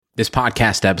This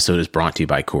podcast episode is brought to you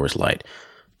by Coors Light.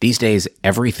 These days,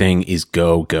 everything is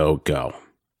go, go, go.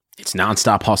 It's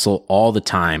nonstop hustle all the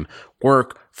time.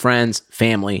 Work, friends,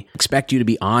 family expect you to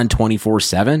be on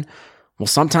 24/7. Well,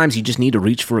 sometimes you just need to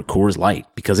reach for a Coors Light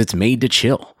because it's made to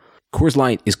chill. Coors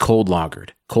Light is cold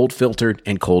lagered, cold filtered,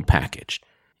 and cold packaged.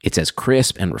 It's as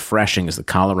crisp and refreshing as the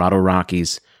Colorado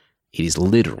Rockies. It is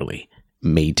literally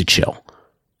made to chill.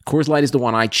 Coors Light is the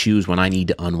one I choose when I need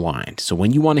to unwind. So when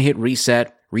you want to hit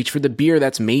reset, reach for the beer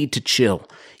that's made to chill.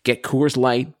 Get Coors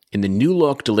Light in the new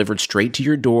look delivered straight to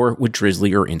your door with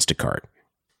Drizzly or Instacart.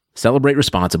 Celebrate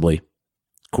responsibly.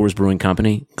 Coors Brewing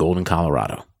Company, Golden,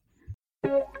 Colorado.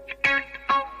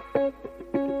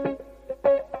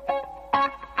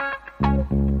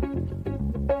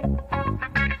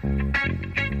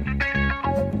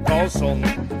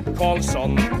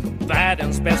 Karlsson,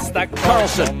 världens bästa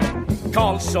Karlsson,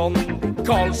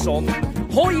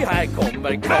 hoj här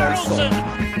kommer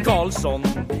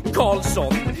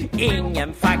Karlsson,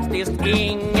 ingen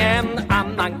ingen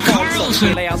annan Karlsson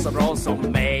spelar jag så bra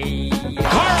som mig.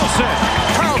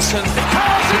 Karlsson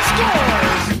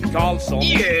scores! Karlsson,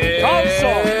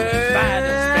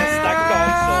 världens bästa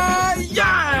Karlsson.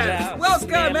 Yes!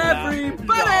 Welcome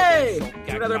everybody!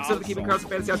 Another episode of the Keeping Karlsson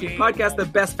Fantasy Hockey Podcast, the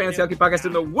best fantasy hockey podcast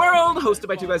in the world, hosted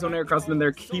by two guys on Eric Carlson and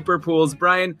their keeper pools.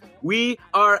 Brian, we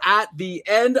are at the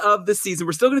end of the season.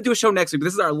 We're still going to do a show next week, but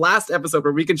this is our last episode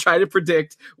where we can try to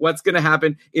predict what's going to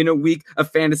happen in a week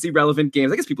of fantasy relevant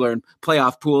games. I guess people are in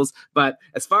playoff pools, but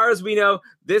as far as we know,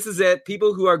 this is it.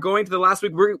 People who are going to the last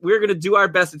week, we're going to do our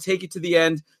best to take you to the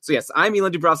end. So yes, I'm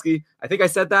Elon Dubrovsky. I think I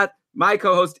said that. My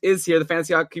co-host is here, the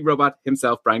fantasy hockey robot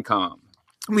himself, Brian Calm.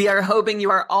 We are hoping you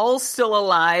are all still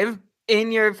alive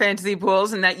in your fantasy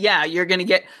pools and that, you're going to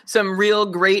get some real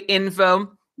great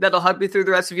info that'll help you through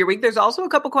the rest of your week. There's also a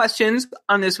couple questions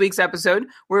on this week's episode.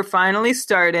 We're finally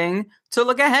starting to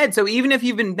look ahead. So even if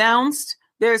you've been bounced,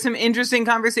 there are some interesting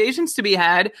conversations to be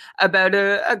had about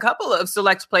a couple of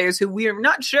select players who we are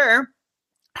not sure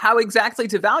how exactly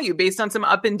to value based on some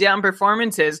up and down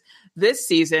performances this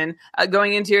season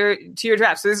going into your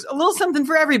draft. So there's a little something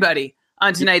for everybody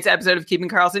on tonight's episode of Keeping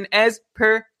Karlsson, as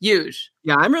per usual.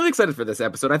 Yeah, I'm really excited for this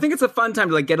episode. I think it's a fun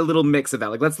time to get a little mix of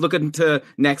that. Let's look into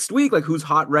next week, who's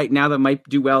hot right now that might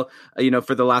do well,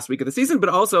 for the last week of the season, but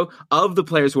also of the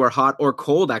players who are hot or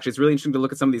cold. Actually, it's really interesting to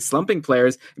look at some of these slumping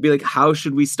players and be like, how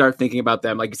should we start thinking about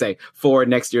them, like you say, for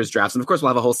next year's drafts? And of course, we'll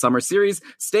have a whole summer series.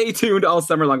 Stay tuned all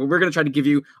summer long. We're going to try to give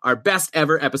you our best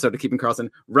ever episode of Keeping Karlsson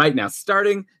right now,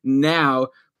 starting now,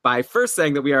 by first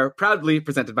saying that we are proudly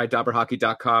presented by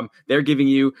DobberHockey.com. They're giving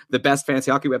you the best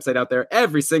fantasy hockey website out there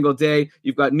every single day.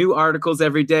 You've got new articles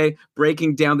every day,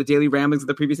 breaking down the daily ramblings of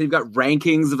the previous day. You've got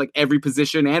rankings of every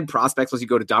position and prospects, plus you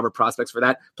go to Dobber Prospects for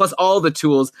that, plus all the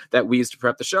tools that we use to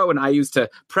prep the show and I use to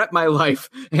prep my life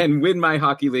and win my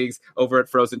hockey leagues over at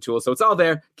Frozen Tools. So it's all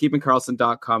there,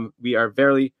 KeepingKarlsson.com. We are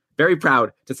very, very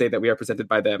proud to say that we are presented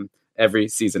by them every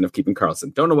season of Keeping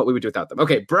Karlsson. Don't know what we would do without them.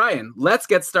 Okay, Brian, let's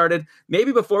get started.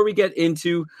 Maybe before we get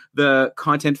into the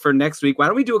content for next week, why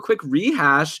don't we do a quick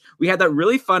rehash? We had that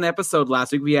really fun episode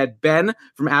last week. We had Ben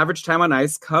from Average Time on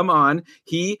Ice come on.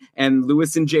 He and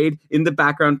Lewis and Jade in the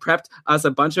background prepped us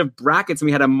a bunch of brackets, and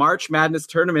we had a March Madness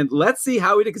tournament. Let's see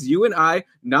how we did, because you and I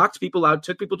knocked people out,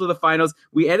 took people to the finals.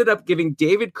 We ended up giving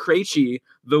David Krejci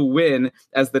the win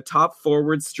as the top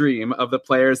forward stream of the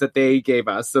players that they gave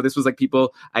us. So this was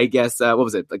people, I guess, what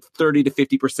was it, 30 to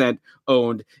 50%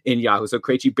 owned in Yahoo. So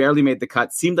Krejci barely made the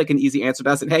cut. Seemed like an easy answer to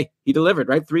us. And hey, he delivered,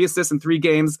 right? 3 assists in 3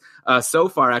 games so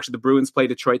far. Actually, the Bruins play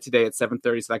Detroit today at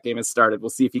 7:30, so that game has started. We'll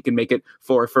see if he can make it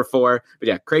 4 for 4. But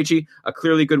yeah, Krejci, a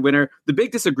clearly good winner. The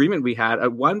big disagreement we had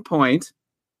at one point,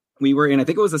 we were in, I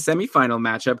think it was a semifinal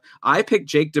matchup. I picked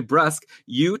Jake DeBrusk.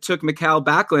 You took Mikael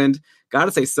Backlund.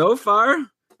 Gotta say, so far,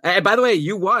 and by the way,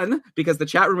 you won because the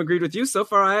chat room agreed with you. So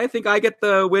far, I think I get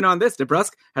the win on this.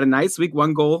 DeBrusk had a nice week,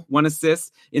 1 goal, 1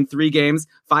 assist in 3 games,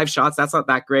 5 shots. That's not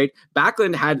that great.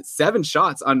 Backlund had 7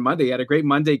 shots on Monday. He had a great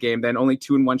Monday game, then only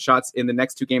 2 and 1 shots in the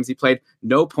next 2 games he played.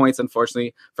 No points,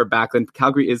 unfortunately, for Backlund.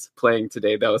 Calgary is playing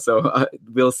today, though, so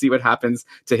we'll see what happens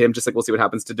to him, just like we'll see what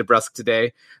happens to DeBrusk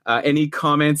today. Any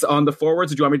comments on the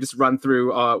forwards, or do you want me to just run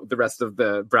through the rest of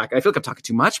the bracket? I feel like I'm talking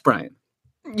too much, Brian.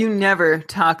 You never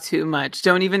talk too much.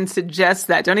 Don't even suggest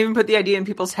that. Don't even put the idea in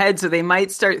people's heads so they might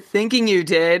start thinking you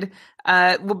did.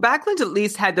 Backlund at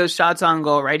least had those shots on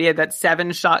goal, right? He had that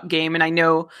 7-shot game, and I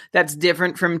know that's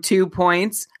different from 2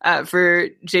 points for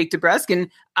Jake DeBrusk, and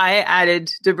I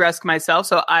added DeBrusk myself,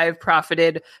 so I've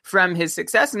profited from his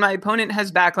success, and my opponent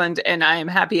has Backlund, and I am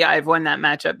happy I've won that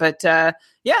matchup. But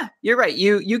yeah, you're right.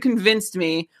 You convinced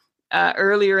me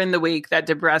earlier in the week that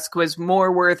DeBrusk was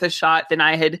more worth a shot than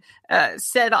I had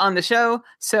said on the show.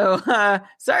 So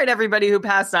sorry to everybody who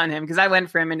passed on him, because I went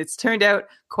for him and it's turned out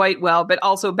quite well. But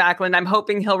also Backlund, I'm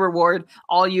hoping he'll reward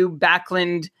all you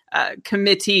Backlund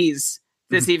committees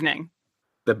this evening.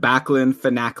 The Backlund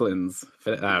Fanaclins.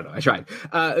 I don't know. I tried.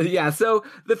 So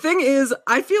the thing is,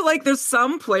 I feel like there's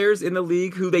some players in the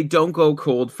league who they don't go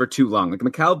cold for too long. Like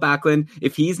Mikael Backlund,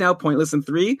 if he's now pointless in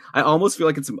 3, I almost feel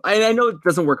like I know it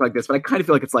doesn't work like this, but I kind of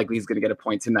feel like it's likely he's going to get a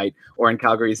point tonight or in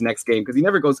Calgary's next game, because he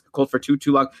never goes cold for too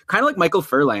long. Kind of like Michael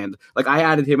Furland. Like, I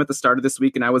added him at the start of this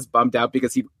week and I was bummed out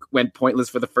because he went pointless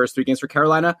for the first 3 games for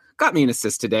Carolina. Got me an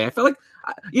assist today. I felt like,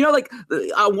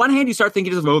 on one hand, you start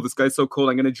thinking, this guy's so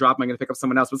cold, I'm going to drop him, I'm going to pick up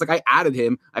someone else. But it's like, I added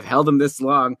him, I've held him this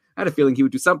long, I had a feeling he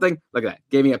would do something. Look at that.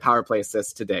 Gave me a power play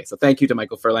assist today. So thank you to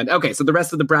Michael Furland. Okay, so the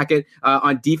rest of the bracket,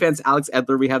 on defense, Alex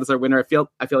Edler, we had as our winner. I feel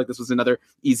like this was another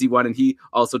easy one, and he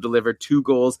also delivered 2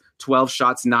 goals, 12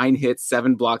 shots, 9 hits,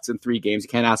 7 blocks in 3 games. You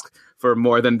can't ask for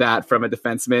more than that from a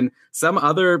defenseman. Some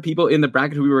other people in the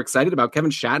bracket who we were excited about,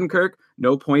 Kevin Shattenkirk,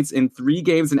 no points in 3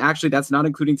 games, and actually that's not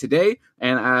including today.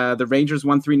 And the Rangers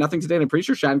won 3-0 today, and I'm pretty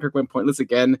sure Shattenkirk went pointless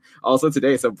again also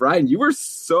today. So Brian, you were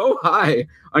so high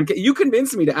on. You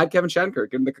convinced me to add Kevin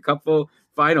Shattenkirk in the couple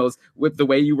finals with the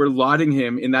way you were lauding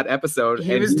him in that episode.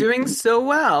 He was doing so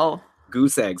well.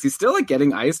 Goose eggs. He's still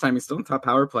getting ice time. He's still in top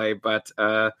power play, but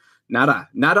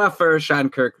nada for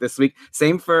Shattenkirk this week.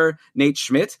 Same for Nate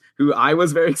Schmidt, who I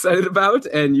was very excited about,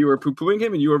 and you were poo-pooing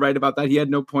him, and you were right about that. He had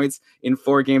no points in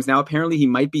 4 games. Now, apparently, he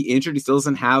might be injured. He still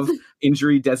doesn't have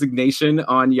injury designation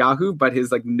on Yahoo, but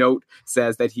his note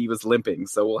says that he was limping.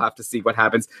 So we'll have to see what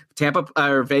happens.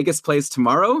 Vegas plays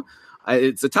tomorrow.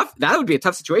 That would be a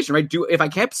tough situation, right? If I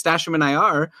can't stash him in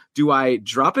IR, do I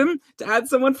drop him to add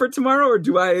someone for tomorrow, or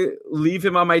do I leave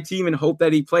him on my team and hope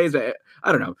that he plays?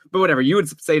 I don't know, but whatever. You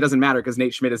would say it doesn't matter because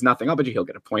Nate Schmidt is nothing. I'll bet you he'll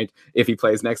get a point if he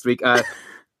plays next week.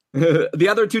 The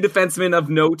other 2 defensemen of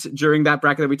note during that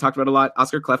bracket that we talked about a lot,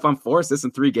 Oscar Klefbom, 4 assists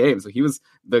in 3 games. So he was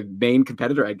the main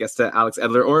competitor, I guess, to Alex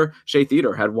Edler, or Shea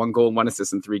Theodore had 1 goal, 1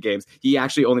 assist in 3 games. He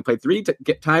actually only played 3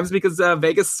 times because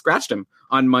Vegas scratched him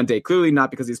on Monday. Clearly not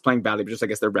because he's playing badly, but just I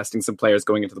guess they're resting some players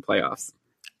going into the playoffs.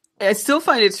 I still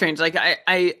find it strange.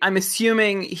 I'm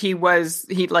assuming he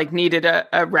needed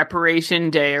a reparation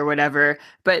day or whatever,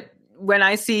 but when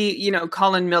I see,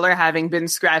 Colin Miller having been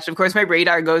scratched, of course, my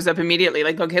radar goes up immediately.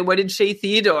 Okay, what did Shea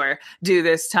Theodore do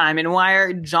this time? And why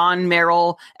are John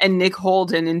Merrill and Nick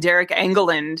Holden and Derek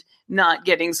Engeland not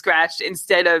getting scratched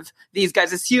instead of these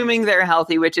guys, assuming they're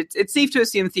healthy, which it's safe to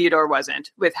assume Theodore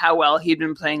wasn't with how well he'd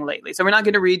been playing lately. So we're not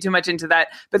going to read too much into that,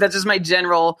 but that's just my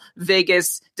general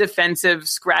Vegas defensive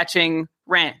scratching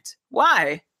rant.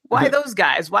 Why? Why those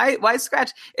guys? Why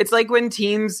scratch? It's like when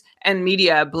teams and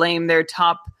media blame their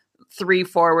top 3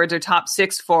 forwards or top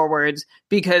 6 forwards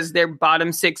because their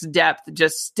bottom 6 depth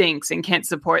just stinks and can't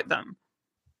support them.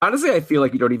 Honestly, I feel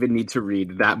like you don't even need to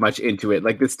read that much into it.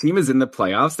 This team is in the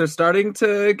playoffs. They're starting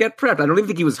to get prepped. I don't even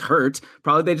think he was hurt.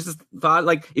 Probably they just thought,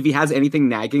 if he has anything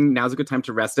nagging, now's a good time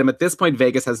to rest him. At this point,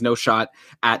 Vegas has no shot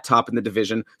at top in the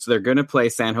division. So they're going to play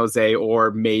San Jose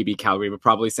or maybe Calgary, but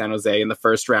probably San Jose in the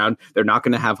first round. They're not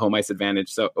going to have home ice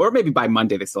advantage. So, or maybe by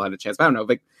Monday they still had a chance. But I don't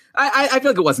know. I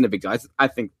feel like it wasn't a big deal. I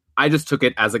think I just took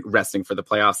it as resting for the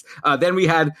playoffs. Then we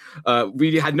had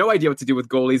no idea what to do with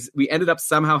goalies. We ended up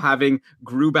somehow having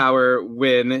Grubauer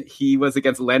win. He was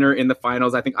against Leonard in the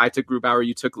finals. I think I took Grubauer,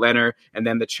 you took Leonard, and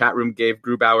then the chat room gave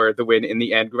Grubauer the win in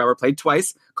the end. Grubauer played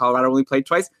twice. Colorado only played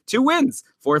twice. 2 wins,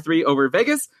 4-3 over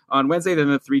Vegas on Wednesday, then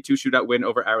a 3-2 shootout win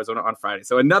over Arizona on Friday.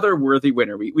 So another worthy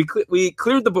winner. We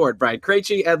cleared the board. Brian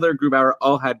Krejci, Edler, Grubauer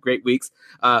all had great weeks.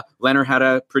 Leonard had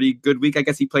a pretty good week. I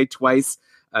guess he played twice.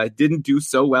 Didn't do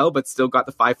so well, but still got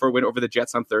the 5-4 win over the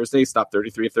Jets on Thursday. Stopped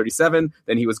 33 of 37.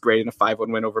 Then he was great in a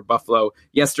 5-1 win over Buffalo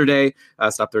yesterday.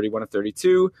 Stopped 31 of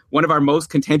 32. One of our most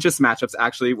contentious matchups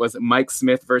actually was Mike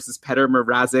Smith versus Petr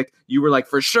Mrazek. You were like,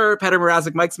 for sure, Petr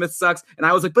Mrazek, Mike Smith sucks. And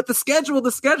I was like, but the schedule.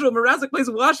 Mrazek plays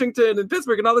Washington and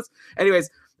Pittsburgh and all this. Anyways,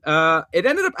 it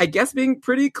ended up, I guess, being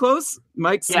pretty close.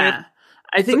 Mike Smith. Yeah.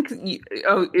 I think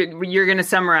you're going to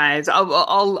summarize.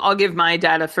 I'll give my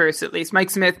data first, at least. Mike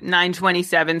Smith,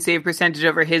 927 save percentage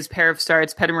over his pair of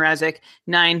starts. Petr Mrazek,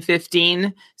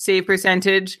 915 save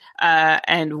percentage,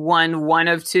 and won 1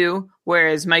 of 2.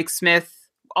 Whereas Mike Smith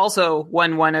also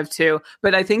won 1 of 2.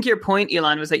 But I think your point,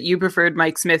 Elon, was that you preferred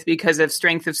Mike Smith because of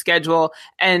strength of schedule,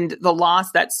 and the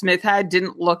loss that Smith had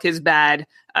didn't look as bad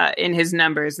in his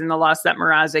numbers than the loss that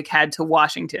Mrazek had to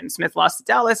Washington. Smith lost to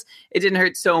Dallas. It didn't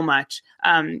hurt so much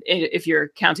if you're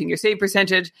counting your save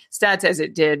percentage stats as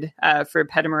it did for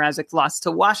Petr Mrazek's loss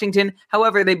to Washington.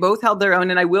 However, they both held their own,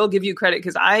 and I will give you credit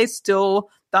because I still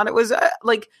thought it was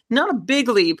not a big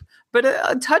leap, but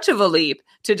a touch of a leap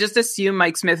to just assume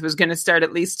Mike Smith was going to start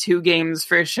at least 2 games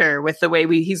for sure with the way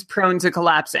he's prone to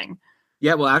collapsing.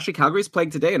 Yeah, well, actually, Calgary's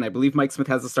playing today, and I believe Mike Smith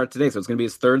has a start today, so it's going to be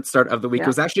his 3rd start of the week. Yeah. It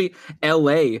was actually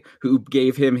LA who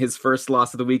gave him his first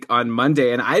loss of the week on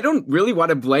Monday, and I don't really want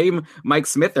to blame Mike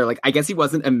Smith there. Like, I guess he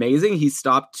wasn't amazing. He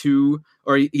stopped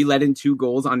he let in 2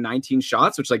 goals on 19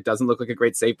 shots, which doesn't look like a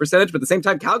great save percentage, but at the same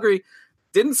time, Calgary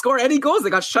didn't score any goals. They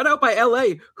got shut out by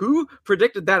LA. Who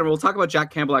predicted that? And we'll talk about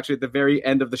Jack Campbell actually at the very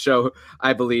end of the show,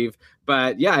 I believe.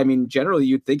 But yeah, I mean, generally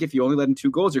you'd think if you only let in 2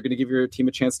 goals, you're going to give your team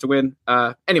a chance to win.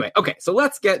 Anyway, okay, so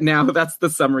let's get now. That's the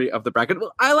summary of the bracket.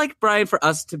 Well, I like, Brian, for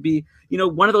us to be,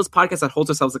 one of those podcasts that holds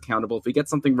ourselves accountable. If we get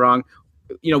something wrong,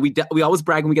 we always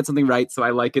brag when we get something right, so I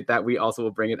like it that we also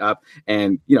will bring it up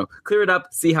and, clear it up,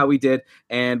 see how we did,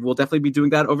 and we'll definitely be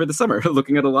doing that over the summer,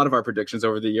 looking at a lot of our predictions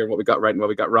over the year, what we got right and what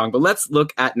we got wrong. But let's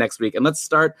look at next week, and let's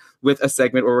start with a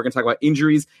segment where we're going to talk about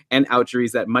injuries and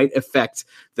outuries that might affect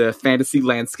the fantasy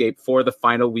landscape for the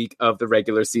final week of the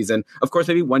regular season. Of course,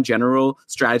 maybe one general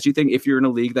strategy thing, if you're in a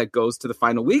league that goes to the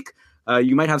final week,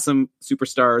 you might have some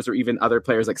superstars or even other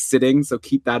players sitting. So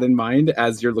keep that in mind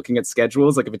as you're looking at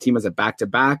schedules. Like if a team has a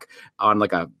back-to-back on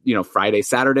a Friday,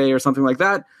 Saturday or something like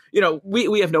that,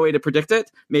 we have no way to predict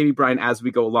it. Maybe, Brian, as we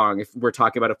go along, if we're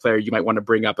talking about a player, you might want to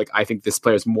bring up, I think this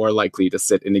player is more likely to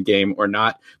sit in a game or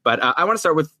not. But I want to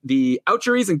start with the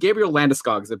outuries, and Gabriel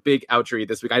Landeskog is a big outury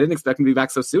this week. I didn't expect him to be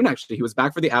back so soon, actually. He was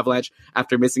back for the Avalanche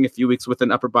after missing a few weeks with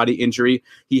an upper body injury.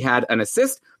 He had an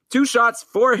assist, 2 shots,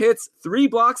 4 hits, 3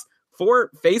 blocks,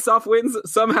 4 face-off wins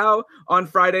somehow on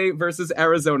Friday versus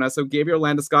Arizona. So Gabriel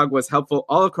Landeskog was helpful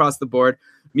all across the board.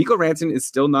 Mikko Rantanen is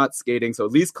still not skating, so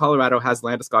at least Colorado has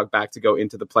Landeskog back to go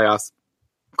into the playoffs.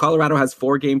 Colorado has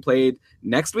 4 games played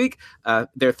next week.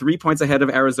 They're 3 points ahead of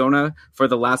Arizona for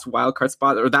the last wildcard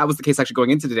spot, or that was the case actually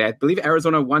going into today. I believe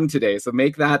Arizona won today, so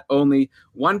make that only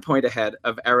 1 point ahead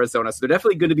of Arizona. So they're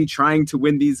definitely going to be trying to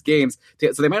win these games.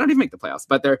 So they might not even make the playoffs,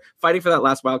 but they're fighting for that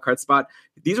last wildcard spot.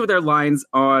 These were their lines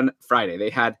on Friday. They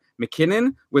had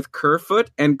McKinnon with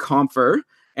Kerfoot and Compher,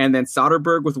 and then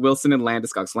Soderberg with Wilson and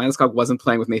Landeskog. So Landeskog wasn't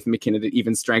playing with Nathan McKinnon at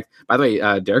even strength. By the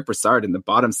way, Derek Brassard in the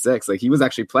bottom 6, he was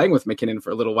actually playing with McKinnon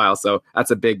for a little while, so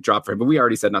that's a big drop for him. But we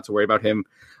already said not to worry about him.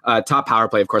 Top power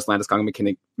play, of course, Landeskog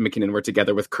and McKinnon were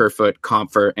together with Kerfoot,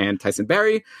 Compher, and Tyson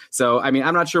Barrie. So, I mean,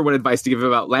 I'm not sure what advice to give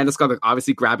about Landeskog.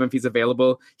 Obviously, grab him if he's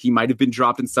available. He might have been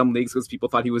dropped in some leagues because people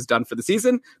thought he was done for the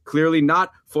season. Clearly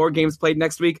not. 4 games played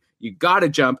next week. You got to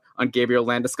jump on Gabriel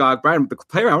Landeskog. Brian, the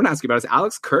player I want to ask you about is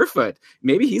Alex Kerfoot.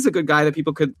 Maybe he's a good guy that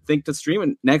people could think to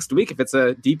stream next week if it's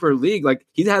a deeper league.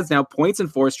 He has now points in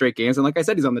 4 straight games. And like I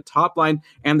said, he's on the top line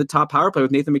and the top power play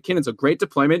with Nathan McKinnon. So great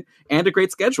deployment and a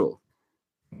great schedule.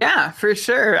 Yeah, for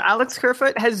sure. Alex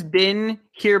Kerfoot has been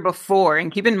here before,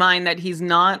 and keep in mind that he's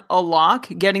not a lock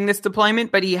getting this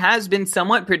deployment, but he has been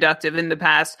somewhat productive in the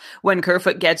past when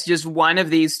Kerfoot gets just one of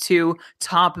these 2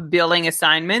 top billing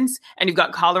assignments, and you've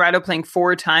got Colorado playing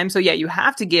 4 times. So yeah, you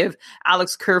have to give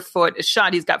Alex Kerfoot a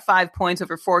shot. He's got 5 points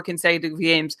over 4 consecutive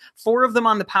games, 4 of them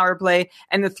on the power play,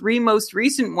 and the 3 most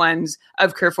recent ones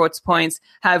of Kerfoot's points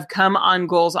have come on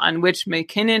goals on which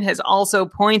McKinnon has also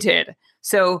pointed.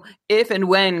 So if and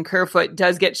when Kerfoot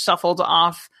does get shuffled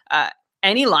off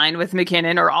any line with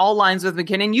McKinnon or all lines with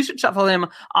McKinnon, you should shuffle him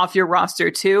off your roster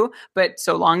too. But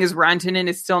so long as Rantanen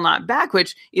is still not back,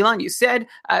 which Elon, you said,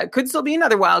 could still be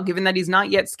another while, given that he's not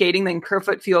yet skating, then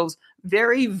Kerfoot feels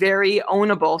very, very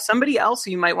ownable. Somebody else who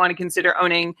you might want to consider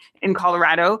owning in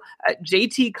Colorado,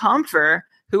 JT Compher,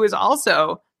 who is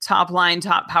also top line,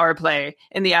 top power play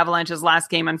in the Avalanche's last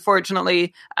game.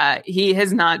 Unfortunately, he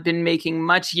has not been making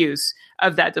much use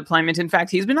of that deployment. In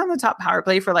fact, he's been on the top power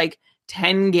play for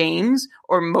 10 games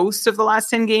or most of the last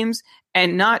 10 games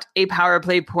and not a power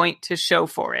play point to show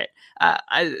for it.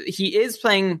 He is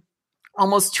playing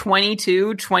almost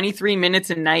 22, 23 minutes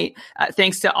a night,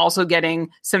 thanks to also getting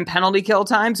some penalty kill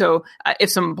time. So if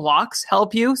some blocks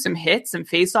help you, some hits, some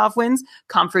face-off wins,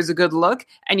 Compher's a good look.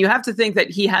 And you have to think that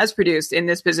he has produced in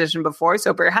this position before.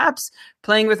 So perhaps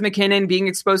playing with McKinnon, being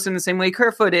exposed in the same way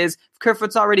Kerfoot is, if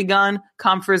Kerfoot's already gone,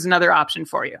 Compher is another option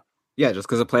for you. Yeah, just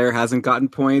because a player hasn't gotten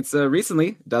points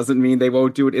recently doesn't mean they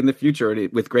won't do it in the future.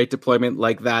 And with great deployment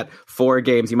like that, 4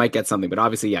 games, you might get something. But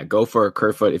obviously, yeah, go for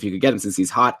Kerfoot if you could get him since he's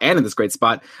hot and in this great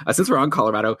spot. Since we're on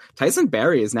Colorado, Tyson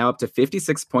Barrie is now up to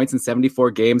 56 points in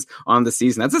 74 games on the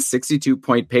season. That's a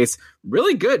 62-point pace.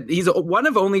 Really good. He's one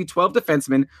of only 12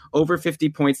 defensemen over 50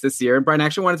 points this year. And Brian, I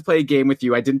actually wanted to play a game with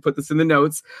you. I didn't put this in the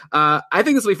notes. I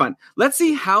think this will be fun. Let's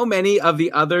see how many of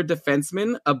the other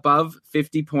defensemen above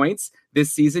 50 points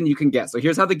this season you can guess. So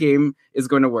here's how the game is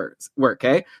going to work,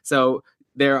 okay? So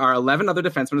There are 11 other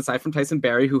defensemen aside from Tyson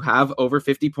Barrie who have over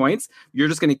 50 points. You're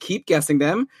just going to keep guessing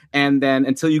them, and then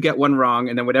until you get one wrong,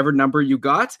 and then whatever number you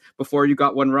got before you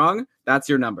got one wrong, that's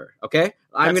your number. Okay,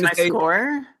 I'm going to say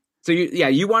score. So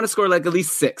you want to score like at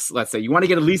least 6. Let's say you want to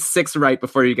get at least 6 right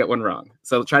before you get one wrong.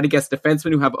 So try to guess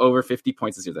defensemen who have over 50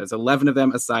 points this year. There's 11 of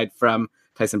them aside from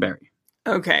Tyson Barrie.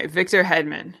 Okay, Victor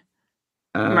Hedman,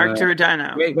 Mark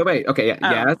Giordano. Wait. Okay,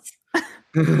 yeah,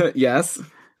 yes, yes.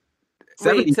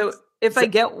 70. Wait, so if I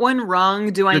get one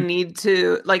wrong, do I need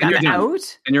to I'm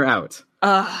out? And you're out.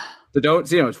 So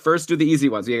don't, first do the easy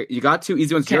ones. You got 2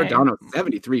 easy ones. Okay. Giordano,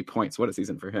 73 points. What a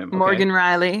season for him. Okay. Morgan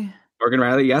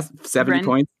Riley, yes, 70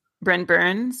 points. Brent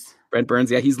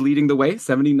Burns, yeah, he's leading the way,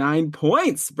 79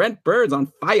 points. Brent Burns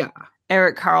on fire.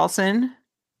 Eric Carlson.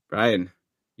 Brian,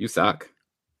 you suck.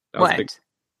 What?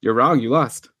 You're wrong. You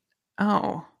lost.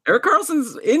 Oh. Eric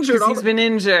Carlson's injured. He's been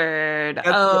injured.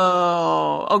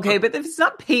 Okay. But if it's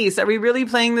not pace, are we really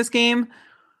playing this game?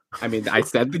 I mean, I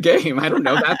said the game. I don't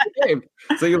know. That's the game.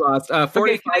 So you lost. 45.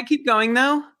 Okay, can I keep going,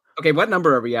 though? Okay, what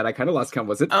number are we at? I kind of lost count.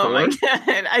 Was it 4? Oh, my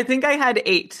God. I think I had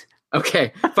 8.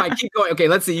 Okay, fine. Keep going. Okay,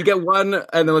 let's see. You get 1,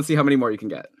 and then let's see how many more you can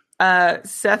get.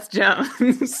 Seth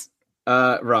Jones.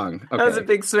 Wrong. Okay. That was a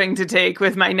big swing to take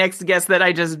with my next guess that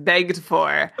I just begged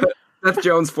for. Seth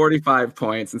Jones, 45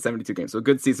 points in 72 games. So a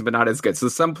good season, but not as good. So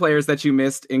some players that you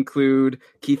missed include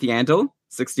Keith Yandel,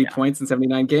 60 points in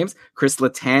 79 games. Chris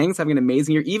Letang's having an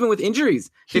amazing year, even with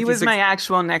injuries. He was my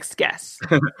actual next guess.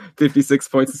 56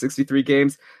 points in 63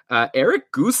 games.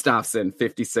 Eric Gustafsson,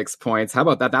 56 points. How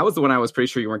about that? That was the one I was pretty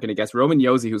sure you weren't going to guess. Roman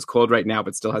Josi, who's cold right now,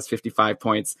 but still has 55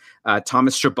 points.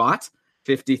 Thomas Chabot,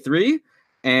 53.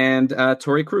 And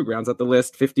Torrey Krug rounds out the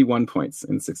list, 51 points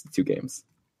in 62 games.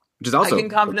 Which is also, I can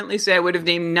confidently say I would have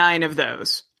named 9 of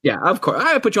those. Yeah, of course.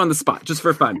 I put you on the spot just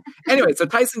for fun. Anyway, so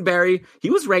Tyson Barrie, he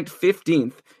was ranked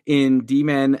 15th in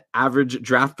D-Men average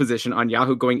draft position on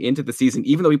Yahoo going into the season,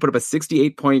 even though he put up a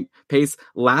 68-point pace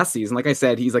last season. Like I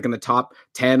said, he's like in the top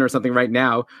 10 or something right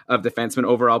now of defenseman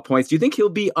overall points. Do you think he'll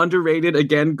be underrated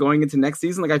again going into next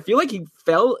season? Like, I feel like he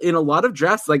fell in a lot of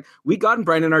drafts. Like, we got him,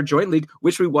 Brian, in our joint league,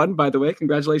 which we won, by the way.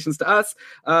 Congratulations to us.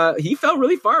 He fell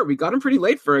really far. We got him pretty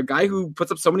late for a guy who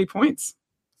puts up so many points.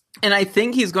 And I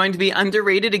think he's going to be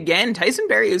underrated again. Tyson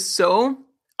Barrie is so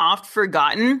oft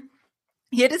forgotten.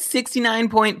 He had a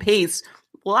 69-point pace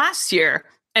last year,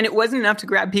 and it wasn't enough to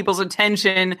grab people's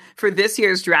attention for this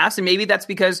year's drafts. And maybe that's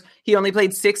because he only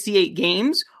played 68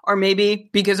 games, or maybe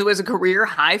because it was a career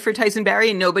high for Tyson Barrie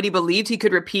and nobody believed he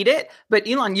could repeat it. But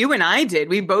Elon, you and I did.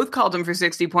 We both called him for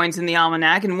 60 points in the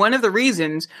almanac. And one of the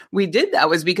reasons we did that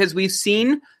was because we've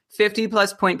seen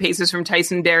 50-plus point paces from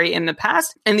Tyson Barrie in the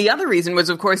past. And the other reason was,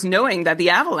 of course, knowing that the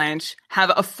Avalanche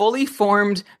have a fully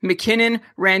formed McKinnon,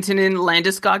 Rantanen,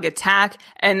 Landeskog attack,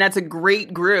 and that's a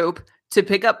great group to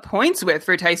pick up points with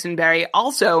for Tyson Barrie.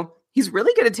 Also, he's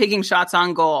really good at taking shots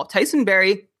on goal. Tyson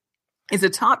Barrie is a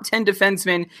top 10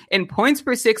 defenseman in points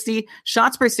per 60,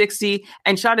 shots per 60,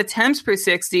 and shot attempts per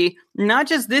 60, not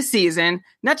just this season,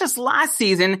 not just last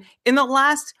season, in the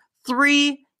last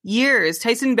 3 years.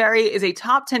 Tyson Barrie is a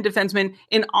top 10 defenseman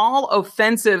in all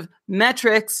offensive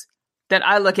metrics that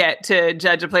I look at to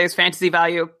judge a player's fantasy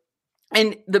value.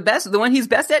 And the one he's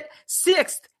best at,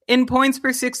 6th in points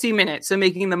per 60 minutes. So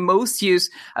making the most use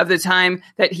of the time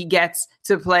that he gets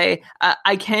to play.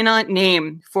 I cannot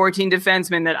name 14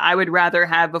 defensemen that I would rather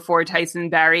have before Tyson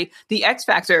Barrie. The X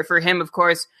factor for him, of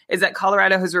course, is that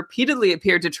Colorado has repeatedly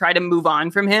appeared to try to move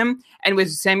on from him. And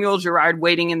with Samuel Girard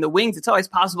waiting in the wings, it's always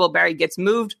possible Barrie gets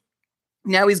moved.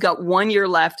 Now he's got 1 year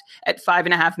left at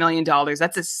 $5.5 million.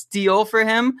 That's a steal for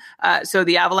him. So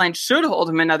the Avalanche should hold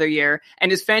him another year,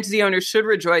 and his fantasy owners should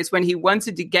rejoice when he once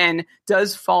again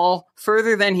does fall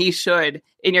further than he should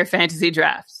in your fantasy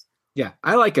drafts. Yeah,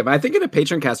 I like him. I think in a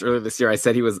Patreon cast earlier this year, I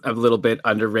said he was a little bit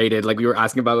underrated. Like, we were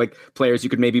asking about like players you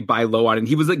could maybe buy low on, and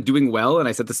he was like doing well. And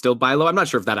I said to still buy low. I'm not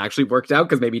sure if that actually worked out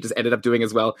because maybe he just ended up doing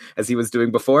as well as he was doing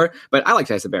before. But I like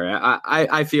Tyson Barrie.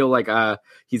 I feel like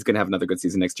he's going to have another good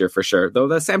season next year for sure. Though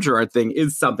the Sam Girard thing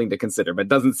is something to consider, but it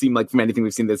doesn't seem like from anything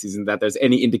we've seen this season that there's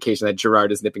any indication that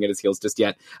Girard is nipping at his heels just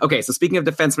yet. Okay, so speaking of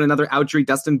defensemen, another injury,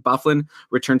 Dustin Byfuglien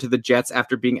returned to the Jets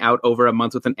after being out over a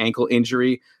month with an ankle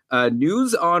injury.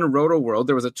 News on Roto World,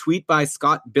 there was a tweet by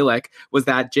Scott Billeck, was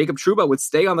that Jacob Trouba would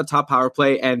stay on the top power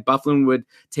play and Byfuglien would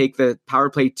take the power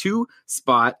play 2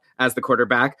 spot as the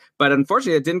quarterback. But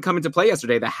unfortunately, it didn't come into play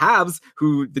yesterday. The Habs,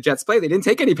 who the Jets play, they didn't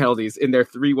take any penalties in their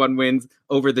 3-1 wins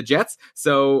over the Jets.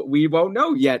 So we won't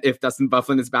know yet if Dustin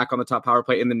Byfuglien is back on the top power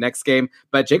play in the next game.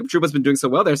 But Jacob Trouba's been doing so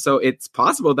well there, so it's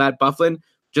possible that Byfuglien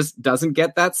just doesn't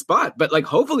get that spot. But like,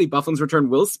 hopefully Byfuglien's return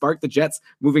will spark the Jets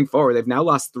moving forward. They've now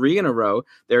lost 3 in a row.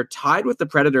 They're tied with the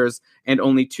Predators and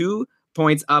only 2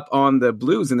 points up on the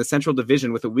Blues in the Central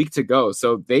Division with a week to go.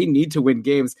 So they need to win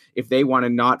games if they want to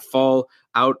not fall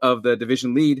out of the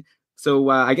division lead. So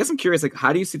I guess I'm curious, like,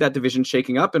 how do you see that division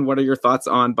shaking up, and what are your thoughts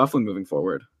on Byfuglien moving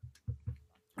forward?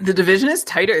 The division is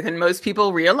tighter than most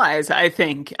people realize, I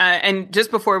think. And just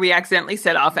before we accidentally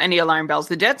set off any alarm bells,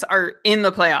 the Jets are in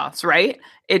the playoffs, right?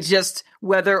 It's just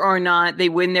whether or not they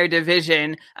win their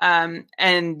division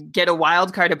and get a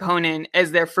wild card opponent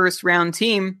as their first round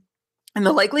team. And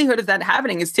the likelihood of that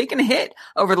happening has taken a hit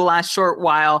over the last short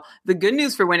while. The good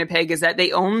news for Winnipeg is that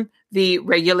they own the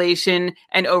regulation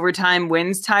and overtime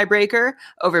wins tiebreaker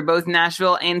over both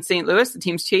Nashville and St. Louis. The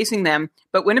team's chasing them.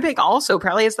 But Winnipeg also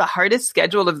probably has the hardest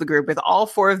schedule of the group, with all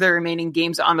 4 of their remaining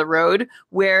games on the road,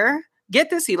 where, get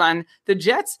this, Elon, the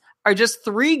Jets are just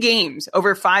 3 games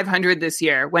over 500 this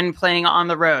year when playing on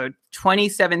the road,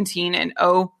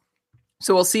 20-17-0.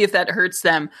 So we'll see if that hurts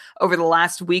them over the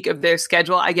last week of their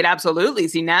schedule. I could absolutely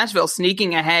see Nashville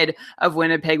sneaking ahead of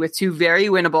Winnipeg with 2 very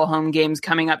winnable home games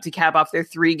coming up to cap off their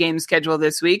 3-game schedule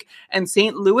this week. And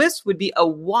St. Louis would be a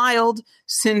wild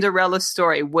Cinderella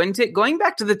story, wouldn't it? Going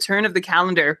back to the turn of the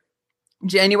calendar,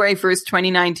 January 1st,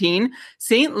 2019,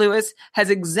 St. Louis has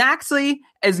exactly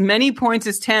as many points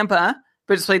as Tampa,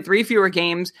 but it's played 3 fewer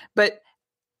games, but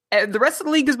the rest of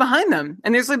the league is behind them,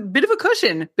 and there's a bit of a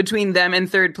cushion between them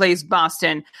and third place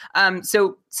Boston.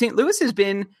 So St. Louis has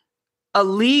been a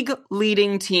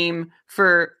league-leading team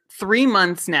for 3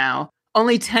 months now.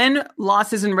 Only 10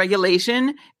 losses in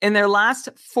regulation in their last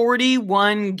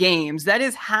 41 games. That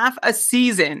is half a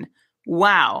season.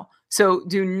 Wow. So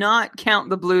do not count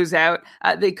the Blues out.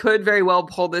 They could very well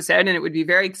pull this out, and it would be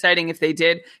very exciting if they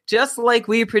did. Just like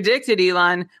we predicted,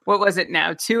 Elon, what was it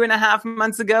now, 2.5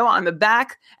 months ago, on the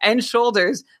back and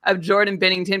shoulders of Jordan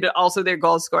Binnington, but also their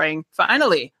goal scoring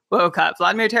finally woke up.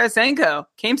 Vladimir Tarasenko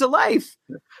came to life.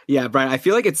 Yeah, Brian, I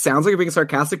feel like it sounds like you're being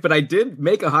sarcastic, but I did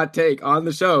make a hot take on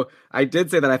the show. I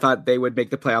did say that I thought they would make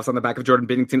the playoffs on the back of Jordan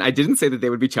Binnington. I didn't say that they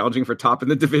would be challenging for top in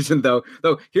the division, though.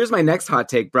 Here's my next hot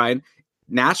take, Brian.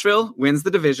 Nashville wins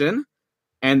the division,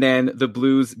 and then the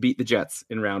Blues beat the Jets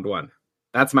in round 1.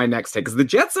 That's my next take, because the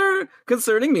Jets are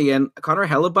concerning me, and Connor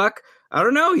Hellebuck, I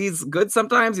don't know, he's good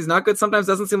sometimes, he's not good sometimes,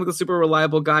 doesn't seem like a super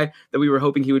reliable guy that we were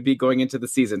hoping he would be going into the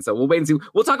season. So we'll wait and see.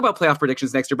 We'll talk about playoff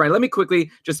predictions next year. Brian, let me quickly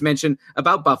just mention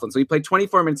about Byfuglien. So he played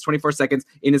 24 minutes, 24 seconds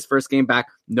in his first game back.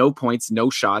 No points, no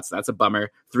shots. That's a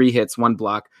bummer. 3 hits, 1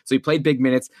 block. So he played big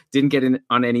minutes, didn't get in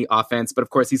on any offense, but of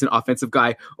course he's an offensive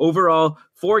guy. Overall,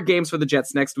 4 games for the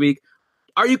Jets next week.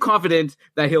 Are you confident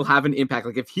that he'll have an impact?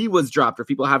 Like, if he was dropped, or if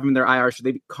people have him in their IR, should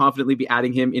they confidently be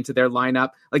adding him into their lineup?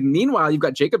 Like, meanwhile, you've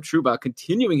got Jacob Trouba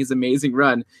continuing his amazing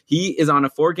run. He is on a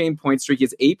 4-game point streak. He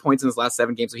has 8 points in his last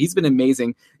 7 games. So he's been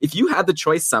amazing. If you had the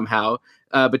choice somehow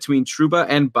between Trouba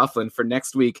and Byfuglien for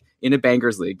next week in a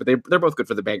Bangers league, but they're both good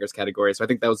for the Bangers category. So I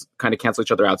think those kind of cancel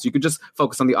each other out. So you could just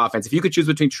focus on the offense. If you could choose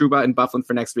between Trouba and Byfuglien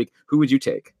for next week, who would you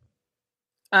take?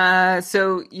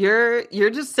 So you're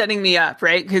just setting me up,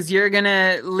 right? Because you're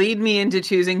gonna lead me into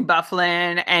choosing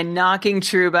Byfuglien and knocking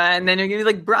Trouba, and then you're gonna be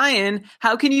like, Brian,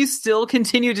 how can you still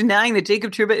continue denying that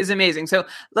Jacob Trouba is amazing? So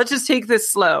let's just take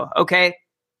this slow, okay?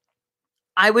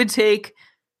 I would take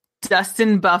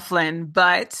Dustin Byfuglien,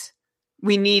 but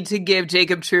we need to give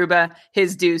Jacob Trouba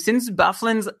his due. Since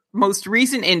Byfuglien's most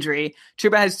recent injury,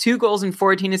 Trouba has 2 goals and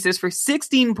 14 assists for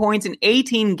 16 points in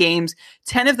 18 games,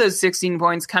 10 of those 16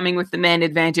 points coming with the man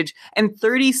advantage, and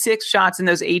 36 shots in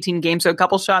those 18 games, so a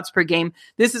couple shots per game.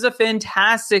 This is a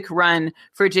fantastic run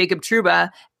for Jacob Trouba,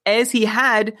 as he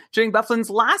had during Byfuglien's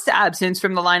last absence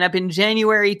from the lineup in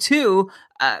January too.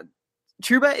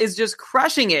 Trouba is just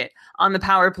crushing it on the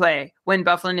power play when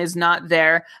Byfuglien is not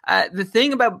there. The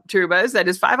thing about Trouba is that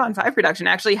his 5-on-5 production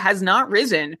actually has not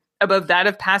risen above that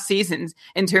of past seasons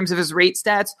in terms of his rate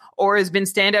stats, or has been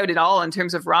standout at all in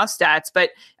terms of raw stats. But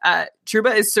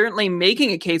Trouba is certainly making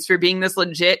a case for being this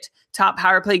legit top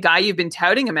power play guy you've been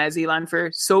touting him as, Elon, for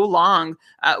so long,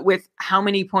 with how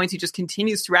many points he just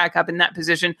continues to rack up in that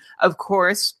position. Of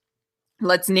course,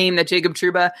 let's name that Jacob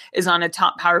Trouba is on a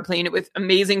top power play unit with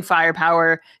amazing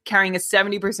firepower, carrying a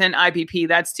 70% IPP.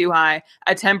 That's too high.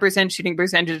 A 10% shooting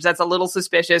percentage. That's a little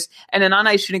suspicious. And an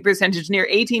on-ice shooting percentage near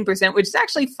 18%, which is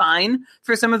actually fine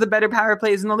for some of the better power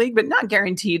plays in the league, but not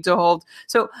guaranteed to hold.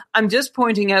 So I'm just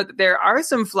pointing out that there are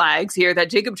some flags here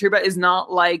that Jacob Trouba is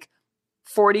not like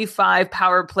 45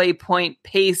 power play point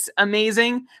pace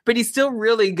amazing, but he's still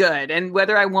really good. And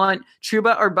whether I want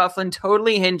Trouba or Byfuglien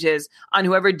totally hinges on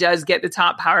whoever does get the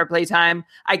top power play time.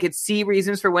 I could see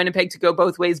reasons for Winnipeg to go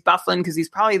both ways. Byfuglien, because he's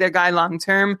probably their guy long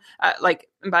term.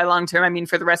 By long term, I mean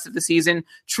for the rest of the season.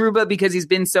 Trouba, because he's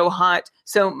been so hot.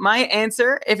 So my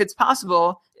answer, if it's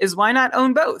possible, is why not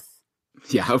own both?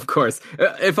 Yeah, of course.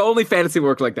 If only fantasy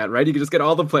worked like that, right? You could just get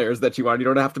all the players that you want. You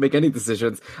don't have to make any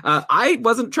decisions. I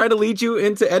wasn't trying to lead you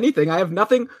into anything. I have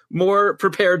nothing more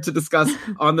prepared to discuss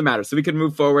on the matter, so we can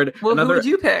move forward. Well, who would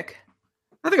you pick?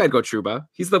 I think I'd go Trouba.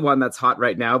 He's the one that's hot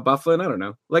right now. Byfuglien, I don't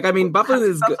know. Byfuglien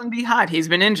is good. Byfuglien be hot? He's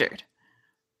been injured.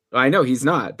 I know he's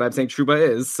not, but I'm saying Trouba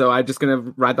is, so I'm just going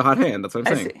to ride the hot hand. That's what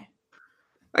I'm saying. See.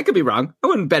 I could be wrong. I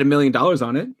wouldn't bet $1 million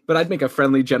on it, but I'd make a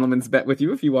friendly gentleman's bet with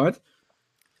you if you want.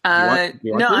 I'm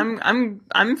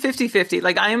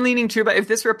 50-50. I am leaning Trouba. If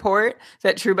this report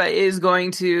that Trouba is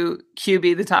going to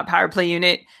QB the top power play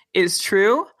unit is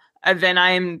true, then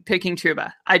I am picking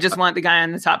Trouba. I just want the guy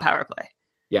on the top power play.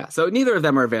 Yeah, so neither of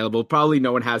them are available. Probably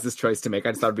no one has this choice to make. I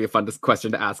just thought it'd be a fun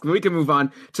question to ask. But we can move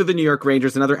on to the New York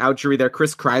Rangers. Another out jury there.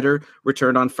 Chris Kreider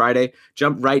returned on Friday,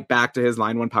 jumped right back to his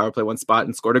line one power play one spot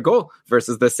and scored a goal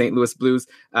versus the St. Louis Blues.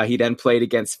 He then played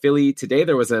against Philly today.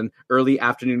 There was an early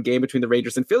afternoon game between the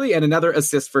Rangers and Philly, and another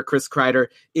assist for Chris Kreider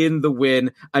in the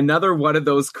win. Another one of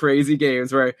those crazy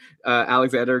games where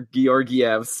Alexander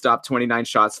Georgiev stopped 29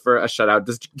 shots for a shutout.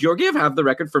 Does Georgiev have the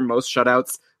record for most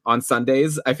shutouts on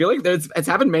Sundays? I feel like it's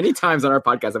happened many times on our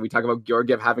podcast that we talk about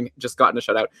Georgiev having just gotten a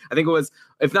shutout. I think it was,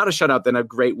 if not a shutout, then a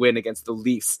great win against the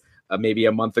Leafs maybe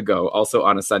a month ago, also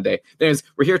on a Sunday.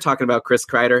 We're here talking about Chris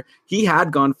Kreider. He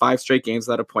had gone 5 straight games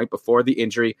without a point before the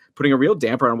injury, putting a real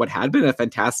damper on what had been a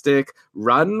fantastic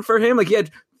run for him. He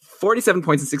had 47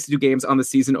 points in 62 games on the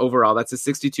season overall. That's a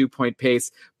 62-point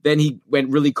pace. Then he went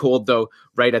really cold, though,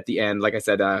 right at the end. Like I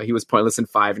said, he was pointless in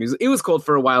 5, and he was cold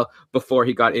for a while before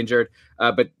he got injured.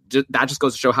 But that just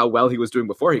goes to show how well he was doing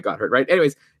before he got hurt, right?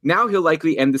 Anyways, now he'll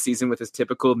likely end the season with his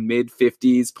typical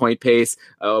mid-50s point pace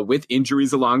with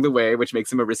injuries along the way, which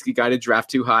makes him a risky guy to draft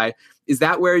too high. Is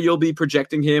that where you'll be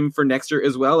projecting him for next year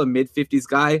as well, a mid-50s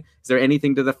guy? Is there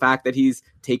anything to the fact that he's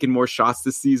taken more shots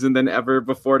this season than ever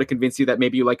before to convince you that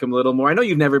maybe you like him a little more? I know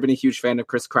you've never been a huge fan of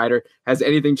Chris Kreider. Has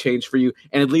anything changed for you?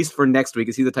 And at least for next week,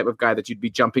 is he the type of guy that you'd be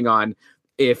jumping on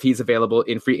if he's available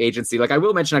in free agency? I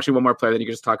will mention actually one more player, then you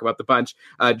can just talk about the bunch.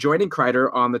 Joining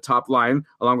Kreider on the top line,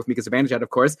 along with Mika Zibanejad, of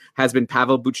course, has been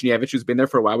Pavel Buchnevich, who's been there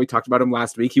for a while. We talked about him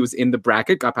last week. He was in the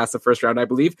bracket, got past the first round, I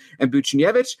believe. And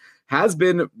Buchnevich has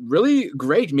been really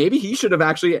great. Maybe he should have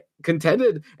actually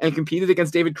contended and competed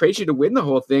against David Krejci to win the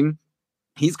whole thing.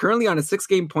 He's currently on a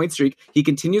 6-game point streak. He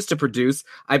continues to produce.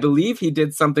 I believe he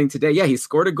did something today. Yeah, he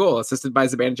scored a goal assisted by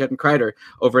Zibanejad and Kreider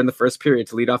over in the first period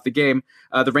to lead off the game.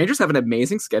 The Rangers have an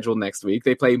amazing schedule next week.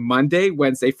 They play Monday,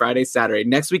 Wednesday, Friday, Saturday.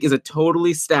 Next week is a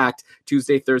totally stacked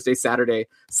Tuesday, Thursday, Saturday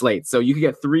slate. So you can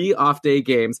get 3 off-day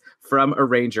games from a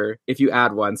Ranger if you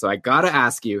add one. So I got to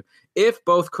ask you, if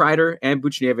both Kreider and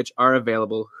Buchnevich are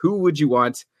available, who would you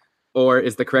want? Or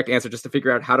is the correct answer just to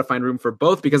figure out how to find room for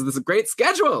both because this is a great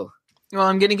schedule? Well,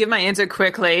 I'm going to give my answer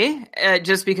quickly,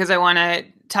 just because I want to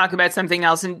talk about something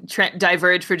else and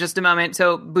diverge for just a moment.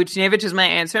 So Buchnevich is my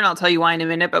answer, and I'll tell you why in a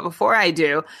minute. But before I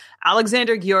do,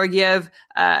 Alexander Georgiev,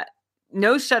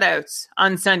 no shutouts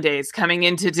on Sundays coming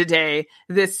into today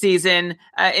this season.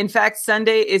 In fact,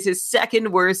 Sunday is his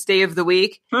second worst day of the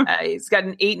week. He's got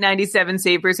an .897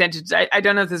 save percentage. I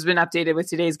don't know if this has been updated with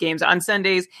today's games. On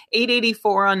Sundays,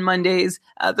 .884 on Mondays,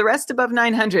 the rest above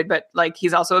 900, but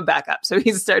he's also a backup. So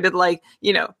he's started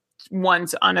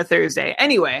once on a Thursday.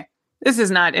 Anyway, this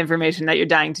is not information that you're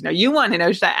dying to know. You want to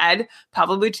know, should I add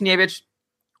Pavel Buchnevich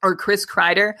or Chris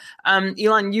Kreider?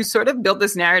 Elon, you sort of built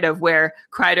this narrative where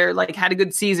Kreider had a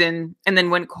good season and then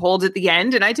went cold at the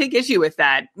end, and I take issue with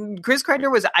that. Chris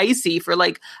Kreider was icy for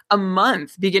a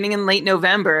month beginning in late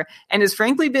November and has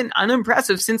frankly been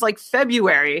unimpressive since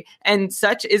February, and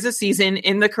such is a season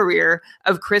in the career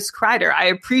of Chris Kreider. I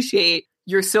appreciate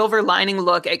your silver lining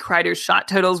look at Kreider's shot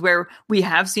totals, where we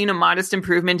have seen a modest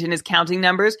improvement in his counting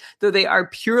numbers, though they are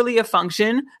purely a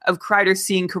function of Kreider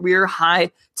seeing career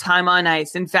high time on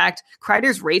ice. In fact,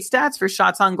 Kreider's rate stats for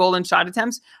shots on goal and shot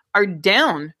attempts are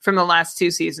down from the last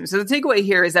 2 seasons. So the takeaway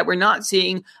here is that we're not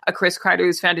seeing a Chris Kreider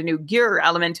who's found a new gear or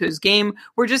element to his game.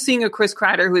 We're just seeing a Chris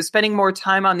Kreider who is spending more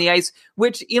time on the ice,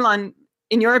 which, Elon,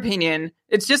 in your opinion,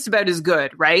 it's just about as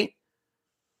good, right?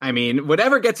 I mean,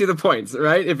 whatever gets you the points,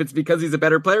 right? If it's because he's a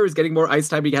better player who's getting more ice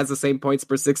time, he has the same points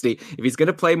per 60. If he's going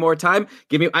to play more time,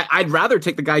 I'd rather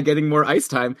take the guy getting more ice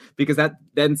time, because that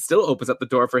then still opens up the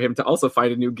door for him to also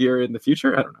find a new gear in the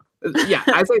future. I don't know. Yeah,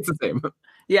 I say it's the same.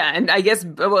 Yeah, and I guess,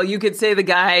 well, you could say the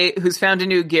guy who's found a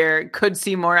new gear could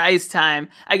see more ice time.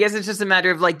 I guess it's just a matter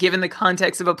of, like, given the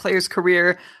context of a player's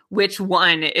career, which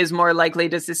one is more likely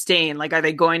to sustain? Like, are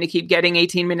they going to keep getting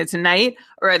 18 minutes a night,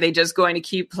 or are they just going to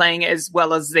keep playing as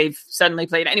well as they've suddenly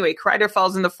played? Anyway, Kreider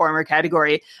falls in the former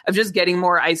category of just getting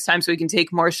more ice time so he can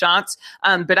take more shots.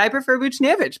 But I prefer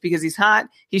Buchnevich because he's hot,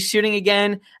 he's shooting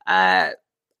again.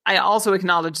 I also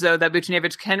acknowledge, though, that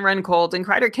Buchnevich can run cold and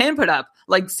Kreider can put up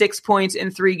like 6 points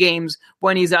in 3 games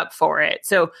when he's up for it.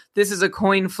 So this is a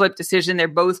coin flip decision. They're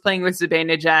both playing with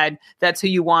Zibanejad. That's who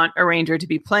you want a Ranger to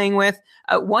be playing with.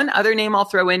 One other name I'll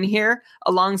throw in here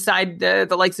alongside the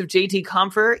likes of JT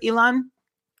Compher, Elon,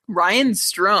 Ryan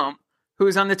Strome, who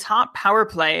is on the top power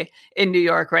play in New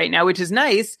York right now, which is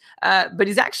nice. But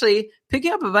he's actually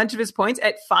picking up a bunch of his points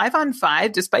at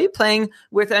 5-on-5, despite playing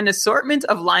with an assortment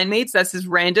of line mates that's as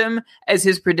random as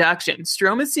his production.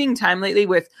 Strome is seeing time lately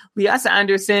with Lias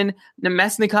Anderson,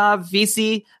 Nemesnikov,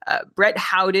 Vesey, Brett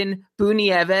Howden,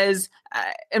 Bunieves.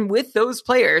 And with those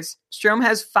players, Strome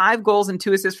has 5 goals and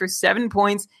 2 assists for 7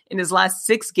 points in his last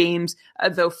 6 games,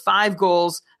 though 5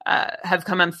 goals have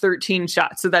come on 13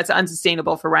 shots. So that's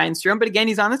unsustainable for Ryan Strome. But again,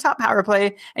 he's on the top power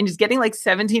play and he's getting like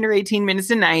 17 or 18 minutes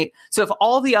a night. So if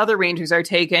all the other Rangers are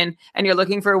taken and you're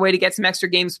looking for a way to get some extra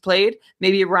games played,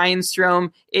 maybe Ryan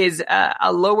Strome is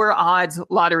a lower odds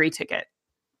lottery ticket.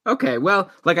 Okay,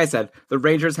 well, like I said, the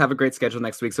Rangers have a great schedule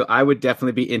next week, so I would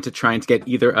definitely be into trying to get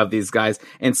either of these guys.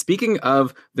 And speaking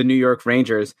of the New York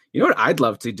Rangers, you know what I'd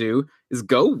love to do is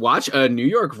go watch a New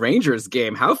York Rangers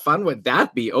game. How fun would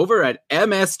that be? Over at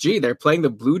MSG, they're playing the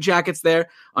Blue Jackets there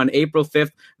on April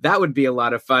 5th. That would be a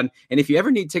lot of fun. And if you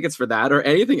ever need tickets for that or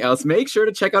anything else, make sure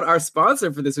to check out our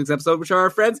sponsor for this week's episode, which are our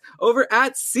friends over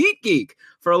at SeatGeek.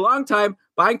 For a long time,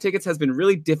 buying tickets has been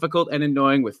really difficult and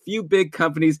annoying with few big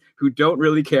companies who don't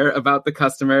really care about the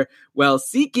customer. Well,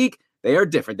 SeatGeek, they are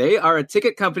different. They are a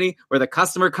ticket company where the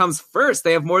customer comes first.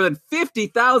 They have more than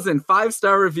 50,000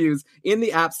 5-star reviews in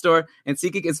the App Store, and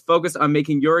SeatGeek is focused on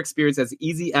making your experience as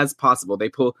easy as possible. They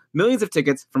pull millions of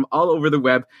tickets from all over the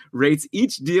web, rates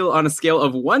each deal on a scale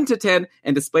of 1 to 10,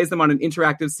 and displays them on an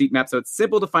interactive seat map, so it's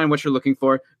simple to find what you're looking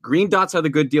for. Green dots are the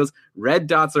good deals. Red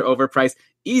dots are overpriced.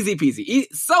 Easy peasy.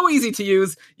 So easy to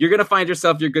use. You're going to find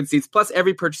yourself your good seats. Plus,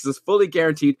 every purchase is fully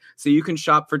guaranteed, so you can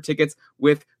shop for tickets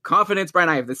with confidence. Brian,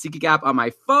 I have the SeatGeek app on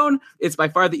my phone. It's by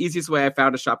far the easiest way I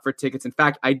found to shop for tickets. In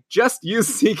fact, I just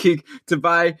used SeatGeek to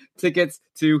buy tickets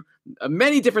to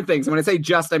many different things. And when I say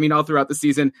just, I mean all throughout the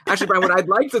season. Actually, Brian, what I'd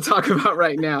like to talk about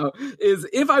right now is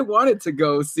if I wanted to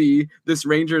go see this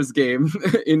Rangers game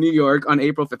in New York on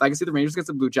April 5th, I can see the Rangers against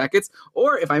the Blue Jackets.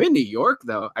 Or if I'm in New York,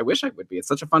 though, I wish I would be. It's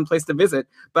such a fun place to visit.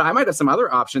 But I might have some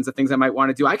other options of things I might want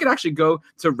to do. I could actually go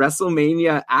to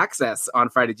WrestleMania Access on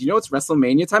Friday. Do you know it's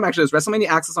WrestleMania time? Actually, there's WrestleMania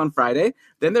Access on Friday.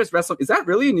 Then there's Is that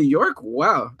really in New York?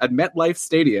 Wow. At MetLife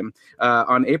Stadium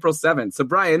on April 7th. So,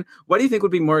 Brian, what do you think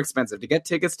would be more expensive? To get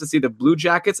tickets to see the Blue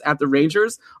Jackets at the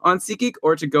Rangers on SeatGeek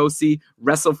or to go see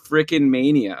WrestleFrickin'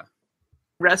 Mania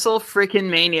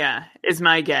is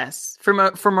my guess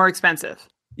for more expensive.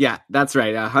 Yeah, that's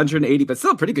right. 180, but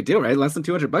still a pretty good deal, right? Less than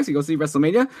 $200. You go see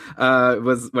WrestleMania.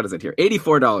 What is it here?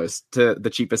 $84 to the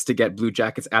cheapest to get Blue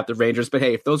Jackets at the Rangers. But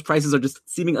hey, if those prices are just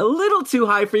seeming a little too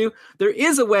high for you, there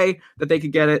is a way that they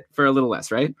could get it for a little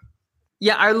less, right?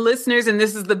 Yeah, our listeners, and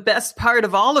this is the best part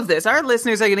of all of this, our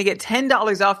listeners are going to get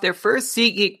 $10 off their first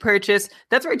SeatGeek purchase.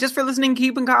 That's right, just for listening to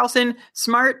Keeping Karlsson.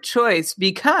 Smart choice,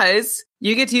 because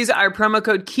you get to use our promo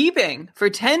code KEEPING for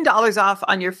 $10 off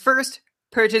on your first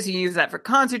purchase. You use that for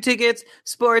concert tickets,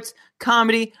 sports,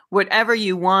 comedy, whatever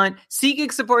you want.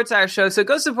 SeatGeek supports our show, so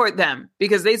go support them,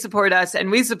 because they support us, and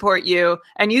we support you,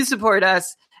 and you support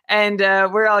us. And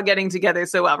we're all getting together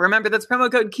so well. Remember, that's promo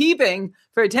code KEEPING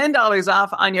for $10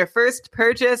 off on your first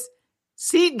purchase.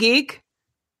 SeatGeek.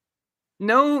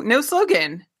 No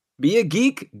slogan. Be a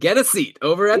geek, get a seat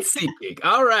over at SeatGeek.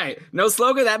 All right. No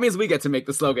slogan. That means we get to make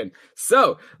the slogan.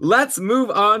 So let's move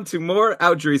on to more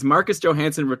outjuries. Marcus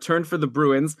Johansson returned for the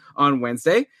Bruins on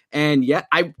Wednesday. And yet,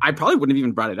 I probably wouldn't have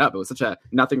even brought it up. It was such a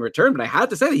nothing return, but I had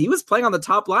to say that he was playing on the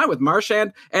top line with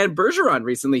Marchand and Bergeron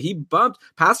recently. He bumped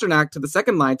Pasternak to the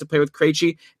second line to play with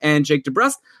Krejci and Jake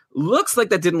DeBrusk. Looks like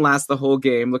that didn't last the whole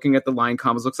game. Looking at the line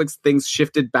combos, looks like things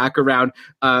shifted back around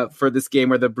for this game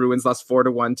where the Bruins lost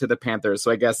 4-1 to the Panthers.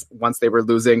 So I guess once they were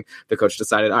losing, the coach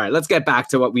decided, all right, let's get back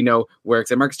to what we know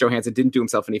works. And Marcus Johansson didn't do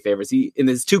himself any favors. He, in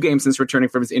his 2 games since returning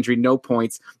from his injury, no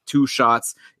points, 2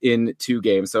 shots in 2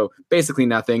 games. So basically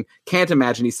nothing. Can't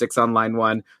imagine he sticks on line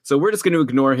 1. So we're just going to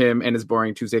ignore him and his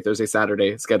boring Tuesday, Thursday,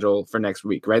 Saturday schedule for next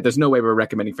week, right? There's no way we're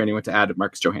recommending for anyone to add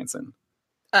Marcus Johansson.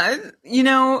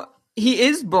 He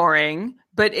is boring,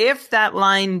 But if that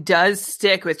line does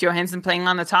stick with Johansson playing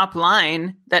on the top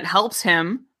line, that helps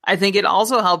him. I think it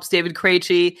also helps David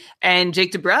Krejci and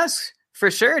Jake DeBrusk for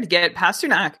sure to get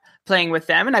Pasternak playing with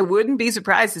them. And I wouldn't be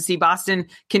surprised to see Boston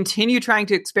continue trying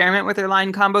to experiment with their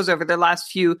line combos over their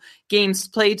last few games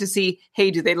played to see,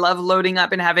 hey, do they love loading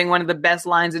up and having one of the best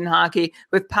lines in hockey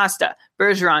with Pasta,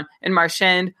 Bergeron, and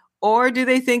Marchand? Or do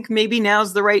they think maybe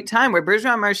now's the right time where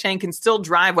Bergeron and Marchand can still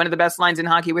drive one of the best lines in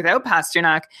hockey without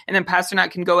Pasternak, and then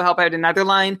Pasternak can go help out another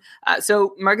line?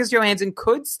 So Marcus Johansson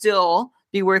could still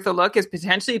be worth a look as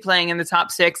potentially playing in the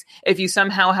top 6 if you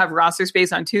somehow have roster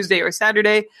space on Tuesday or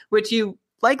Saturday, which you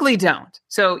likely don't.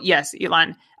 So yes,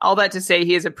 Elon, all that to say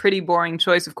he is a pretty boring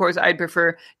choice. Of course, I'd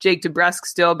prefer Jake DeBrusk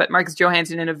still, but Marcus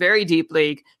Johansson in a very deep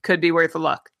league could be worth a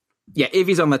look. Yeah, if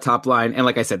he's on the top line, and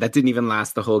like I said, that didn't even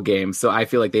last the whole game, so I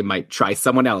feel like they might try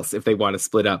someone else if they want to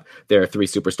split up their 3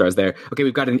 superstars there. Okay,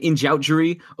 we've got an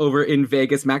injury over in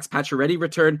Vegas. Max Pacioretty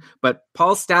returned, but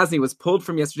Paul Stastny was pulled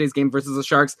from yesterday's game versus the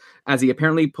Sharks as he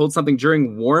apparently pulled something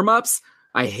during warm-ups.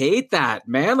 I hate that,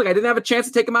 man. Like, I didn't have a chance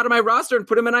to take him out of my roster and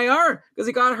put him in IR because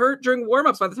he got hurt during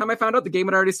warmups. By the time I found out, the game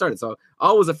had already started. So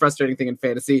always a frustrating thing in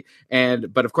fantasy.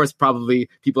 But of course, probably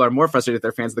people are more frustrated if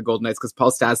they're fans of the Golden Knights because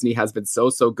Paul Stastny has been so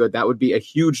good. That would be a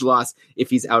huge loss if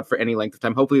he's out for any length of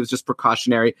time. Hopefully it was just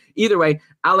precautionary. Either way,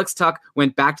 Alex Tuch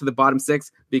went back to the bottom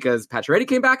 6 because Pacioretty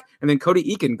came back, and then Cody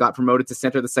Eakin got promoted to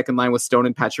center the second line with Stone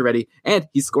and Pacioretty, and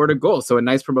he scored a goal. So a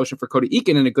nice promotion for Cody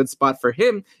Eakin and a good spot for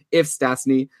him if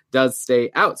Stastny does stay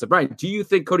out. So Brian, do you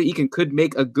think Cody Eakin could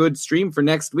make a good stream for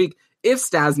next week if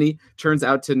Stastny turns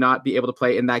out to not be able to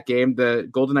play in that game? The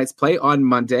Golden Knights play on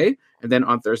Monday and then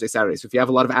on Thursday, Saturday. So if you have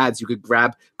a lot of ads, you could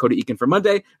grab Cody Eakin for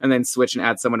Monday and then switch and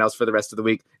add someone else for the rest of the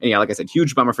week. And yeah, like I said,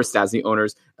 huge bummer for Stastny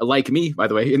owners like me, by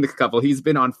the way, in the couple. He's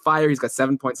been on fire. He's got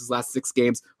 7 points his last 6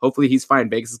 games. Hopefully he's fine.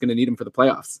 Vegas is going to need him for the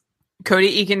playoffs.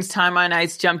 Cody Eakin's time on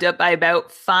ice jumped up by about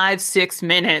 5-6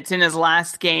 minutes in his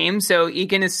last game, so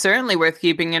Eakin is certainly worth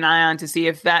keeping an eye on to see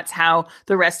if that's how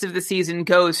the rest of the season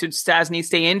goes should Stastny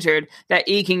stay injured, that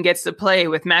Eakin gets to play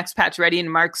with Max Pacioretty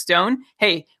and Mark Stone.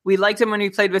 Hey, we liked him when he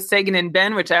played with Seguin and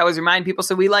Ben, which I always remind people,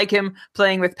 so we like him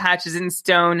playing with Patches and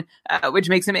Stone, which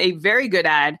makes him a very good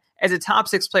ad as a top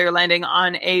 6 player landing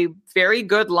on a very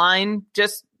good line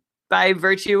just by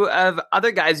virtue of other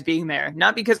guys being there,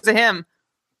 not because of him.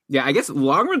 Yeah, I guess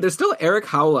long run, there's still Eric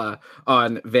Haula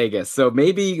on Vegas. So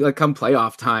maybe like come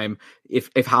playoff time, if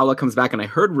Haula comes back, and I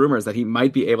heard rumors that he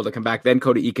might be able to come back, then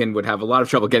Cody Eakin would have a lot of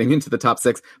trouble getting into the top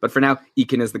 6. But for now,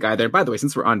 Eakin is the guy there. By the way,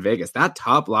 since we're on Vegas, that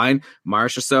top line,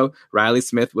 Marchessault, Riley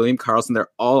Smith, William Karlsson, they're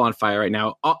all on fire right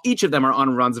now. Each of them are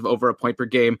on runs of over a point per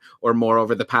game or more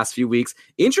over the past few weeks.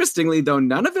 Interestingly, though,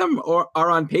 none of them are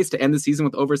on pace to end the season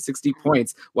with over 60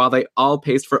 points, while they all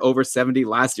paced for over 70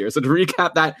 last year. So to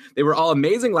recap that, they were all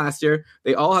amazing last year.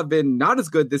 They all have been not as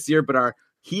good this year, but are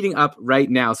heating up right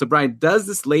now. So Brian, does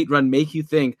this late run make you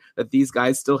think that these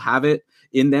guys still have it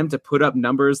in them to put up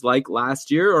numbers like last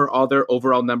year, or all their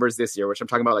overall numbers this year, which I'm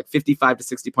talking about like 55 to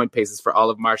 60 point paces for all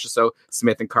of Marchessault,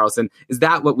 Smith, and Karlsson? Is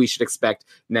that what we should expect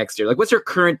next year? Like, what's your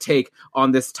current take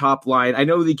on this top line? I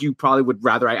know that you probably would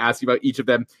rather I ask you about each of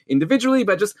them individually,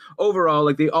 but just overall,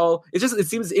 like it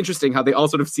seems interesting how they all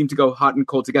sort of seem to go hot and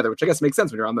cold together, which I guess makes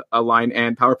sense when you're on a line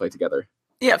and power play together.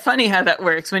 Yeah, funny how that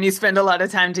works. When you spend a lot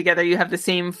of time together, you have the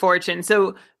same fortune.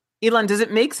 So, Elon, does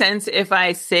it make sense if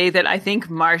I say that I think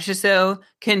Marchessault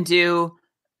can do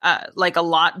like a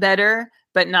lot better,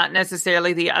 but not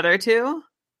necessarily the other two?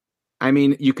 I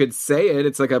mean, you could say it.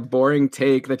 It's like a boring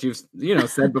take that you've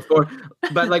said before.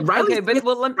 But like Riley Smith,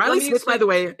 Riley Smith, by the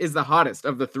way, is the hottest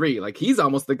of the 3. Like, he's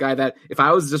almost the guy that if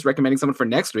I was just recommending someone for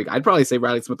next week, I'd probably say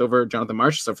Riley Smith over Jonathan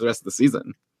Marchessault for the rest of the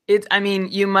season.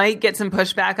 You might get some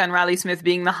pushback on Riley Smith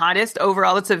being the hottest.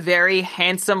 Overall, it's a very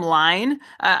handsome line.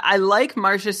 I like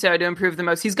Marchessault to improve the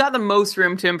most. He's got the most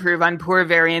room to improve on poor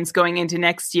variance going into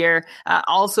next year.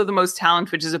 Also the most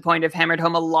talent, which is a point I've hammered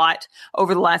home a lot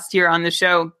over the last year on the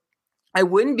show. I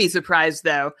wouldn't be surprised,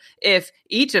 though, if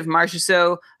each of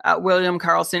Marchessault, William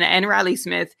Karlsson, and Riley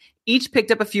Smith each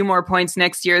picked up a few more points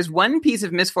next year. As one piece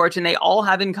of misfortune they all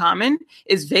have in common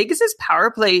is Vegas's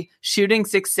power play shooting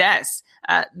success.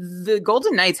 The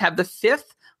Golden Knights have the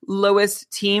 5th lowest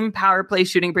team power play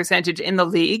shooting percentage in the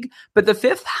league, but the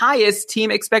 5th highest team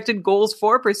expected goals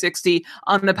for per 60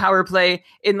 on the power play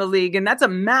in the league. And that's a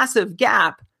massive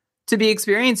gap to be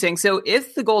experiencing. So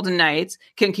if the Golden Knights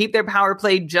can keep their power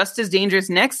play just as dangerous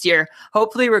next year,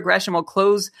 hopefully regression will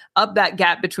close up that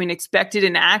gap between expected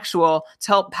and actual to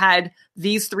help pad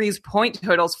these three's point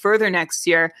totals further next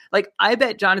year. Like, I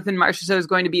bet Jonathan Marchessault is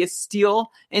going to be a steal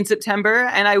in September.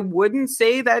 And I wouldn't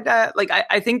say that,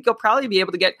 I think you'll probably be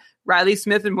able to get Riley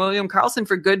Smith and William Karlsson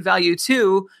for good value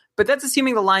too. But that's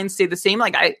assuming the lines stay the same.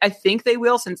 Like, I think they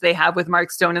will, since they have with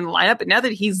Mark Stone in the lineup. But now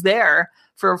that he's there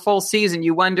for a full season,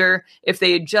 you wonder if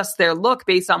they adjust their look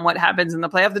based on what happens in the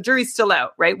playoff. The jury's still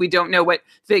out, right? We don't know what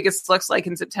Vegas looks like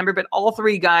in September, but all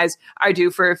three guys are due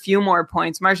for a few more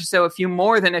points. Marchessault, a few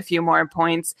more than a few more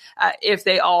points, if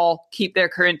they all keep their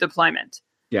current deployment.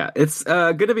 Yeah, it's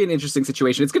going to be an interesting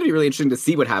situation. It's going to be really interesting to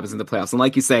see what happens in the playoffs. And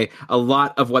like you say, a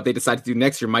lot of what they decide to do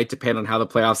next year might depend on how the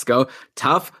playoffs go.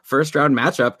 Tough first round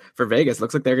matchup for Vegas.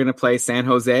 Looks like they're going to play San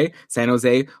Jose. San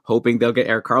Jose hoping they'll get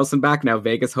Erik Karlsson back. Now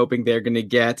Vegas hoping they're going to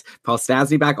get Paul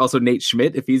Stastny back. Also Nate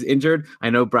Schmidt if he's injured. I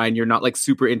know, Brian, you're not like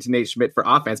super into Nate Schmidt for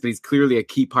offense, but he's clearly a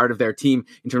key part of their team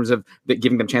in terms of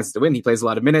giving them chances to win. He plays a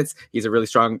lot of minutes. He's a really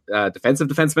strong defensive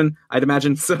defenseman, I'd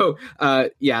imagine. So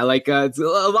it's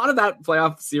a lot of that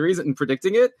playoff series and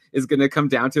predicting it is going to come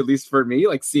down to, at least for me,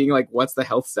 like seeing like what's the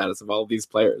health status of all of these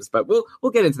players. But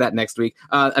we'll get into that next week.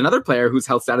 Another player whose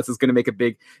health status is going to make a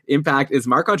big impact is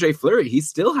Marc-Andre Fleury. He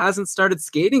still hasn't started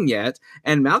skating yet,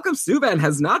 and Malcolm Subban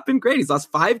has not been great. He's lost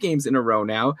 5 games in a row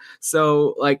now.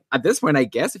 So like at this point, I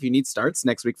guess if you need starts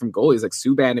next week from goalies, like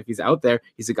Subban, if he's out there,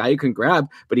 he's a guy you can grab,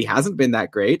 but he hasn't been that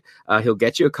great. He'll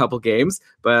get you a couple games,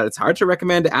 but it's hard to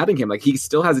recommend adding him. Like, he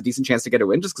still has a decent chance to get a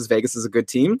win just because Vegas is a good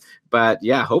team. But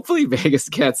yeah, hopefully Vegas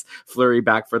gets Fleury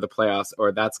back for the playoffs,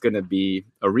 or that's going to be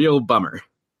a real bummer.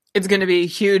 It's going to be a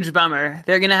huge bummer.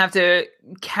 They're going to have to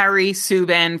carry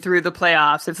Subban through the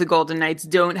playoffs if the Golden Knights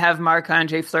don't have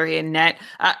Marc-Andre Fleury in net.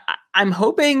 I'm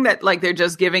hoping that they're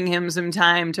just giving him some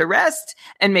time to rest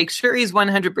and make sure he's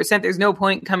 100%. There's no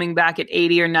point coming back at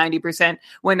 80 or 90%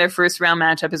 when their first round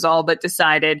matchup is all but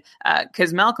decided,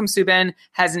 because Malcolm Subban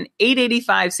has an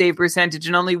 .885 save percentage,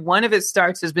 and only one of his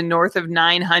starts has been north of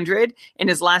 900 in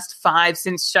his last 5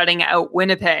 since shutting out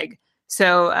Winnipeg.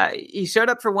 So he showed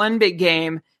up for one big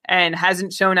game and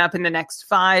hasn't shown up in the next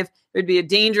 5. It would be a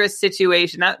dangerous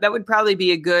situation. That would probably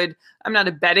be a good... I'm not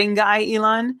a betting guy,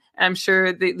 Elon. I'm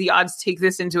sure the odds take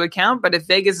this into account. But if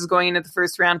Vegas is going into the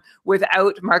first round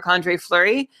without Marc-Andre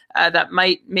Fleury, that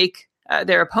might make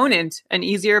their opponent an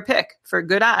easier pick for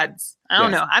good odds. I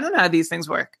don't know. I don't know how these things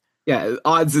work. Yeah,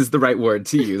 odds is the right word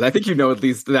to use. I think at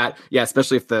least that, yeah,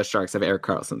 especially if the Sharks have Erik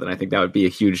Karlsson, then I think that would be a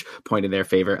huge point in their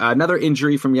favor. Another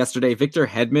injury from yesterday, Victor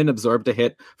Hedman absorbed a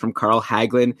hit from Carl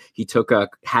Hagelin. He took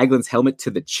Hagelin's helmet to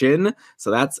the chin,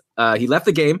 so that's he left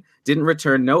the game, didn't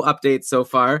return, no updates so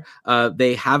far.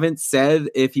 They haven't said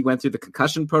if he went through the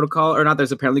concussion protocol or not.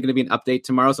 There's apparently going to be an update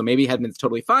tomorrow, so maybe Hedman's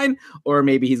totally fine, or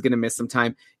maybe he's going to miss some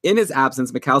time. In his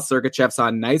absence, Mikhail Sergachev saw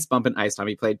a nice bump in ice time.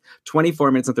 He played 24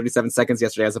 minutes and 37 seconds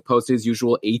yesterday as opposed to his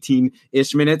usual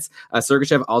 18-ish minutes.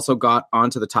 Sergachev also got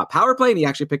onto the top power play, and he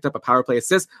actually picked up a power play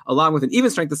assist along with an even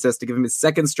strength assist to give him his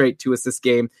second straight 2-assist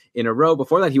game in a row.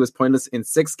 Before that, he was pointless in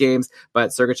 6 games,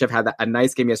 but Sergachev had a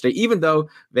nice game yesterday, even though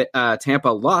Tampa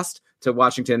lost to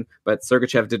Washington, but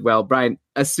Sergachev did well. Brian,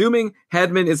 assuming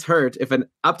Hedman is hurt, if an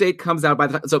update comes out by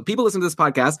the time, so people listen to this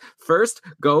podcast, first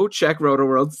go check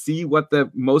Roto-World, see what the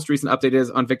most recent update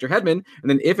is on Victor Hedman, and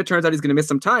then if it turns out he's going to miss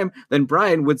some time, then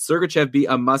Brian, would Sergachev be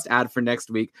a must-add for next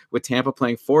week with Tampa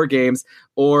playing 4 games,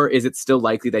 or is it still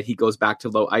likely that he goes back to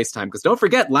low ice time? Because don't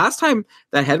forget, last time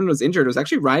that Hedman was injured, it was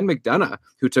actually Ryan McDonough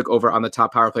who took over on the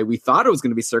top power play. We thought it was going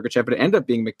to be Sergachev, but it ended up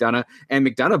being McDonough, and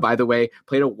McDonough, by the way,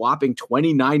 played a whopping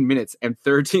 29 minutes and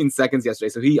 13 seconds yesterday.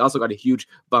 So he also got a huge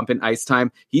bump in ice time.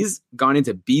 He's gone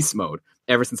into beast mode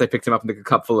ever since I picked him up in the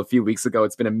cupful a few weeks ago.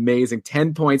 It's been amazing.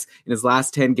 10 points in his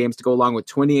last 10 games to go along with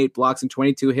 28 blocks and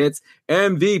 22 hits.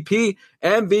 MVP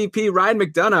Ryan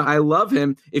McDonough. I love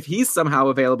him. If he's somehow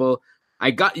available,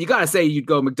 you got to say you'd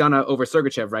go McDonough over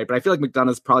Sergachev, right? But I feel like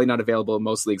McDonough's probably not available in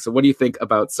most leagues. So what do you think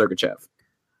about Sergachev?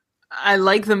 I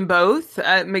like them both.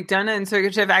 McDonough and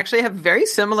Sergachev actually have very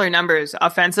similar numbers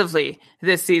offensively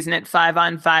this season at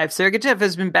 5-on-5. Sergachev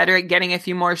has been better at getting a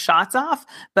few more shots off,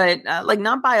 but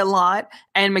not by a lot.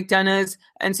 And McDonough's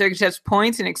and Sergachev's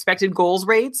points and expected goals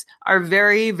rates are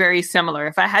very, very similar.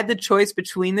 If I had the choice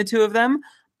between the two of them,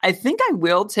 I think I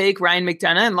will take Ryan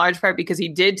McDonough, in large part because he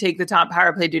did take the top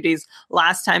power play duties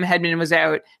last time Hedman was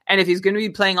out. And if he's going to be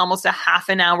playing almost a half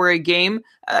an hour a game,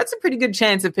 that's a pretty good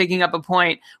chance of picking up a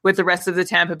point with the rest of the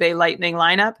Tampa Bay Lightning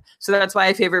lineup. So that's why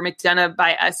I favor McDonough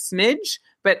by a smidge.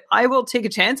 But I will take a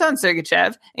chance on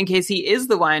Sergachev in case he is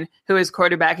the one who is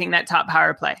quarterbacking that top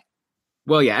power play.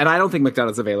 Well, yeah, and I don't think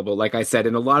McDonought's available. Like I said,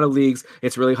 in a lot of leagues,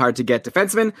 it's really hard to get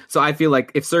defensemen. So I feel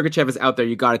like if Sergachev is out there,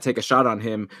 you got to take a shot on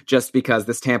him just because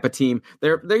this Tampa team,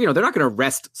 they're not going to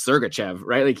rest Sergachev,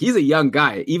 right? Like he's a young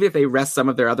guy. Even if they rest some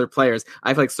of their other players,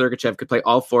 I feel like Sergachev could play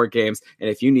all 4 games. And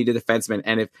if you need a defenseman,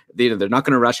 and if they're not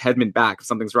going to rush Hedman back if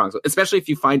something's wrong, so especially if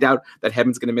you find out that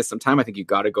Hedman's going to miss some time, I think you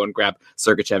got to go and grab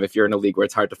Sergachev if you're in a league where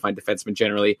it's hard to find defensemen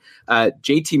generally.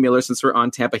 JT Miller, since we're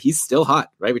on Tampa, he's still hot,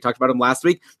 right? We talked about him last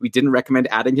week. We didn't recommend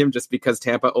adding him just because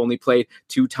Tampa only played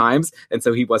 2 times, and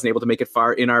so he wasn't able to make it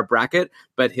far in our bracket.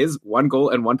 But his 1 goal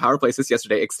and 1 power play assist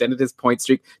yesterday extended his point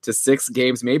streak to 6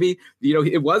 games. Maybe,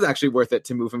 it was actually worth it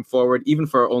to move him forward, even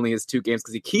for only his 2 games,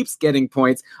 because he keeps getting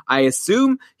points. I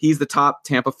assume he's the top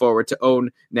Tampa forward to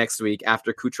own next week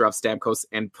after Kucherov, Stamkos,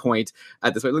 and Point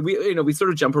at this point. We sort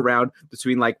of jump around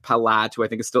between like Palat, who I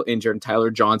think is still injured, and Tyler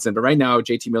Johnson. But right now,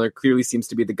 JT Miller clearly seems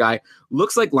to be the guy.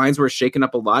 Looks like lines were shaken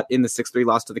up a lot in the 6-3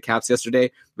 loss to the Caps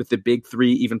yesterday, with the big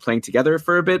 3 even playing together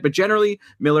for a bit. But generally,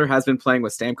 Miller has been playing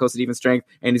with Stamkos at even strength,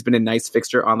 and he's been a nice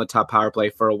fixture on the top power play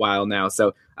for a while now.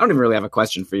 So I don't even really have a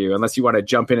question for you, unless you want to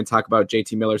jump in and talk about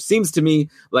JT Miller. Seems to me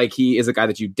like he is a guy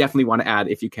that you definitely want to add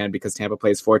if you can, because Tampa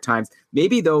plays 4 times.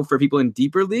 Maybe, though, for people in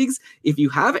deeper leagues, if you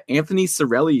have Anthony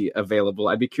Cirelli available,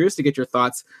 I'd be curious to get your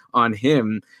thoughts on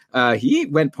him. He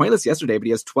went pointless yesterday, but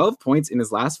he has 12 points in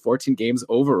his last 14 games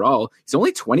overall. He's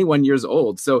only 21 years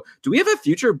old. So do we have a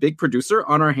future big producer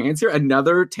on our hands here?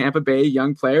 Another Tampa Bay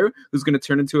young player who's going to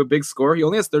turn into a big scorer? He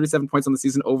only has 37 points on the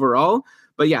season overall.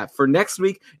 But yeah, for next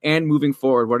week and moving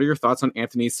forward, what are your thoughts on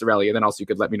Anthony Cirelli? And then also you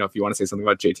could let me know if you want to say something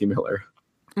about JT Miller.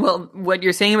 Well, what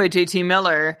you're saying about JT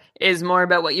Miller is more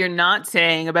about what you're not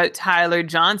saying about Tyler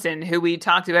Johnson, who we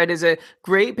talked about as a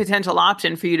great potential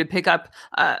option for you to pick up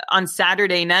on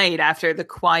Saturday night after the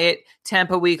quiet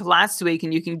Tampa week last week,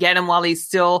 and you can get him while he's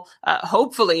still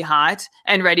hopefully hot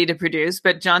and ready to produce.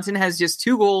 But Johnson has just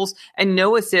 2 goals and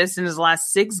no assists in his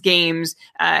last 6 games,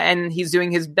 and he's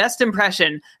doing his best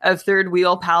impression of third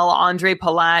wheel pal Andre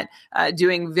Palat,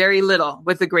 doing very little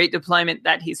with the great deployment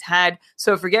that he's had.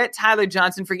 So forget Tyler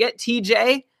Johnson, forget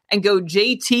TJ, and go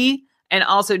JT. And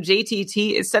also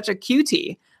JTT is such a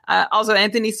QT. Also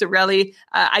Anthony Cirelli,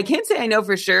 I can't say I know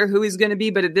for sure who he's going to be,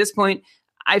 but at this point,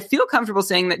 I feel comfortable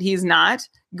saying that he's not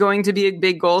going to be a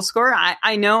big goal scorer.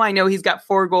 I know he's got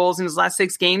 4 goals in his last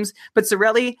 6 games, but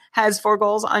Cirelli has 4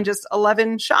 goals on just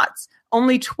 11 shots.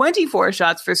 Only 24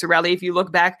 shots for Cirelli if you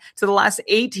look back to the last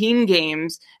 18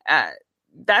 games.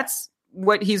 That's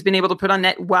what he's been able to put on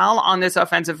net while on this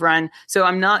offensive run. So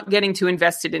I'm not getting too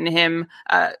invested in him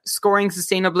scoring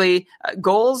sustainably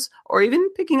goals or even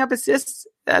picking up assists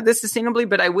this sustainably,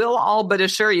 but I will all but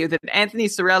assure you that Anthony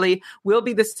Cirelli will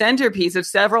be the centerpiece of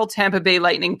several Tampa Bay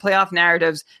Lightning playoff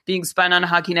narratives being spun on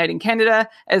Hockey Night in Canada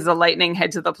as the Lightning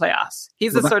head to the playoffs.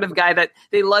 He's the sort of guy that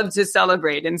they love to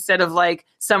celebrate instead of like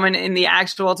someone in the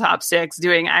actual top 6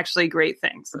 doing actually great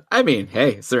things. I mean,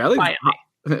 hey, Cirelli.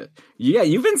 Yeah,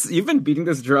 you've been beating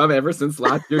this drum ever since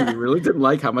last year. You really didn't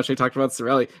like how much I talked about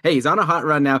Cirelli. Hey, he's on a hot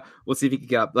run now. We'll see if he can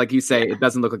get up. Like you say, it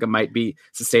doesn't look like it might be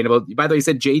sustainable. By the way, you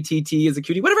said JTT is a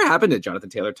cutie. Whatever happened to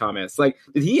Jonathan Taylor Thomas? Like,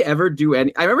 did he ever do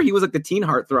any? I remember he was like the teen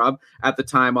heartthrob at the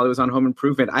time while he was on Home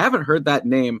Improvement. I haven't heard that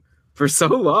name for so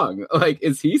long. Like,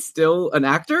 is he still an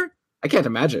actor? I can't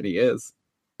imagine he is.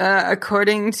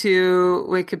 According to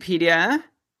Wikipedia,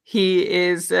 he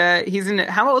is. He's in.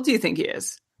 How old do you think he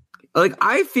is? Like,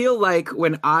 I feel like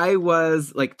when I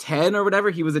was like 10 or whatever,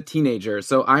 he was a teenager.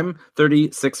 So I'm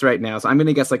 36 right now. So I'm going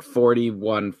to guess like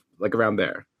 41, like around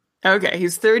there. Okay.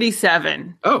 He's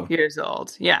 37 years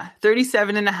old. Yeah.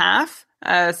 37 and a half.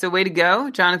 So way to go,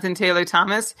 Jonathan Taylor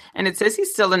Thomas. And it says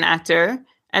he's still an actor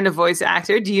and a voice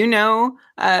actor. Do you know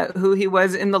who he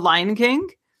was in The Lion King?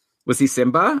 Was he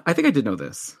Simba? I think I did know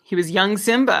this. He was young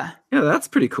Simba. Yeah, that's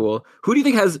pretty cool. Who do you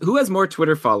think has more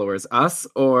Twitter followers, us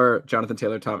or Jonathan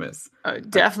Taylor Thomas?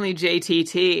 Definitely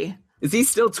JTT. Is he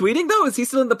still tweeting though? Is he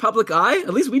still in the public eye?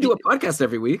 At least we do a podcast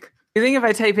every week. You think if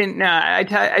I type in I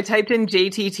typed in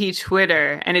JTT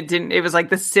Twitter and it didn't. It was like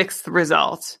the 6th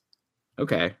result.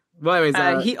 Okay. Well,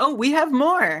 anyways, we have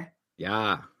more.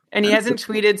 Yeah. And he hasn't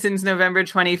tweeted since November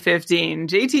 2015.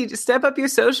 JT, step up your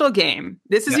social game.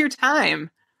 This is your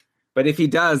time. But if he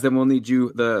does, then we'll need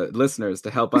you, the listeners,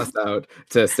 to help us out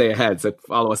to stay ahead. So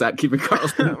follow us at Keeping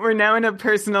Karlsson. We're now in a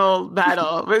personal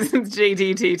battle with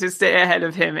JTT to stay ahead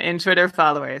of him in Twitter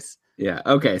followers. Yeah.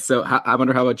 Okay. So I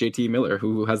wonder how about JT Miller,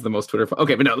 who has the most Twitter.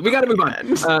 Okay, but no, we got to move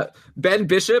on. Ben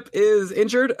Bishop is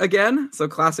injured again. So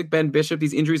classic Ben Bishop.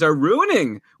 These injuries are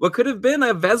ruining what could have been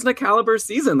a Vezina caliber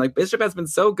season. Like Bishop has been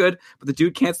so good, but the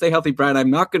dude can't stay healthy. Brian,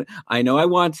 I know I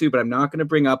want to, but I'm not going to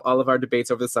bring up all of our debates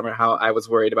over the summer, how I was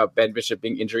worried about Ben Bishop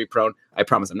being injury prone. I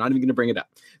promise I'm not even going to bring it up.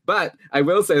 But I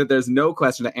will say that there's no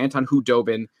question that Anton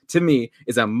Khudobin, to me,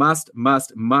 is a must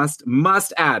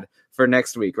add for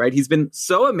next week, right? He's been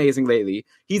so amazing lately.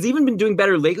 He's even been doing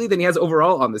better lately than he has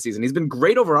overall on the season. He's been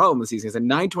great overall on the season. He's a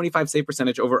 925 save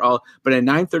percentage overall, but a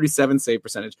 937 save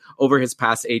percentage over his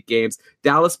past 8 games.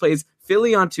 Dallas plays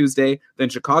Philly on Tuesday, then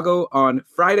Chicago on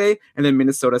Friday, and then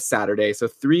Minnesota Saturday. So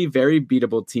 3 very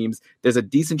beatable teams. There's a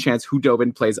decent chance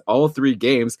Khudobin plays all 3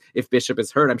 games if Bishop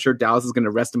is hurt. I'm sure Dallas is going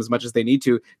to rest him as much as they need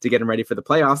to get him ready for the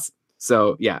playoffs.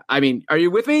 So yeah, I mean, are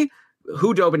you with me?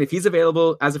 Khudobin, if he's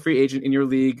available as a free agent in your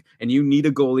league and you need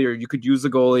a goalie or you could use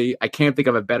a goalie, I can't think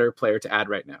of a better player to add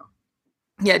right now.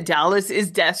 Yeah, Dallas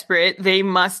is desperate. They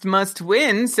must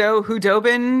win. So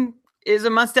Khudobin is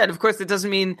a must add. Of course, it doesn't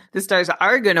mean the Stars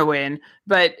are going to win,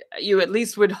 but you at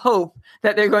least would hope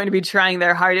that they're going to be trying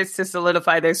their hardest to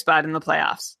solidify their spot in the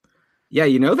playoffs. Yeah,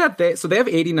 you know that they have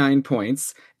 89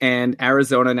 points and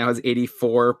Arizona now has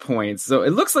 84 points. So it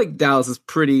looks like Dallas is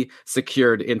pretty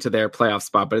secured into their playoff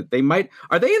spot, but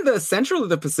are they in the Central or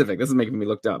the Pacific? This is making me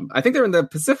look dumb. I think they're in the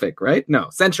Pacific, right? No,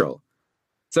 Central.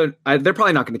 So they're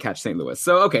probably not going to catch St. Louis.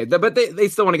 So, okay, but they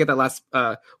still want to get that last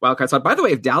wild card spot. By the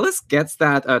way, if Dallas gets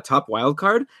that top wild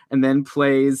card and then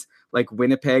plays like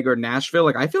Winnipeg or Nashville,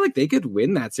 like I feel like they could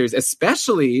win that series,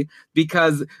 especially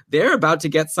because they're about to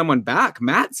get someone back.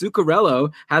 Matt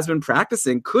Zuccarello has been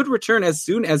practicing, could return as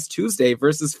soon as Tuesday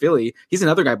versus Philly. He's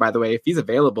another guy, by the way, if he's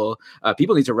available,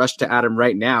 people need to rush to add him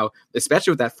right now,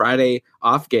 especially with that Friday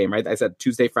off game, right? I said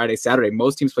Tuesday, Friday, Saturday.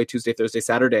 Most teams play Tuesday, Thursday,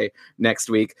 Saturday next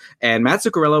week. And Matt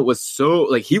Zuccarello was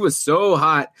so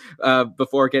hot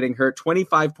before getting hurt.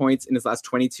 25 points in his last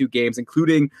 22 games,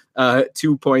 including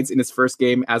 2 points in his first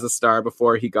game as a star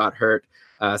before he got hurt.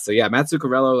 So yeah, Matt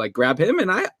Zuccarello, like grab him,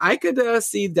 and I could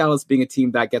see Dallas being a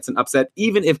team that gets an upset,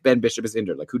 even if Ben Bishop is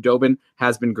injured. Like Khudobin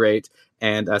has been great,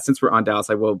 and since we're on Dallas,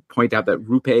 I will point out that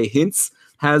Roope Hintz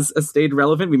has stayed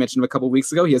relevant. We mentioned him a couple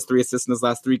weeks ago. He has 3 assists in his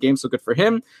last 3 games, so good for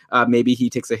him. Maybe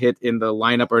he takes a hit in the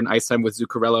lineup or in ice time with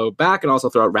Zuccarello back, and also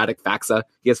throw out Radek Faksa.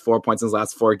 He has 4 points in his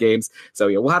last 4 games. So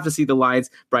yeah, we'll have to see the lines.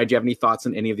 Brian, do you have any thoughts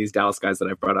on any of these Dallas guys that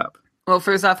I've brought up? Well,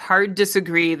 first off, hard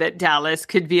disagree that Dallas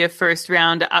could be a first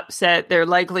round upset. They're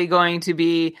likely going to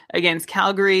be against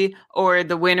Calgary or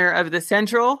the winner of the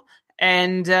Central.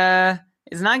 And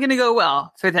it's not going to go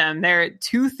well for them. They're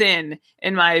too thin,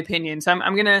 in my opinion. So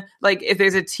I'm going to, like, if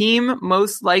there's a team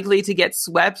most likely to get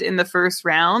swept in the first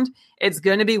round, it's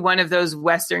going to be one of those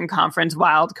Western Conference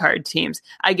wildcard teams.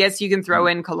 I guess you can throw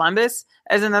in Columbus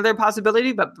as another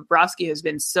possibility, but Bobrovsky has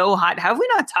been so hot. Have we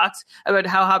not talked about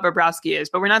how hot Bobrovsky is?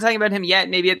 But we're not talking about him yet.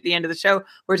 Maybe at the end of the show,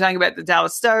 we're talking about the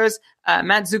Dallas Stars.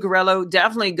 Matt Zuccarello,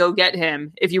 definitely go get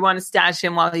him. If you want to stash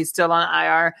him while he's still on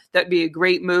IR, that'd be a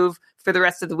great move for the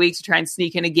rest of the week to try and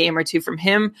sneak in a game or 2 from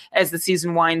him as the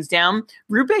season winds down.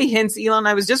 Roope Hintz, Elon,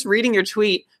 I was just reading your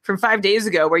tweet from 5 days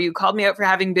ago where you called me out for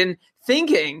having been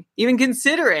thinking, even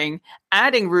considering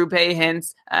adding Roope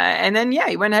Hintz. And then, yeah,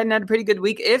 he went ahead and had a pretty good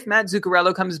week. If Matt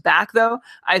Zuccarello comes back, though,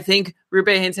 I think Roope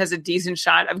Hintz has a decent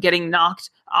shot of getting knocked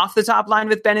off the top line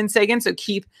with Benn and Seguin. So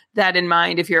keep that in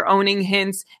mind. If you're owning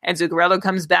Hintz and Zuccarello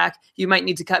comes back, you might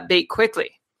need to cut bait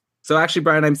quickly. So actually,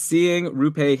 Brian, I'm seeing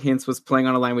Roope Hintz was playing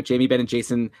on a line with Jamie Benn and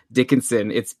Jason Dickinson.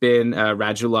 It's been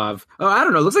Radulov. Oh, I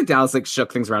don't know. It looks like Dallas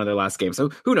shook things around in their last game. So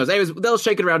who knows? Anyways, they'll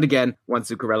shake it around again once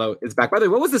Zuccarello is back. By the way,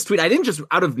 what was this tweet? I didn't just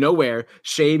out of nowhere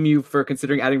shame you for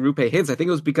considering adding Roope Hintz. I think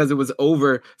it was because it was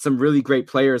over some really great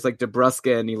players like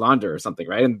DeBrusk and Nylander or something,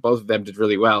 right? And both of them did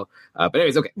really well. But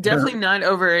anyways, okay. Definitely not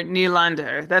over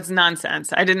Nylander. That's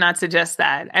nonsense. I did not suggest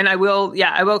that. And I will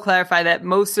clarify that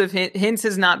most of Hintz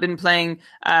has not been playing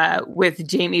with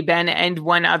Jamie Benn and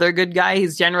one other good guy.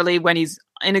 He's generally, when he's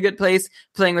in a good place,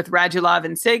 playing with Radulov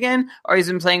and Seguin, or he's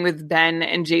been playing with Benn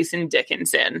and Jason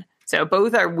Dickinson. So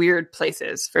both are weird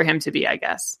places for him to be, I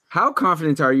guess. How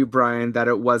confident are you, Brian, that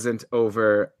it wasn't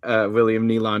over William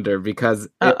Nylander? Because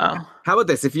how about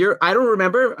this? I don't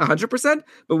remember 100%,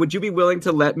 but would you be willing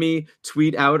to let me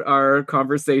tweet out our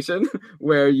conversation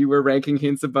where you were ranking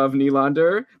Hintz above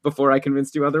Nylander before I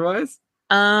convinced you otherwise?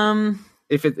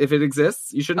 If it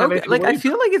exists, you shouldn't have anything. I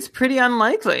feel like it's pretty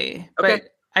unlikely, but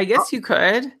I guess you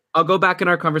could. I'll go back in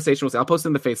our conversation. I'll post it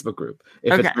in the Facebook group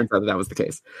if it turns out that was the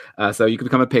case. So you can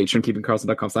become a patron,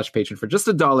 keepingkarlsson.com/patron for just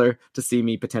 $1 to see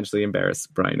me potentially embarrass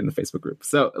Brian in the Facebook group.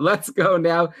 So let's go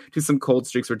now to some cold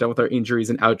streaks. We're done with our injuries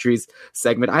and outjuries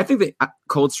segment. I think the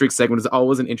cold streak segment is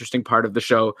always an interesting part of the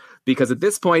show because at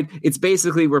this point, it's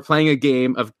basically we're playing a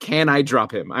game of can I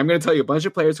drop him? I'm going to tell you a bunch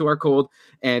of players who are cold,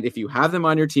 and if you have them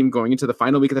on your team going into the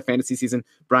final week of the fantasy season,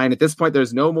 Brian, at this point,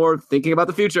 there's no more thinking about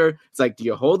the future. It's like, do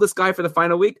you hold this guy for the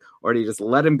final week? Or do you just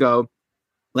let him go?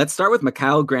 Let's start with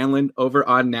Mikael Granlund over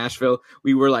on Nashville.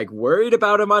 We were like worried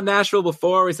about him on Nashville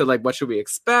before. We said like, what should we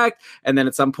expect? And then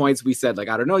at some points we said like,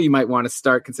 I don't know, you might want to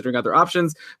start considering other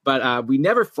options, but we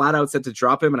never flat out said to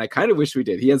drop him. And I kind of wish we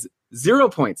did. He has 0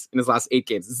 points in his last 8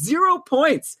 games, 0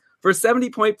 points for a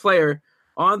 70-point player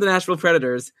on the Nashville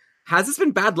Predators. Has this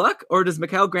been bad luck, or does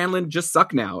Mikael Granlund just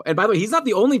suck now? And by the way, he's not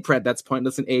the only Pred that's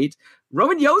pointless in 8.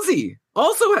 Roman Josi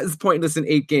also has pointless in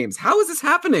 8 games. How is this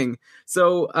happening?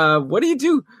 So what do you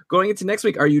do going into next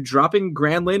week? Are you dropping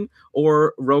Granlund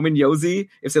or Roman Josi?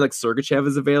 If, say, like Sergachev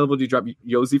is available, do you drop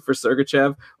Josi for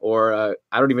Sergachev? Or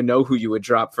I don't even know who you would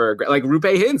drop for, like Rupe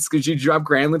Hintz. Could you drop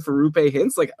Granlund for Rupe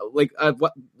Hintz?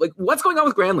 What's going on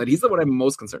with Granlund? He's the one I'm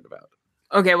most concerned about.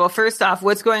 Okay, well, first off,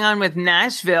 what's going on with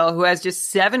Nashville, who has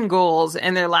just 7 goals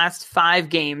in their last 5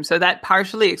 games? So that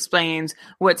partially explains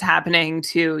what's happening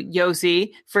to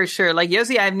Josi, for sure. Like,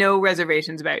 Josi, I have no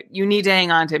reservations about. You need to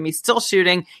hang on to him. He's still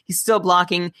shooting. He's still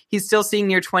blocking. He's still seeing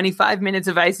near 25 minutes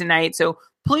of ice a night. So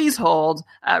please hold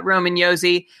Roman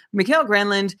Josi. Mikael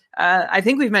Granlund, I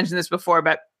think we've mentioned this before,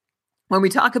 but when we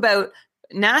talk about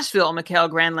Nashville, Mikael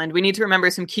Granlund, we need to remember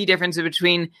some key differences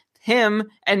between him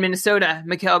and Minnesota,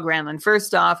 Mikael Granlund.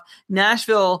 First off,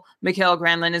 Nashville, Mikael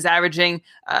Granlund is averaging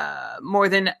more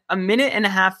than a minute and a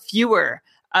half fewer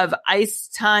of ice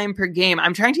time per game.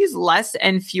 I'm trying to use less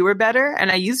and fewer better, and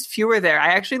I used fewer there. I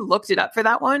actually looked it up for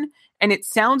that one, and it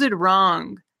sounded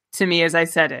wrong to me as I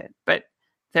said it, but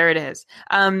there it is.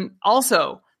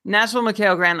 Also, Nashville,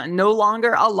 Mikael Granlund, no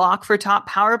longer a lock for top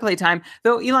power play time.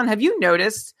 Though, Elon, have you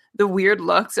noticed the weird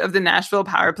looks of the Nashville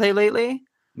power play lately?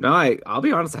 No, I'll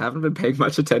be honest, I haven't been paying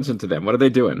much attention to them. What are they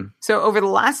doing? So over the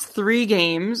last 3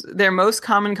 games, their most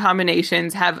common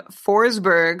combinations have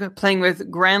Forsberg playing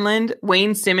with Granlund,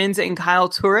 Wayne Simmons, and Kyle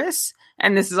Turris.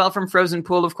 And this is all from Frozen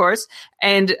Pool, of course.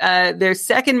 And their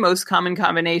second most common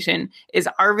combination is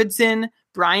Arvidsson,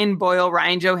 Brian Boyle,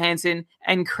 Ryan Johansson,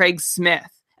 and Craig Smith.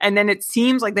 And then it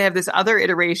seems like they have this other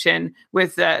iteration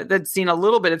with that's seen a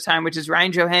little bit of time, which is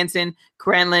Ryan Johansson,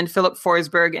 Granlund, Philip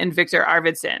Forsberg, and Victor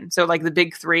Arvidsson. So like the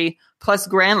big 3 plus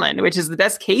Granlund, which is the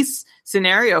best case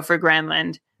scenario for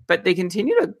Granlund. But they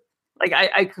continue to, like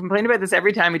I complain about this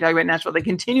every time we talk about Nashville. They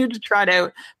continue to trot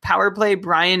out power play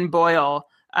Brian Boyle,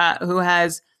 who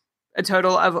has a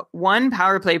total of 1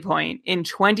 power play point in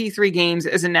 23 games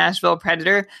as a Nashville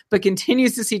Predator, but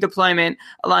continues to see deployment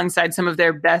alongside some of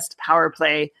their best power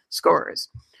play scorers.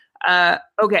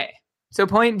 Okay, so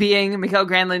point being, Mikael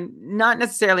Granlund, not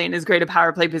necessarily in as great a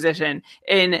power play position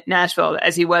in Nashville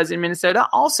as he was in Minnesota.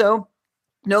 Also,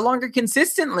 no longer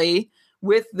consistently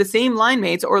with the same line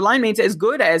mates or line mates as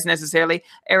good as necessarily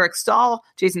Eric Stahl,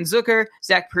 Jason Zucker,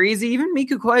 Zach Parise, even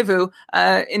Mikko Koivu.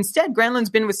 Instead, Granlund's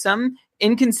been with some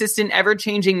inconsistent,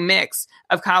 ever-changing mix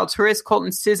of Kyle Turris,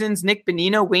 Colton Sissons, Nick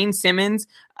Bonino, Wayne Simmons.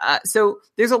 So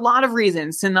there's a lot of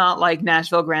reasons to not like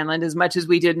Nashville Granlund as much as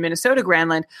we did Minnesota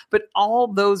Granlund, but all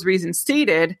those reasons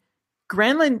stated,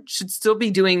 Granlund should still be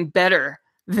doing better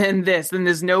than this. Then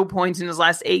there's no points in his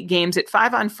last 8 games. At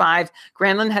 5-on-5,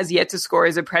 Granlund has yet to score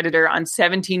as a Predator on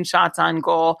 17 shots on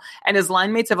goal, and his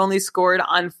line mates have only scored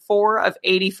on 4 of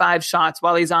 85 shots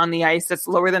while he's on the ice. That's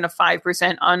lower than a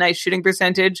 5% on-ice shooting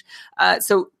percentage.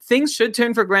 So things should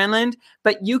turn for Granlund,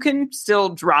 but you can still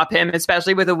drop him,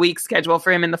 especially with a weak schedule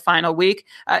for him in the final week.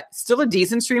 Still a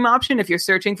decent stream option if you're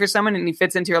searching for someone and he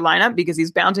fits into your lineup because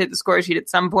he's bound to hit the score sheet at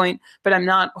some point, but I'm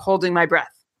not holding my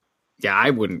breath. Yeah,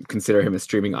 I wouldn't consider him a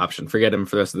streaming option. Forget him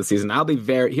for the rest of the season. He'll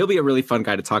be a really fun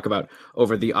guy to talk about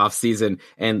over the off season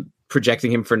and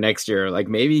projecting him for next year. Like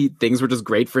maybe things were just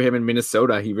great for him in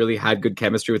Minnesota. He really had good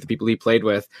chemistry with the people he played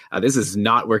with. This is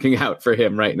not working out for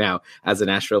him right now as a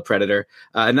Nashville Predator.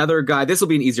 Another guy, this will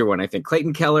be an easier one, I think.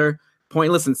 Clayton Keller,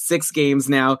 pointless in 6 games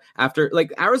now after,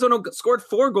 like, Arizona scored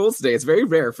 4 goals today. It's very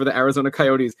rare for the Arizona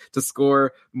Coyotes to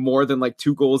score more than like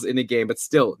 2 goals in a game, but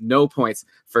still no points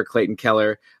for Clayton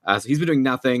Keller. So he's been doing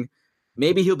nothing.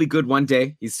 Maybe he'll be good one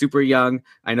day. He's super young.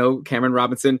 I know Cameron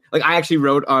Robinson. Like I actually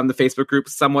wrote on the Facebook group,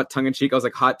 somewhat tongue in cheek. I was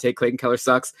like, hot take, Clayton Keller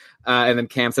sucks. And then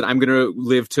Cam said, I'm going to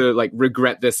live to like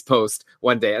regret this post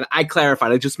one day. And I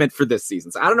clarified, I just meant for this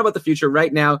season. So I don't know about the future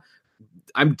right now.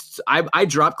 I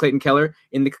dropped Clayton Keller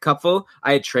in the cupful.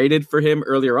 I had traded for him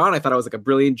earlier on. I thought I was like a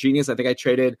brilliant genius. I think I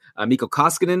traded Mikko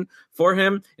Koskinen for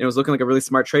him, and it was looking like a really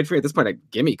smart trade for me. At this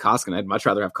point, give me Koskinen. I'd much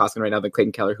rather have Koskinen right now than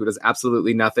Clayton Keller, who does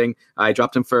absolutely nothing. I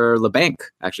dropped him for LeBanc,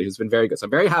 actually, who's been very good. So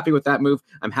I'm very happy with that move.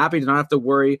 I'm happy to not have to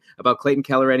worry about Clayton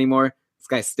Keller anymore. This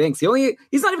guy stinks. He's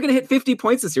not even going to hit 50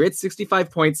 points this year. It's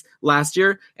 65 points last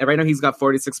year, and right now he's got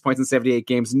 46 points in 78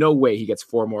 games. No way he gets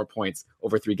 4 more points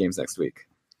over 3 games next week.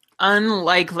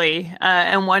 Unlikely.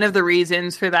 And one of the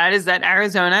reasons for that is that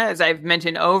Arizona, as I've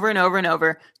mentioned over and over and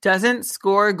over, doesn't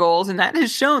score goals. And that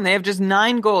has shown they have just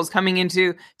 9 goals coming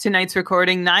into tonight's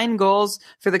recording. 9 goals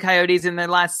for the Coyotes in their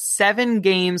last 7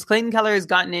 games. Clayton Keller has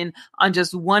gotten in on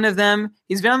just 1 of them.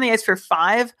 He's been on the ice for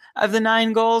 5 of the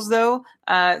 9 goals, though.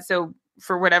 So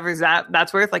for whatever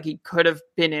that's worth, like he could have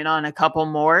been in on a couple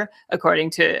more, according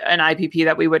to an IPP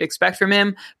that we would expect from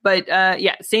him. But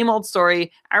same old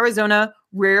story. Arizona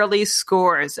rarely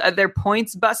scores. Their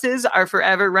points buses are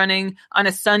forever running on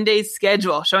a Sunday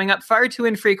schedule, showing up far too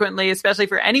infrequently, especially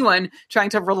for anyone trying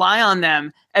to rely on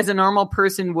them as a normal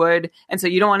person would. And so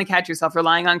you don't want to catch yourself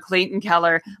relying on Clayton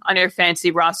Keller on your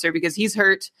fantasy roster because he's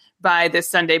hurt by this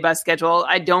Sunday bus schedule.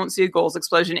 I don't see a goals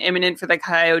explosion imminent for the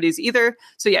Coyotes either.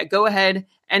 So yeah, go ahead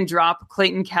and drop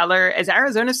Clayton Keller, as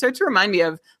Arizona starts to remind me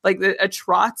of like a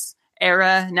Trotz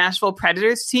era Nashville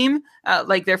Predators team.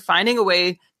 Like they're finding a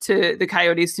way to the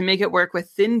Coyotes to make it work with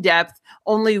thin depth,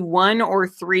 only 1 or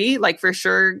 3, like for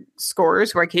sure,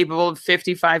 scorers who are capable of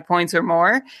 55 points or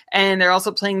more. And they're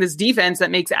also playing this defense that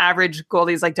makes average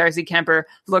goalies like Darcy Kemper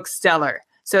look stellar.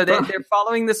 So they're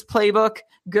following this playbook.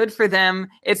 Good for them.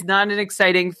 It's not an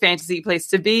exciting fantasy place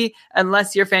to be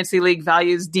unless your fantasy league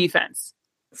values defense.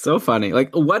 So funny.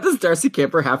 Like, what does Darcy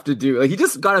Kemper have to do? Like, he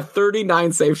just got a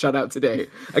 39 save shutout today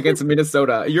against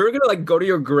Minnesota. You're going to, like, go to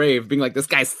your grave being like, this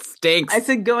guy stinks. I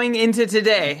said going into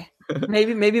today.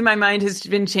 Maybe my mind has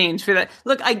been changed for that.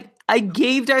 Look, I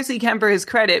gave Darcy Kemper his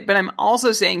credit, but I'm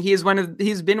also saying he's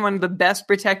been one of the best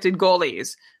protected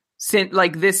goalies since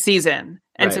like this season.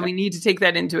 And so we need to take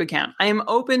that into account. I am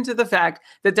open to the fact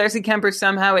that Darcy Kemper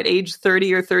somehow at age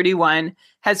 30 or 31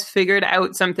 has figured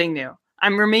out something new.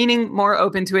 I'm remaining more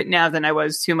open to it now than I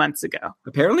was 2 months ago.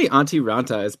 Apparently, Antti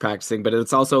Ranta is practicing, but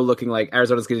it's also looking like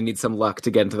Arizona's going to need some luck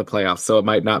to get into the playoffs, so it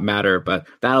might not matter, but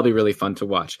that'll be really fun to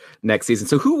watch next season.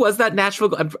 So who was that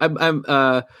Nashville? I'm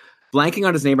blanking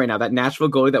on his name right now. That Nashville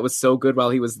goalie that was so good while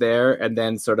he was there and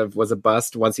then sort of was a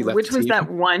bust once he left. Which was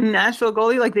that one Nashville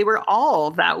goalie? Like they were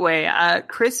all that way.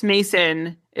 Chris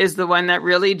Mason is the one that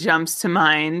really jumps to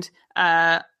mind.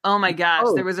 Oh my gosh,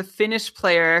 there was a Finnish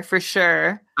player for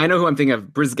sure. I know who I'm thinking of.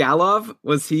 Brizgalov,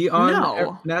 was he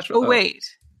on Nashville? Oh,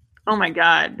 wait. Oh my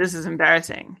God, this is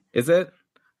embarrassing. Is it?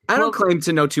 I don't claim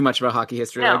to know too much about hockey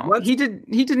history. No, like, what? He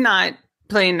did not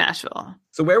play in Nashville.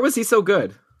 So where was he so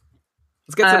good?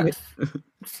 Let's get some...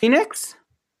 Phoenix?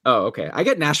 Oh, okay. I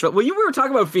get Nashville. Well, you were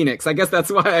talking about Phoenix. I guess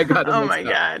that's why I got it. Oh my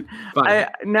God.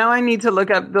 Now I need to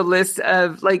look up the list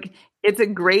of, like, it's a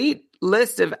great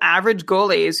list of average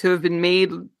goalies who have been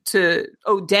made to...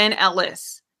 Oh, Dan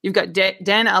Ellis. You've got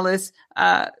Dan Ellis,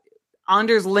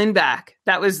 Anders Lindback.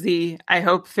 That was the, I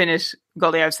hope, Finnish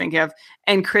goalie I was thinking of.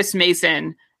 And Chris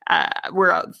Mason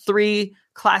were 3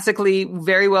 classically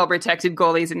very well-protected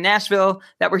goalies in Nashville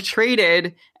that were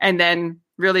traded and then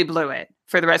really blew it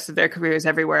for the rest of their careers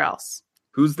everywhere else.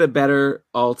 Who's the better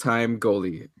all-time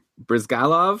goalie?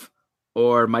 Brizgalov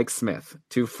or Mike Smith?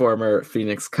 2 former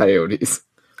Phoenix Coyotes.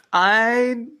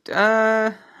 I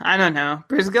don't know.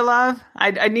 Brizgalov?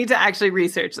 I need to actually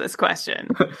research this question.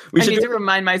 I need to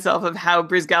remind myself of how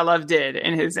Brizgalov did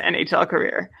in his NHL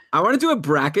career. I want to do a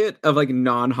bracket of like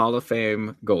non-Hall of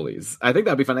Fame goalies. I think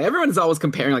that'd be fun. Everyone's always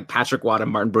comparing like Patrick Watt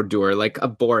and Martin Brodeur, like a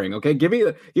boring. Okay, give me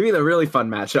the really fun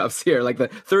matchups here, like the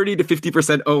 30 to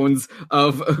 50% owns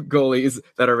of goalies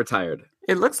that are retired.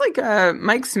 It looks like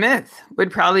Mike Smith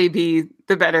would probably be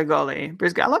the better goalie.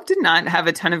 Brizgalov did not have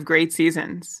a ton of great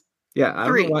seasons. Yeah, I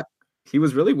don't know why. He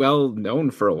was really well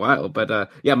known for a while, but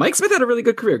Mike Smith had a really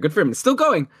good career. Good for him. Still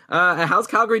going. How's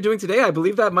Calgary doing today? I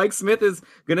believe that Mike Smith is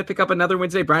going to pick up another win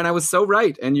today. Brian, I was so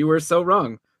right, and you were so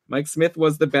wrong. Mike Smith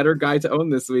was the better guy to own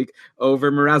this week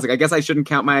over Mrazek. I guess I shouldn't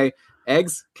count my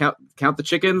eggs, count the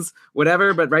chickens,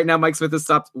 whatever. But right now, Mike Smith has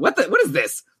stopped. What is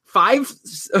this? 5?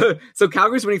 So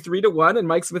Calgary's winning 3-1, and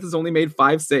Mike Smith has only made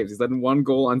 5 saves. He's letting 1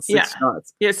 goal on 6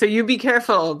 shots. Yeah, so you be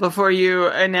careful before you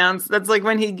announce. That's like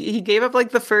when he gave up like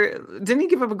the first. Didn't he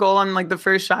give up a goal on like the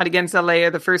first shot against LA or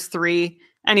the first 3?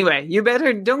 Anyway, you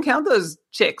better don't count those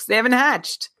chicks. They haven't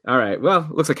hatched. All right. Well,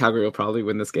 looks like Calgary will probably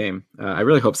win this game. I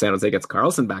really hope San Jose gets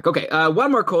Karlsson back. Okay,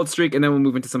 one more cold streak, and then we'll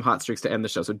move into some hot streaks to end the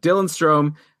show. So Dylan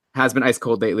Strome has been ice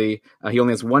cold lately. He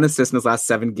only has 1 assist in his last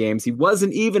 7 games. He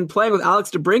wasn't even playing with Alex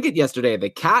DeBrincat yesterday. The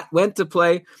Cat went to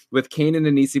play with Kanan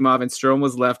and Anisimov, and Strome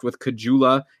was left with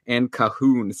Kajula and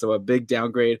Cahoon. So a big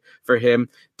downgrade for him.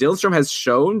 Dylan Strome has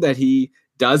shown that he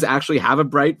does actually have a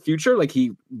bright future. Like,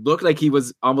 he looked like he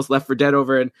was almost left for dead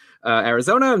over in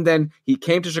Arizona, and then he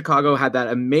came to Chicago, had that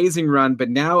amazing run. But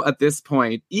now at this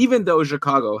point, even though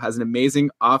Chicago has an amazing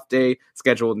off day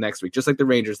scheduled next week, just like the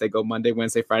Rangers, they go Monday,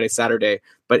 Wednesday, Friday, Saturday.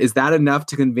 But is that enough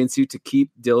to convince you to keep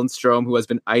Dylan Strome, who has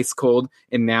been ice cold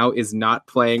and now is not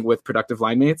playing with productive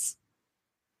line mates?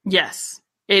 Yes,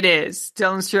 it is.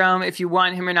 Dylan Strome, if you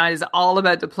want him or not, is all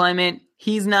about deployment.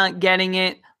 He's not getting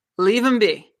it. Leave him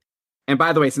be. And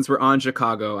by the way, since we're on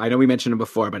Chicago, I know we mentioned him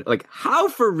before, but like, how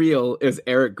for real is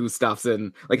Erik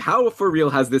Gustafsson? Like, how for real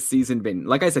has this season been?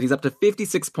 Like I said, he's up to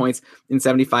 56 points in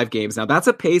 75 games. Now, that's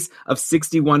a pace of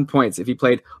 61 points if he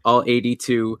played all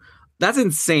 82. That's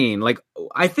insane. Like,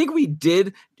 I think we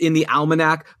did in the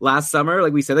Almanac last summer,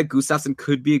 like we said that Gustafsson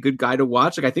could be a good guy to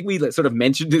watch. Like, I think we sort of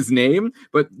mentioned his name,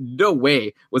 but no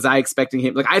way was I expecting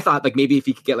him. Like, I thought like maybe if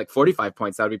he could get like 45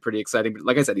 points, that would be pretty exciting. But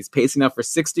like I said, he's pacing up for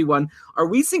 61. Are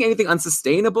we seeing anything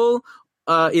unsustainable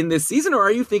in this season, or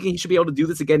are you thinking he should be able to do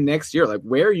this again next year? Like,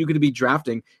 where are you going to be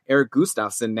drafting Erik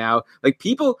Gustafsson now? Like,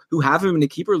 people who have him in the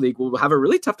keeper league will have a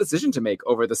really tough decision to make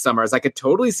over the summer, as I could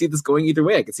totally see this going either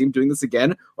way. I could see him doing this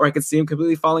again, or I could see him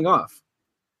completely falling off.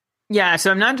 Yeah,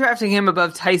 so I'm not drafting him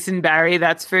above Tyson Barrie,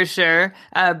 that's for sure.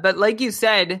 But like you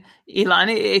said, Elon,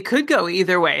 it could go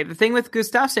either way. The thing with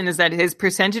Gustafsson is that his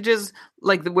percentages,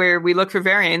 like where we look for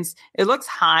variance, it looks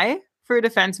high for a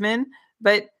defenseman,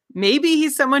 but maybe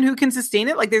he's someone who can sustain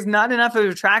it. Like, there's not enough of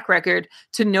a track record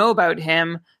to know about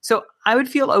him. So I would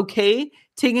feel okay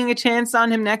taking a chance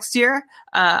on him next year.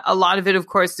 A lot of it, of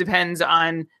course, depends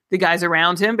on the guys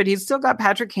around him, but he's still got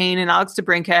Patrick Kane and Alex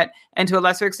DeBrincat, and to a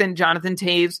lesser extent, Jonathan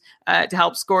Toews to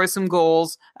help score some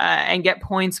goals and get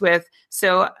points with.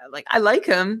 So like, I like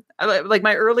him. Like,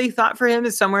 my early thought for him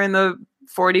is somewhere in the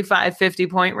 45, 50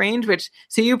 point range, which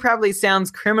to you probably sounds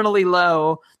criminally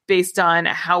low based on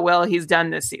how well he's done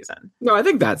this season. No, I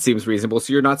think that seems reasonable.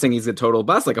 So you're not saying he's a total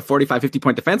bust, like a 45, 50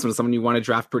 point defenseman is someone you want to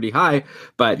draft pretty high,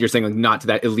 but you're saying like not to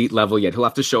that elite level yet. He'll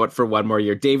have to show it for one more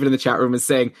year. David in the chat room is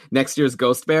saying next year's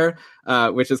Ghost Bear,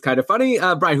 which is kind of funny.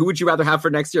 Brian, who would you rather have for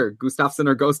next year, Gustafsson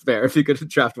or Ghost Bear, if you could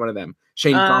draft one of them?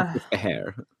 Shane Goff with the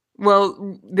hair.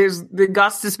 Well, there's the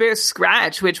Gus Despair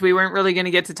scratch, which we weren't really going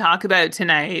to get to talk about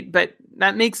tonight, but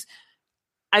that makes,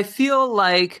 I feel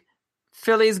like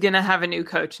Philly's going to have a new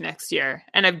coach next year.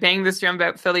 And I've banged this drum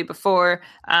about Philly before.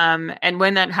 And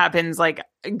when that happens, like,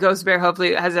 Ghost Bear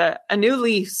hopefully has a new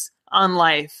lease on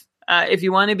life. If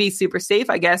you want to be super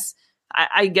safe, I guess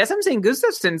I'm saying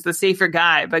Gustafsson's the safer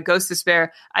guy, but Ghost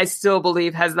Despair, I still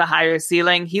believe, has the higher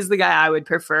ceiling. He's the guy I would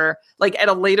prefer, like, at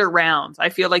a later round. I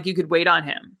feel like you could wait on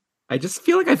him. I just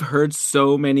feel like I've heard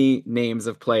so many names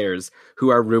of players who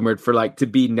are rumored for like to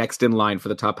be next in line for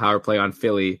the top power play on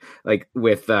Philly, like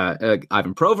with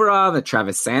Ivan Provorov,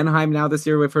 Travis Sanheim now this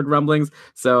year, we've heard rumblings.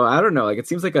 So I don't know, like it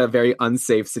seems like a very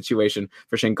unsafe situation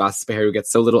for Shane Gostisbehere, who gets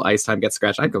so little ice time, gets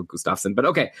scratched. I'd go Gustafsson, but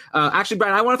okay. Actually,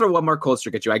 Brian, I want to throw one more cold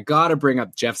streak at you. I got to bring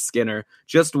up Jeff Skinner,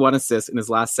 just 1 assist in his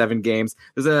last 7 games.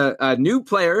 There's a new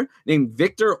player named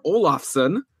Victor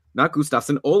Olofsson, not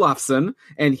Gustafsson, Olofsson,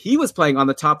 and he was playing on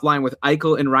the top line with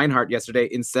Eichel and Reinhart yesterday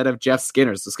instead of Jeff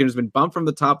Skinner. So Skinner's been bumped from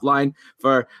the top line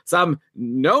for some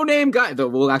no-name guy, though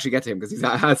we'll actually get to him because he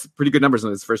has pretty good numbers in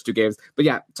his first 2 games. But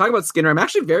yeah, talking about Skinner, I'm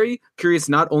actually very curious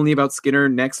not only about Skinner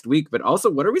next week, but also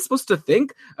what are we supposed to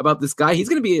think about this guy? He's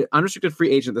going to be an unrestricted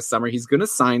free agent this summer. He's going to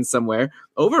sign somewhere.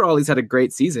 Overall, he's had a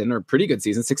great season, or pretty good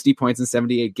season, 60 points in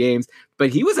 78 games, but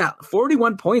he was at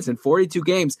 41 points in 42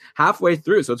 games halfway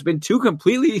through. So it's been 2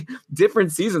 completely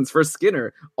different seasons for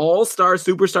Skinner. All-star,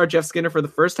 superstar Jeff Skinner for the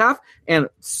first half, and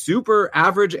super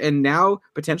average and now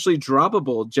potentially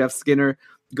droppable Jeff Skinner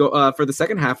for the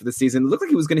second half of the season. It looked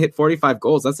like he was going to hit 45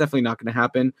 goals. That's definitely not going to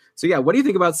happen. So yeah, what do you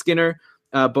think about Skinner,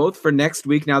 both for next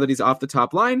week now that he's off the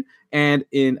top line and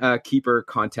in keeper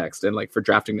context and like for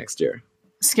drafting next year?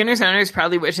 Skinner's owner is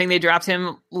probably wishing they dropped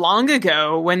him long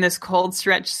ago when this cold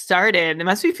stretch started. They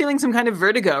must be feeling some kind of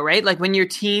vertigo, right? Like when your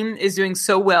team is doing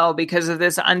so well because of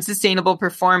this unsustainable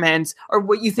performance, or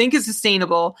what you think is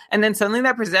sustainable, and then suddenly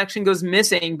that projection goes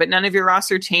missing, but none of your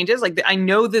roster changes. Like, I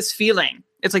know this feeling.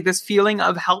 It's like this feeling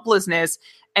of helplessness,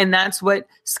 and that's what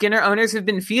Skinner owners have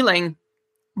been feeling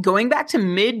going back to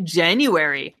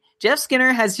mid-January. Jeff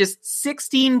Skinner has just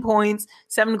 16 points,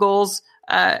 7 goals,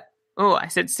 Oh, I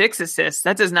said 6 assists.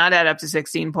 That does not add up to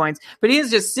 16 points. But he has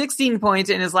just 16 points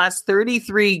in his last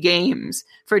 33 games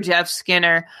for Jeff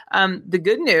Skinner. The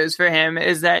good news for him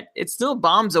is that it still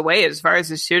bombs away as far as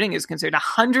his shooting is concerned.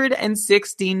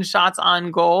 116 shots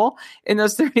on goal in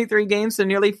those 33 games, so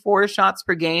nearly 4 shots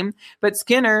per game. But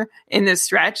Skinner, in this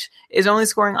stretch, is only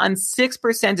scoring on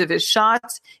 6% of his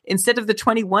shots. Instead of the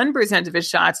 21% of his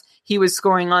shots he was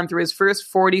scoring on through his first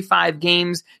 45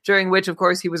 games, during which, of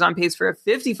course, he was on pace for a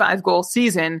 55-goal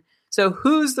season. So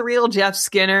who's the real Jeff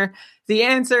Skinner? The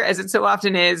answer, as it so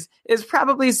often is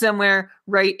probably somewhere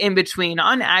right in between.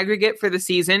 On aggregate for the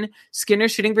season,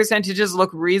 Skinner's shooting percentages look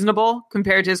reasonable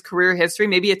compared to his career history,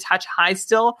 maybe a touch high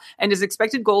still, and his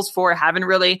expected goals for haven't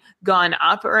really gone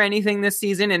up or anything this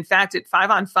season. In fact, at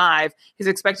 5-on-5, his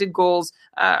expected goals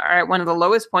are at one of the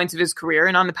lowest points of his career,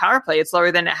 and on the power play, it's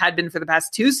lower than it had been for the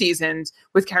past 2 seasons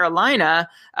with Carolina,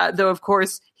 though, of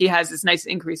course, he has this nice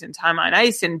increase in time on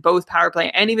ice in both power play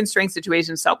and even strength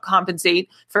situations help compensate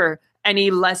for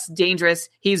any less dangerous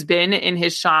he's been in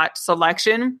his shot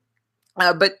selection.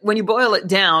 But when you boil it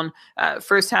down,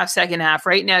 first half, second half,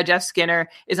 right now, Jeff Skinner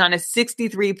is on a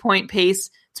 63-point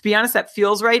pace. To be honest, that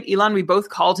feels right. Elon, we both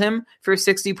called him for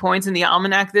 60 points in the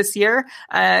Almanac this year.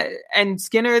 And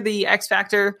Skinner, the X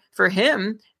factor for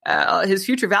him, his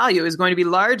future value is going to be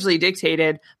largely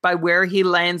dictated by where he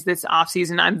lands this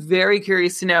offseason. I'm very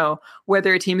curious to know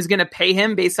whether a team is going to pay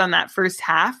him based on that first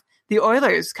half. The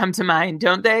Oilers come to mind,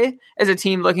 don't they? As a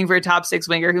team looking for a top 6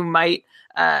 winger who might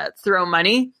throw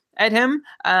money at him.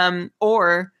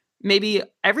 Or maybe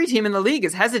every team in the league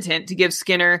is hesitant to give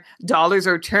Skinner dollars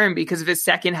or term because of his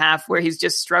second half where he's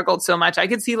just struggled so much. I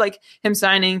could see like him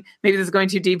signing, maybe this is going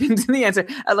too deep into the answer,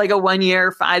 like a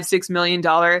 1-year, $5-6 million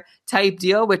type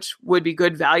deal, which would be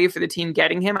good value for the team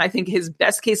getting him. I think his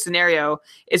best case scenario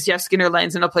is Jeff Skinner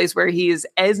lands in a place where he is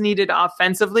as needed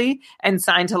offensively and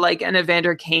signed to like an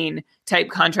Evander Kane type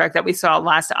contract that we saw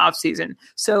last offseason.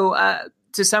 So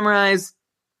to summarize,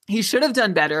 he should have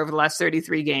done better over the last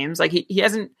 33 games. Like he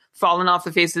hasn't fallen off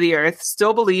the face of the earth.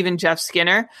 Still believe in Jeff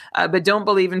Skinner, but don't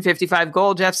believe in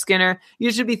 55-goal Jeff Skinner.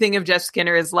 You should be thinking of Jeff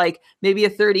Skinner as like maybe a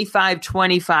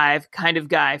 35-25 kind of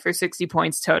guy for 60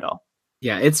 points total.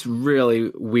 Yeah, it's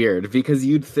really weird because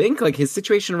you'd think like his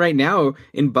situation right now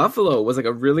in Buffalo was like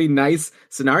a really nice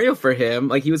scenario for him.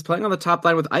 Like he was playing on the top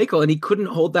line with Eichel and he couldn't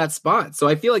hold that spot. So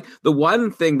I feel like the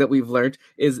one thing that we've learned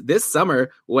is this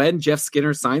summer when Jeff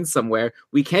Skinner signs somewhere,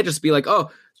 we can't just be like, oh,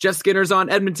 Jeff Skinner's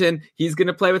on Edmonton. He's going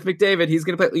to play with McDavid. He's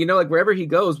going to play, like wherever he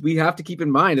goes, we have to keep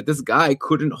in mind that this guy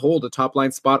couldn't hold a top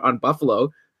line spot on Buffalo.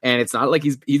 And it's not like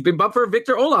he's been bumped for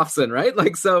Victor Olofsson, right?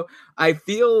 Like, so I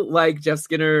feel like Jeff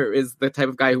Skinner is the type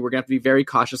of guy who we're going to have to be very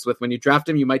cautious with. When you draft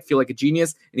him, you might feel like a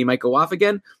genius and he might go off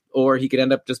again, or he could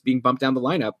end up just being bumped down the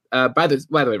lineup. By the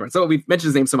way, so we've mentioned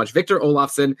his name so much. Victor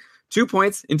Olofsson, 2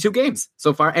 points in 2 games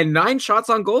so far and 9 shots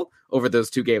on goal over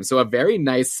those 2 games. So a very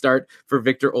nice start for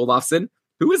Victor Olofsson.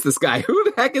 Who is this guy? Who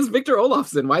the heck is Victor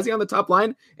Olofsson? Why is he on the top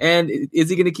line? And is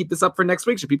he going to keep this up for next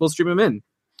week? Should people stream him in?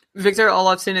 Victor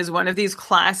Olofsson is one of these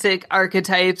classic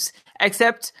archetypes,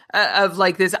 except of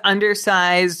like this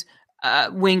undersized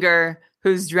winger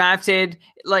who's drafted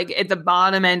like at the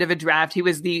bottom end of a draft. He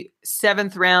was the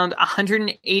 7th round,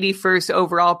 181st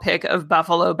overall pick of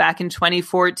Buffalo back in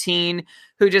 2014,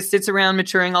 who just sits around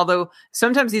maturing, although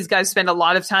sometimes these guys spend a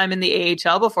lot of time in the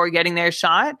AHL before getting their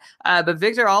shot. But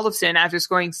Victor Olofsson, after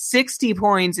scoring 60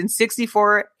 points in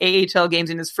 64 AHL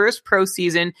games in his first pro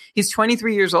season, he's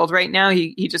 23 years old right now.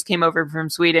 He just came over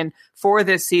from Sweden for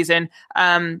this season.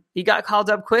 He got called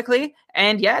up quickly.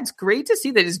 And yeah, it's great to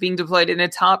see that he's being deployed in a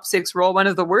top 6 role. One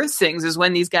of the worst things is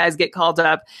when these guys get called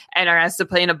up and are asked to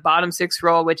play in a bottom 6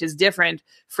 role, which is different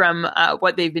from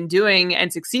what they've been doing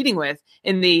and succeeding with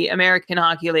in the American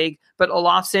Hockey League. But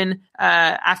Olofsson,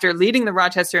 after leading the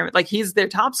Rochester, like he's their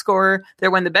top scorer.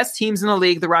 They're one of the best teams in the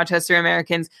league, the Rochester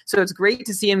Americans. So it's great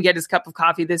to see him get his cup of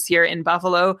coffee this year in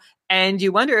Buffalo. And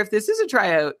you wonder if this is a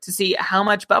tryout to see how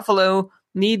much Buffalo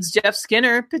needs Jeff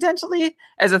Skinner potentially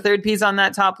as a third piece on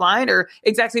that top line, or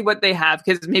exactly what they have,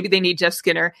 because maybe they need Jeff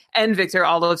Skinner and Victor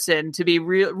Olofsson to be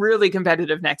really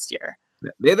competitive next year.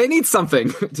 They need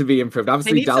something to be improved.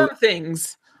 Obviously, they need some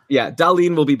things. Yeah,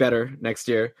 Dahlin will be better next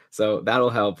year, so that'll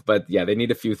help. But yeah, they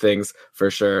need a few things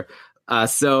for sure.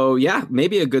 So yeah,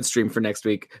 maybe a good stream for next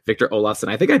week. Victor Olofsson.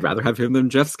 I think I'd rather have him than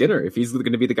Jeff Skinner. If he's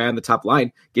going to be the guy on the top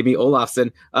line, give me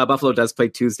Olofsson. Buffalo does play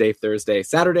Tuesday, Thursday,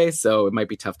 Saturday, so it might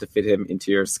be tough to fit him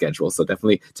into your schedule. So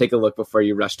definitely take a look before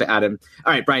you rush to add him.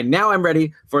 All right, Brian, now I'm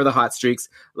ready for the hot streaks.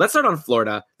 Let's start on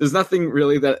Florida. There's nothing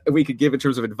really that we could give in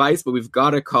terms of advice, but we've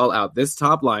got to call out this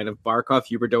top line of Barkov,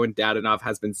 Huberdeau, and Dadonov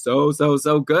has been so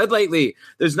good lately.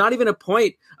 There's not even a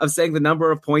point of saying the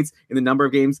number of points in the number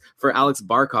of games for Alex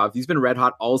Barkov. He's been red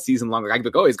hot all season long. Like I could be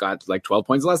like, oh, he's got like 12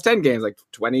 points in the last 10 games, like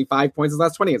 25 points in the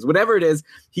last 20 games, whatever it is.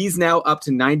 He's now up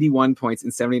to 91 points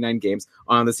in 79 games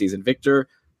on the season.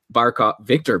 Alex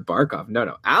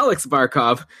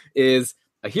Barkov is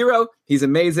a hero. He's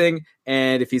amazing.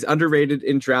 And if he's underrated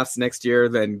in drafts next year,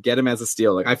 then get him as a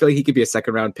steal. Like I feel like he could be a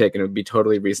second round pick and it would be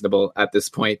totally reasonable at this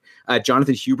point.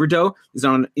 Jonathan Huberdeau is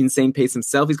on an insane pace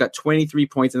himself. He's got 23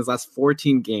 points in his last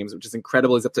 14 games, which is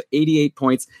incredible. He's up to 88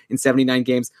 points in 79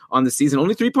 games on the season.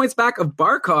 Only 3 points back of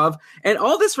Barkov. And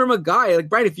all this from a guy like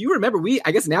Brian, if you remember, we,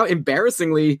 I guess now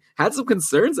embarrassingly had some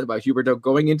concerns about Huberdeau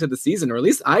going into the season, or at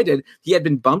least I did. He had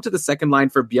been bumped to the second line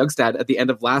for Bjugstad at the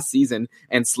end of last season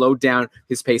and slowed down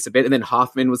his pace a bit. And then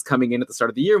Hoffman was coming in at the start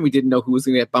of the year and we didn't know who was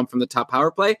going to get bumped from the top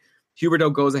power play.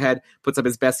 Huberdeau goes ahead, puts up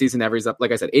his best season ever. He's up,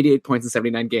 like I said, 88 points in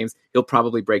 79 games. He'll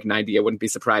probably break 90. I wouldn't be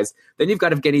surprised. Then you've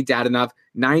got Evgeny Dadonov,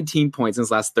 19 points in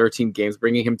his last 13 games,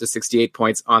 bringing him to 68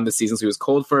 points on the season. So he was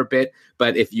cold for a bit,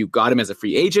 but if you got him as a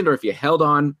free agent or if you held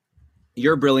on,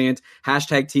 you're brilliant.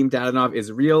 Hashtag Team Dadonov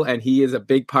is real, and he is a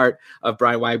big part of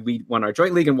Brian, why we won our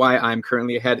joint league and why I'm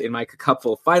currently ahead in my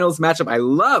Cupful Finals matchup. I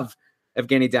love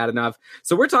Evgeny Dadonov.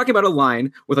 So we're talking about a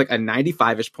line with like a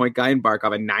 95-ish point guy in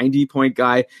Barkov, a 90-point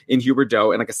guy in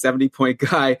Huberdeau, and like a 70-point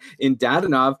guy in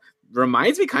Dadonov.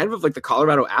 Reminds me kind of like the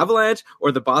Colorado Avalanche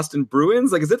or the Boston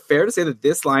Bruins. Like, is it fair to say that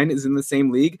this line is in the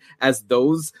same league as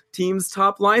those teams'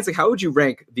 top lines? Like, how would you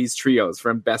rank these trios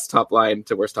from best top line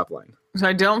to worst top line? So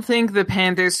I don't think the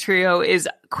Panthers trio is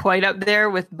quite up there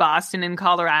with Boston and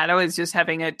Colorado as just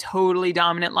having a totally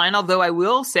dominant line. Although I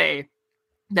will say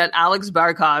that Alex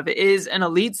Barkov is an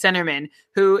elite centerman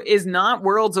who is not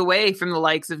worlds away from the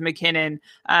likes of McKinnon.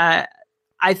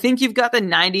 I think you've got the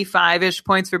 95-ish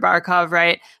points for Barkov,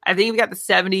 right? I think you've got the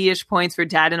 70-ish points for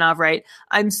Dadonov, right?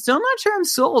 I'm still not sure I'm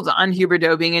sold on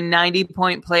Huberdeau being a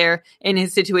 90-point player in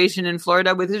his situation in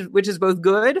Florida, which is both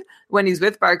good when he's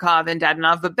with Barkov and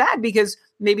Dadonov, but bad because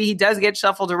maybe he does get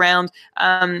shuffled around.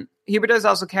 Huberdeau is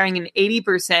also carrying an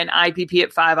 80% IPP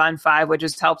at 5-on-5, which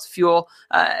just helps fuel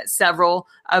several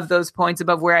of those points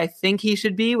above where I think he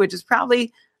should be, which is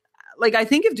probably, like, I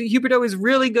think if Huberdeau is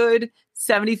really good,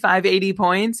 75, 80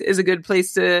 points is a good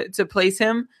place to place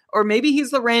him. Or maybe he's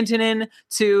the Rantanen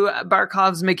to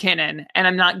Barkov's McKinnon, and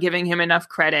I'm not giving him enough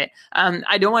credit.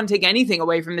 I don't want to take anything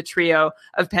away from the trio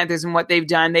of Panthers and what they've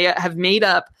done. They have made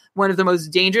up one of the most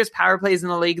dangerous power plays in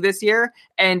the league this year,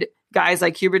 and guys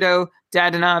like Huberdeau,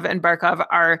 Dadonov, and Barkov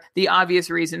are the obvious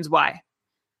reasons why.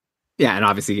 Yeah, and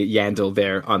obviously Yandel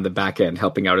there on the back end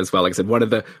helping out as well. Like I said, one of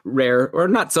the rare, or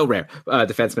not so rare,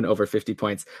 defensemen over 50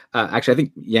 points. Actually, I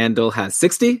think Yandel has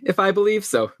 60, if I believe.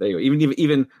 So there you go,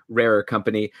 even rarer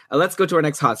company. Let's go to our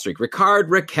next hot streak. Rickard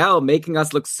Rakell making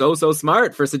us look so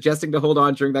smart for suggesting to hold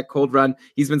on during that cold run.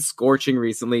 He's been scorching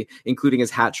recently, including his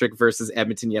hat trick versus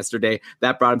Edmonton yesterday.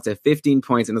 That brought him to 15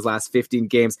 points in his last 15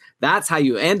 games. That's how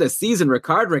you end a season,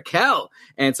 Rickard Rakell.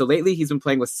 And so lately he's been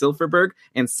playing with Silfverberg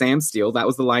and Sam Steele. That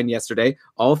was the line yesterday.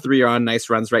 All three are on nice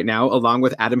runs right now, along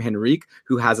with Adam Henrique,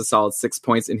 who has a solid 6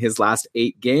 points in his last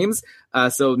 8 games.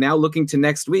 So now looking to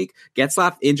next week,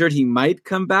 Getzlaf injured. He might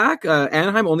come back.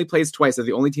 Anaheim only plays twice. They're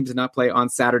the only team to not play on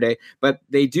Saturday, but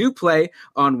they do play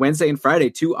on Wednesday and Friday,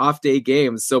 2 off-day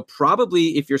games. So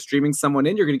probably if you're streaming someone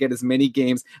in, you're going to get as many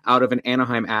games out of an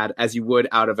Anaheim ad as you would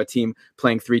out of a team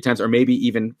playing 3 times or maybe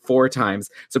even 4 times.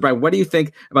 So Brian, what do you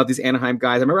think about these Anaheim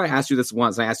guys? I remember I asked you this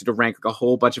once, and I asked you to rank like a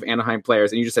whole bunch of Anaheim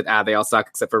players, and you just said, they all suck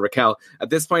except for Rakell.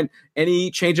 At this point, any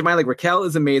change of mind? Like, Rakell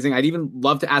is amazing. I'd even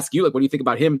love to ask you, like, what do you think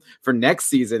about him for next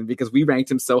season? Because we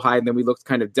ranked him so high and then we looked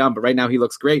kind of dumb, but right now he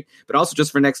looks great. But also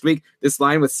just for next week, this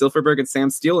line with Silfverberg and Sam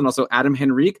Steele and also Adam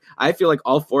Henrique, I feel like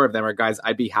all 4 of them are guys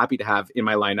I'd be happy to have in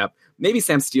my lineup. Maybe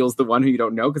Sam Steele's the one who you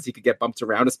don't know because he could get bumped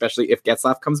around, especially if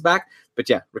Getzlaf comes back. But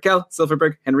yeah, Rakell,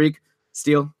 Silfverberg, Henrique,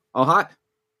 Steele, all hot.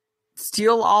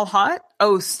 Steele all hot?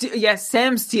 Oh, yes,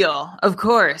 Sam Steele, of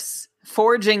course.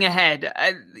 Forging ahead.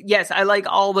 Yes, I like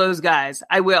all those guys.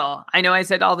 I will. I know I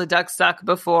said all the Ducks suck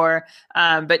before,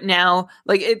 but now,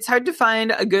 like, it's hard to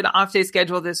find a good off-day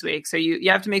schedule this week. So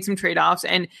you have to make some trade-offs,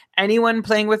 and anyone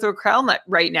playing with Rakell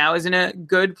right now is in a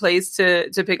good place to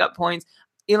pick up points.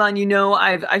 Elon,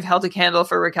 I've held a candle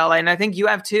for Rakell, and I think you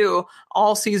have too,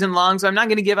 all season long. So I'm not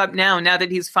going to give up now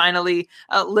that he's finally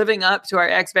living up to our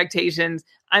expectations.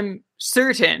 I'm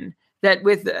certain that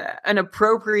with an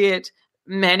appropriate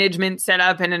management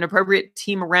setup and an appropriate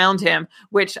team around him,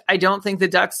 which I don't think the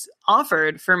Ducks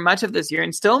offered for much of this year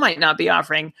and still might not be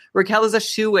offering, Rakell is a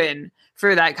shoo-in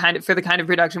for the kind of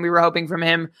production we were hoping from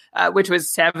him, which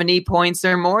was 70 points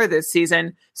or more this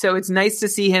season. So it's nice to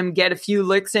see him get a few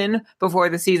licks in before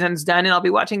the season's done. And I'll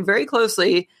be watching very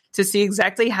closely to see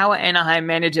exactly how Anaheim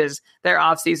manages their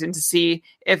offseason, to see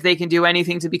if they can do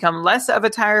anything to become less of a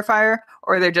tire fire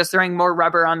or they're just throwing more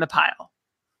rubber on the pile.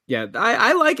 Yeah,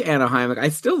 I like Anaheim. Like, I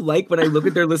still like when I look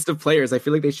at their list of players. I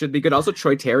feel like they should be good. Also,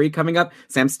 Troy Terry coming up,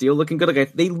 Sam Steele looking good.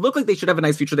 Like, they look like they should have a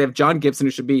nice future. They have John Gibson,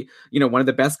 who should be, one of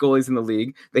the best goalies in the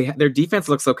league. Their defense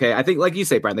looks okay. I think, like you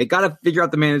say, Brian, they got to figure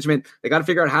out the management. They got to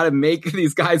figure out how to make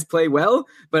these guys play well.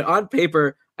 But on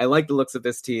paper, I like the looks of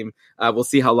this team. We'll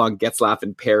see how long Getzlaf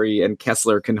and Perry and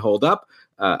Kessler can hold up.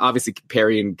 Obviously,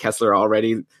 Perry and Kessler are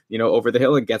already, over the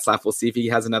hill, and Getzlaf, we'll see if he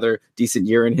has another decent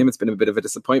year in him. It's been a bit of a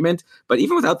disappointment, but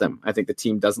even without them, I think the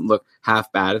team doesn't look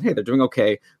half bad. And hey, they're doing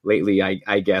okay lately,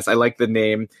 I guess. I like the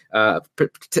name,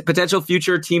 potential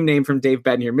future team name from Dave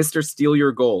Benn here, Mr. Steal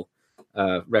Your Goal,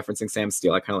 referencing Sam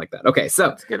Steele. I kind of like that. Okay, so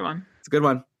that's a good one. It's a good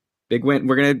one. Big win.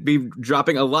 We're going to be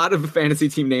dropping a lot of fantasy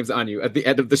team names on you at the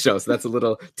end of the show. So that's a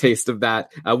little taste of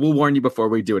that. We'll warn you before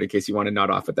we do it in case you want to nod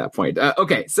off at that point.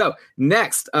 Okay, so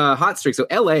next, hot streak. So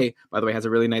LA, by the way, has a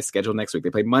really nice schedule next week. They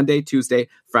play Monday, Tuesday,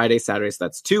 Friday, Saturday. So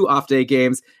that's 2 off-day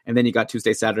games. And then you got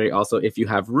Tuesday, Saturday also if you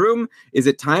have room. Is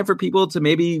it time for people to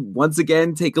maybe once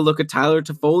again take a look at Tyler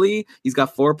Toffoli? He's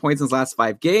got 4 points in his last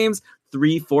 5 games.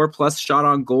 3 4+ shot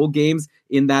on goal games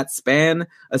in that span,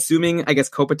 assuming, I guess,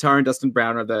 Kopitar and Dustin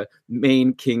Brown are the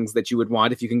main kings that you would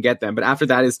want if you can get them. But after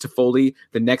that is Toffoli,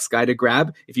 the next guy to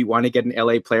grab if you want to get an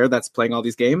LA player that's playing all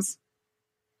these games.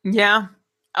 Yeah.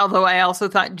 Although I also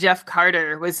thought Jeff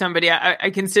Carter was somebody I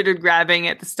considered grabbing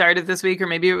at the start of this week, or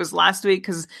maybe it was last week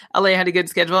because LA had a good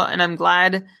schedule. And I'm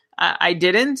glad I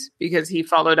didn't, because he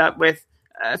followed up with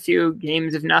a few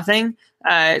games of nothing.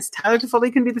 Tyler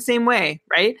Toffoli can be the same way,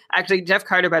 right? Actually, Jeff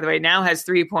Carter, by the way, now has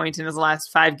 3 points in his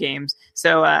last 5 games.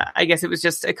 So I guess it was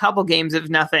just a couple games of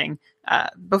nothing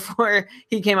before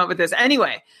he came up with this.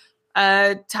 Anyway,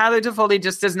 Tyler Toffoli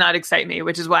just does not excite me,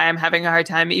 which is why I'm having a hard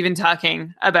time even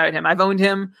talking about him. I've owned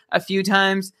him a few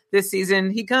times this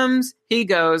season. He comes, he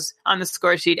goes on the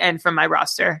score sheet and from my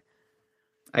roster.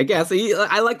 I guess.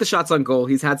 I like the shots on goal.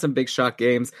 He's had some big shot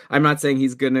games. I'm not saying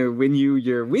he's going to win you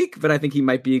your week, but I think he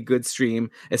might be a good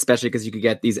stream, especially because you could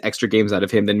get these extra games out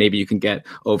of him than maybe you can get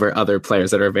over other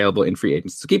players that are available in free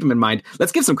agency. So keep him in mind.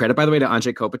 Let's give some credit, by the way, to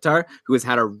Anze Kopitar, who has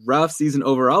had a rough season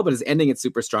overall, but is ending it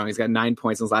super strong. He's got 9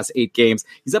 points in his last 8 games.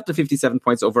 He's up to 57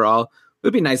 points overall. It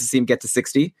would be nice to see him get to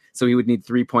 60. So he would need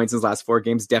 3 points in his last 4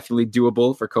 games. Definitely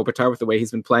doable for Kopitar with the way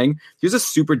he's been playing. Here's a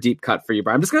super deep cut for you,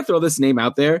 Brian. I'm just going to throw this name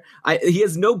out there. He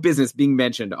has no business being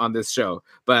mentioned on this show.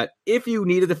 But if you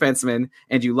need a defenseman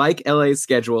and you like LA's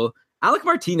schedule, Alec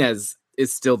Martinez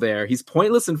is still there. He's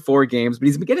pointless in 4 games, but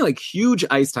he's been getting like huge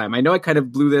ice time. I know I kind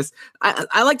of blew this.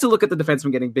 I like to look at the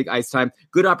defenseman getting big ice time.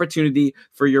 Good opportunity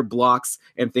for your blocks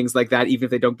and things like that, even if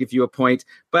they don't give you a point.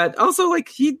 But also, like,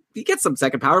 he gets some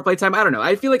second power play time. I don't know.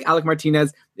 I feel like Alec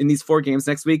Martinez in these 4 games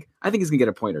next week, I think he's going to get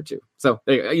a point or 2. So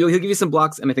he'll give you some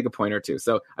blocks and I think a point or 2.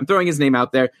 So I'm throwing his name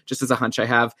out there just as a hunch I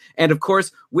have. And of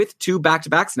course, with 2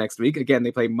 back-to-backs next week, again,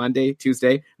 they play Monday,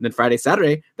 Tuesday, and then Friday,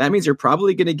 Saturday. That means you're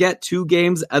probably going to get 2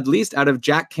 games at least out of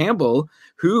Jack Campbell,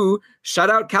 who shut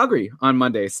out Calgary on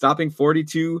Monday, stopping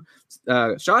 42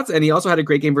 shots. And he also had a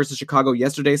great game versus Chicago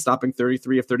yesterday, stopping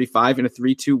 33 of 35 in a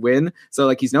 3-2 win. So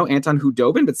like, he's no Anton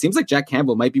Khudobin, but seems like Jack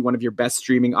Campbell might be one of your best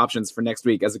streaming options for next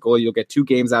week as a goalie you'll get 2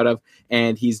 games out of,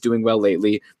 and he's doing well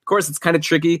lately. Of course, it's kind of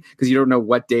tricky because you don't know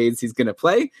what days he's going to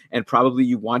play, and probably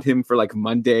you want him for like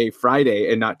Monday,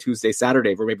 Friday, and not Tuesday,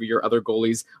 Saturday, where maybe your other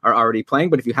goalies are already playing.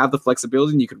 But if you have the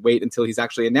flexibility and you could wait until he's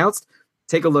actually announced,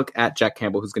 take a look at Jack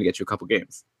Campbell, who's going to get you a couple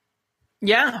games.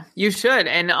 Yeah, you should.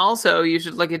 And also, you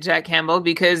should look at Jack Campbell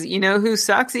because you know who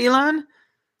sucks, Elon?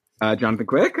 Jonathan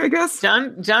Quick, I guess?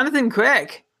 Jonathan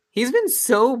Quick. He's been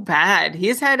so bad.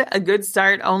 He's had a good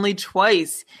start only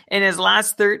twice in his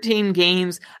last 13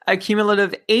 games, a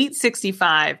cumulative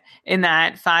 .865 in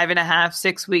that 5.5,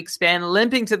 6 week span,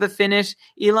 limping to the finish.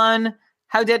 Elon,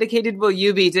 how dedicated will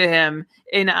you be to him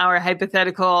in our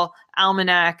hypothetical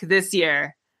almanac this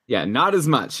year? Yeah, not as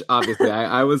much, obviously.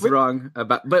 I was wrong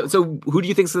about. But so who do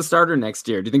you think's the starter next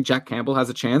year? Do you think Jack Campbell has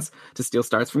a chance to steal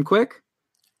starts from Quick?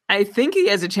 I think he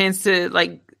has a chance to,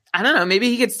 like, I don't know, maybe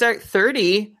he could start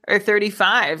 30 or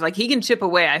 35. Like, he can chip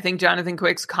away. I think Jonathan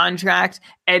Quick's contract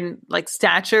and like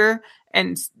stature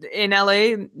and in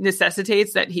LA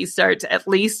necessitates that he starts at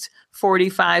least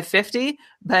 45, 50,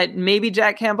 but maybe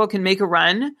Jack Campbell can make a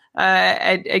run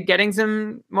at getting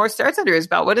some more starts under his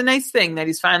belt. What a nice thing that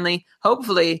he's finally,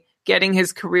 hopefully, getting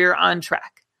his career on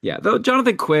track. Yeah, though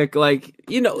Jonathan Quick, like,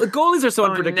 goalies are so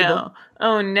unpredictable.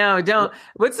 Oh no, don't.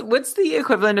 What's the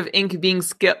equivalent of ink being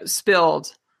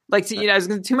spilled? Like,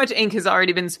 too much ink has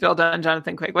already been spilled on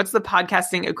Jonathan Quick. What's the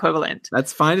podcasting equivalent?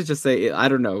 That's fine to just say, I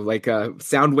don't know, like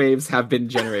sound waves have been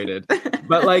generated.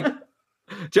 But like,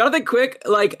 Jonathan Quick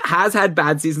has had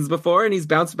bad seasons before, and he's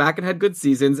bounced back and had good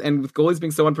seasons. And with goalies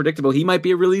being so unpredictable, he might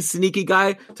be a really sneaky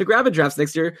guy to grab in drafts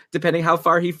next year, depending how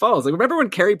far he falls. Like, remember when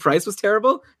Carey Price was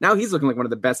terrible? Now he's looking like one of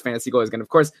the best fantasy goalies. And of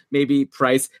course, maybe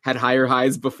Price had higher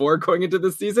highs before going into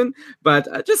this season.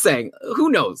 But just saying, who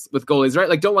knows with goalies, right?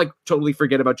 Like, don't totally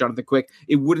forget about Jonathan Quick.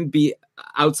 It wouldn't be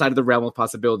outside of the realm of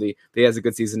possibility that he has a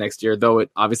good season next year, though it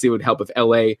obviously would help if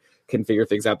LA can figure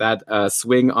things out. That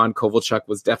swing on Kovalchuk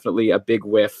was definitely a big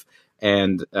whiff.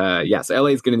 And so LA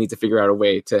is going to need to figure out a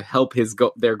way to help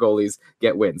their goalies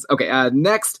get wins. Okay,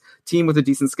 next team with a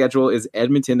decent schedule is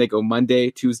Edmonton. They go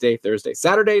Monday, Tuesday, Thursday,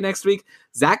 Saturday next week.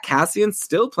 Zach Kassian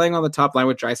still playing on the top line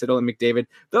with Draisaitl and McDavid,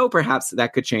 though perhaps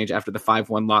that could change after the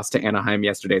 5-1 loss to Anaheim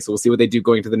yesterday. So we'll see what they do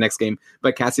going to the next game.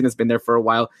 But Kassian has been there for a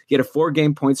while. He had a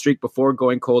 4-game point streak before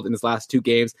going cold in his last 2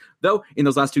 games. Though in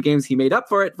those last 2 games, he made up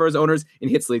for it for his owners in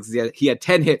hits leagues. He had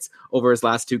 10 hits over his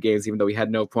last 2 games, even though he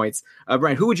had no points.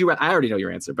 Brian, who would you rather? I already know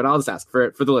your answer, but I'll just ask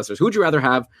for the listeners. Who would you rather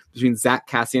have between Zach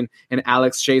Kassian and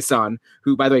Alex Chiasson?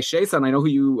 Who, by the way, Chiasson, I know who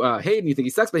you hate and you think he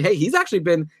sucks, but hey, he's actually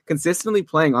been consistently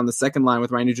playing on the second line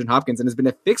with Ryan Nugent-Hopkins and has been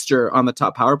a fixture on the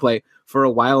top power play for a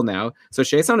while now. So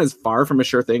Chiasson is far from a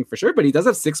sure thing for sure, but he does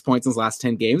have 6 points in his last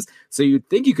 10 games. So you'd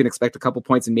think you can expect a couple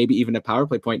points and maybe even a power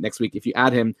play point next week if you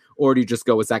add him, or do you just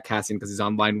go with Zach Kassian because he's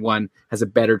on line 1, has a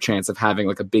better chance of having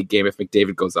like a big game if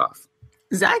McDavid goes off?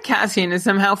 Zach Kassian is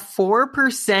somehow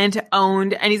 4%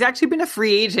 owned, and he's actually been a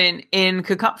free agent in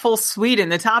Cupful Sweden,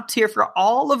 the top tier for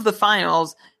all of the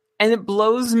finals, and it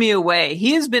blows me away.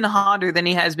 He has been hotter than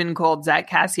he has been cold, Zach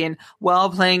Kassian, while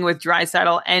playing with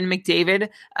Draisaitl and McDavid.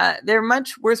 There are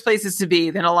much worse places to be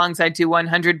than alongside 2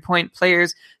 100-point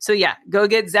players. So yeah, go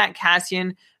get Zach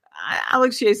Kassian.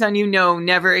 Alex Chiasson,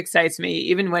 never excites me.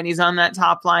 Even when he's on that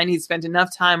top line, he's spent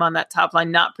enough time on that top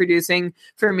line not producing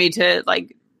for me to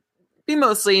be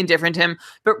mostly indifferent to him.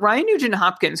 But Ryan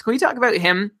Nugent-Hopkins, can we talk about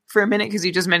him for a minute? Because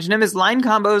you just mentioned him. His line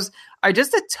combos are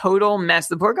just a total mess.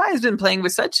 The poor guy has been playing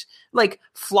with such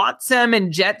flotsam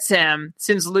and jetsam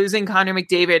since losing Connor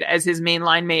McDavid as his main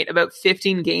line mate about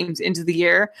 15 games into the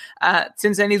year.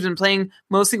 Since then, he's been playing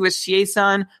mostly with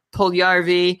Chiasson,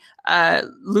 Puljujarvi,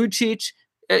 Lucic,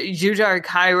 Jujhar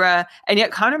Khaira, and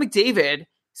yet Connor McDavid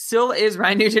still is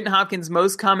Ryan Nugent-Hopkins'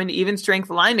 most common even strength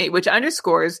line mate, which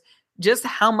underscores just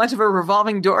how much of a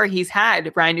revolving door he's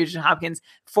had, Ryan Nugent-Hopkins,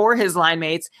 for his line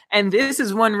mates. And this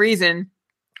is one reason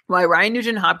why Ryan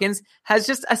Nugent-Hopkins has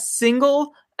just a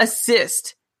single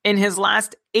assist in his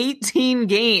last 18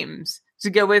 games to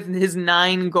go with his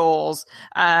 9 goals.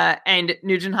 And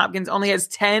Nugent-Hopkins only has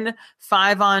 10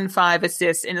 5-on-5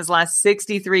 assists in his last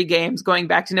 63 games, going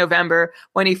back to November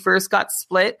when he first got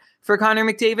split for Connor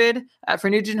McDavid. For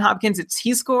Nugent-Hopkins, it's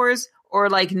he scores or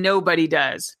nobody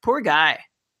does. Poor guy.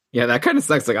 Yeah, that kind of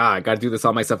sucks. I got to do this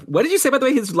all myself. What did you say, by the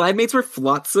way? His line mates were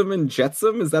flotsam and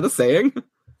jetsam? Is that a saying?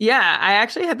 Yeah, I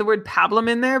actually had the word pablum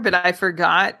in there, but I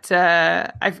forgot.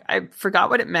 I forgot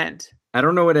what it meant. I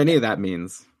don't know what any of that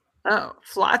means. Oh,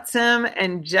 flotsam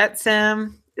and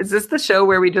jetsam. Is this the show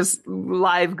where we just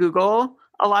live Google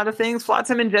a lot of things?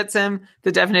 Flotsam and jetsam,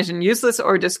 the definition: useless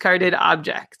or discarded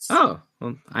objects. Oh,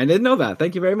 well, I didn't know that.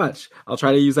 Thank you very much. I'll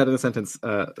try to use that in a sentence,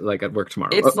 at work tomorrow.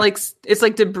 It's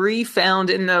like debris found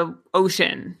in the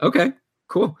ocean. Okay,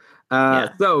 cool.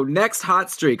 So next hot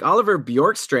streak, Oliver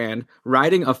Bjorkstrand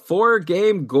riding a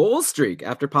 4-game goal streak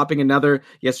after popping another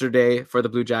yesterday for the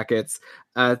Blue Jackets.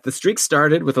 The streak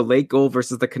started with a late goal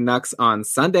versus the Canucks on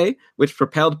Sunday, which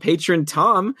propelled patron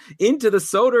Tom into the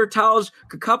Sodertalj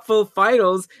Cupful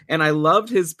finals. And I loved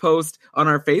his post on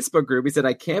our Facebook group. He said,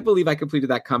 "I can't believe I completed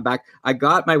that comeback. I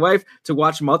got my wife to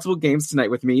watch multiple games tonight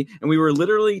with me, and we were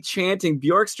literally chanting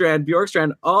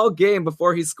Bjorkstrand all game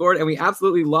before he scored, and we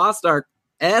absolutely lost our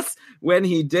S when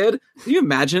he did." Can you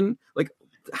imagine?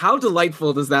 How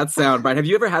delightful does that sound, Brian? Have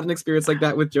you ever had an experience like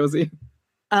that with Josie?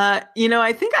 I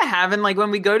think I have. And when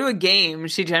we go to a game,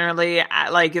 she generally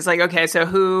is okay, so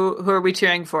who are we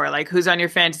cheering for? Who's on your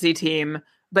fantasy team?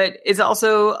 But it's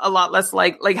also a lot less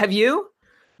have you?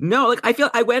 No, like I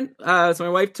feel I went. So my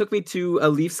wife took me to a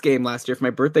Leafs game last year for my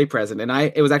birthday present, and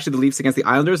it was actually the Leafs against the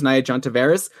Islanders, and I had John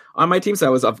Tavares on my team, so I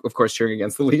was of course cheering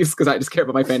against the Leafs because I just care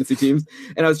about my fantasy teams,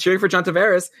 and I was cheering for John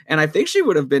Tavares, and I think she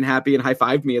would have been happy and high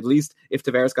fived me at least if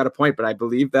Tavares got a point, but I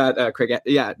believe that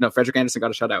Frederik Andersen got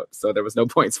a shutout, so there was no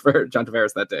points for John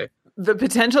Tavares that day. The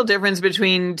potential difference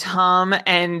between Tom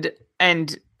and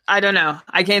I don't know.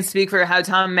 I can't speak for how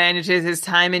Tom manages his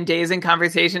time and days and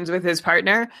conversations with his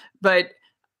partner, but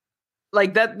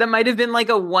like that might have been like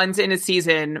a once in a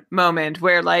season moment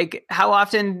where like, how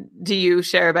often do you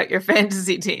share about your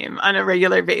fantasy team on a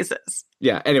regular basis?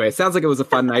 Yeah. Anyway, sounds like it was a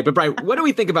fun night. But Brian, what do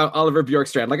we think about Oliver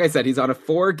Bjorkstrand? Like I said, he's on a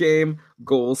 4-game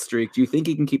goal streak. Do you think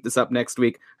he can keep this up next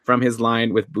week from his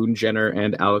line with Boone Jenner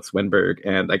and Alex Wenberg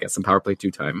and I guess some power play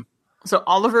 2 time? So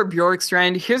Oliver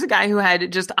Bjorkstrand, here's a guy who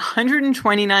had just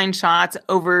 129 shots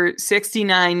over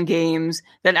 69 games.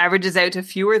 That averages out to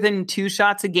fewer than 2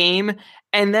 shots a game.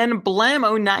 And then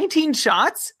blammo, 19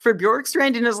 shots for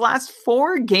Bjorkstrand in his last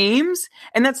 4 games.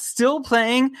 And that's still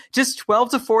playing just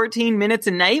 12 to 14 minutes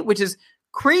a night, which is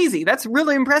crazy. That's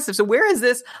really impressive. So where has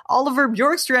this Oliver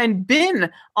Bjorkstrand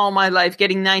been all my life,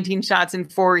 getting 19 shots in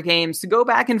 4 games? To go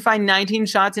back and find 19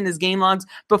 shots in his game logs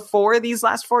before these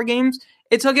last 4 games,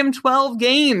 it took him 12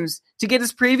 games to get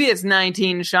his previous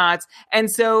 19 shots.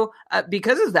 And so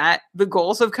because of that, the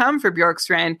goals have come for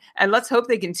Bjorkstrand. And let's hope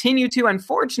they continue to.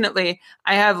 Unfortunately,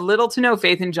 I have little to no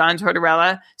faith in John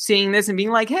Tortorella seeing this and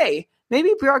being like, hey,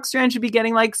 maybe Bjorkstrand should be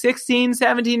getting like 16,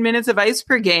 17 minutes of ice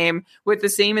per game with the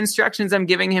same instructions I'm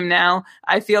giving him now.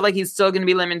 I feel like he's still going to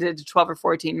be limited to 12 or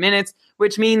 14 minutes,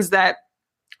 which means that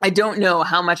I don't know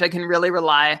how much I can really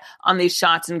rely on these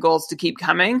shots and goals to keep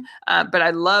coming, but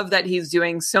I love that he's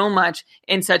doing so much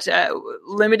in such a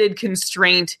limited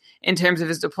constraint in terms of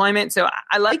his deployment. So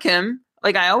I like him.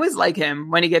 Like I always like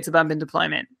him when he gets a bump in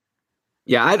deployment.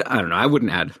 Yeah, I don't know. I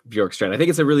wouldn't add Bjorkstrand. I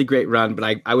think it's a really great run,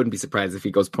 but I wouldn't be surprised if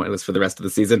he goes pointless for the rest of the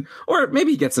season, or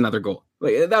maybe he gets another goal.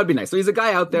 Like, that would be nice. So he's a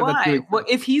guy out there. Why? Well,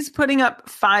 if he's putting up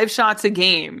 5 shots a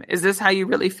game, is this how you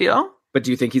really feel? But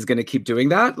do you think he's going to keep doing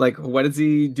that? Like, what is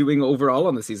he doing overall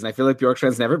on the season? I feel like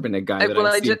Bjorkstrand's never been a guy that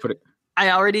I've seen put it.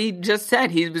 I already just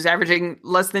said he was averaging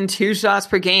less than 2 shots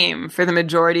per game for the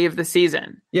majority of the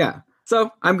season. Yeah. So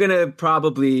I'm going to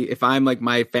probably, if I'm like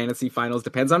my fantasy finals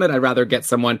depends on it, I'd rather get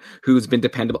someone who's been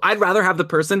dependable. I'd rather have the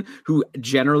person who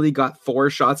generally got 4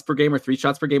 shots per game or 3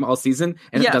 shots per game all season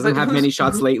and doesn't have many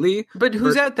shots lately. But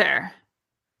who's out there?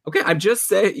 Okay, I'm just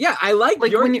saying, yeah, I like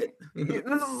your... This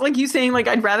is like you saying, like,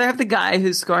 I'd rather have the guy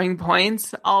who's scoring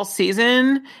points all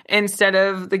season instead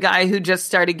of the guy who just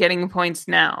started getting points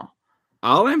now.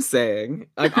 All I'm saying,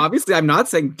 like, obviously, I'm not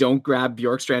saying don't grab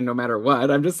Bjorkstrand no matter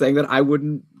what. I'm just saying that I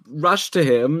wouldn't rush to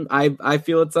him. I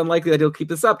feel it's unlikely that he'll keep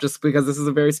this up just because this is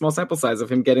a very small sample size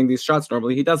of him getting these shots.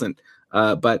 Normally, he doesn't.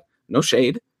 But no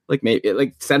shade. Like, maybe,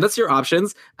 like, send us your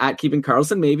options at Keeping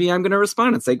Karlsson. Maybe I'm going to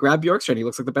respond and say grab Bjorkstrand. He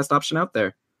looks like the best option out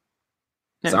there.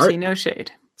 No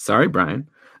shade. Sorry, Brian.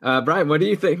 Brian, what do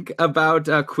you think about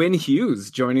Quinn Hughes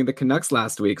joining the Canucks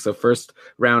last week? So 1st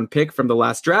round pick from the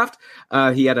last draft.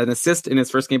 He had an assist in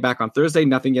his first game back on Thursday.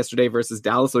 Nothing yesterday versus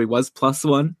Dallas. So he was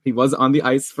 +1. He was on the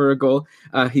ice for a goal.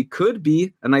 He could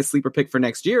be a nice sleeper pick for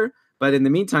next year. But in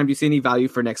the meantime, do you see any value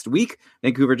for next week?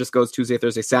 Vancouver just goes Tuesday,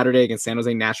 Thursday, Saturday against San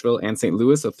Jose, Nashville, and St.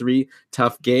 Louis. So 3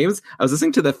 tough games. I was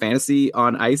listening to the Fantasy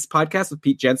on Ice podcast with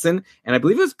Pete Jensen, and I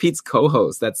believe it was Pete's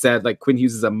co-host that said like Quinn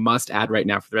Hughes is a must-add right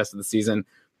now for the rest of the season.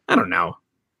 I don't know.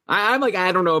 I'm like,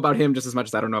 I don't know about him just as much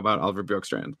as I don't know about Oliver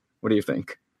Bjorkstrand. What do you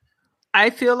think?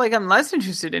 I feel like I'm less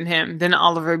interested in him than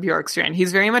Oliver Bjorkstrand.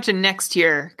 He's very much a next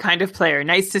year kind of player.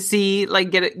 Nice to see,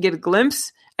 like, get a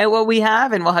glimpse at what we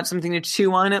have, and we'll have something to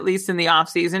chew on at least in the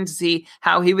offseason to see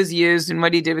how he was used and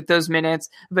what he did with those minutes.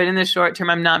 But in the short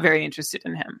term, I'm not very interested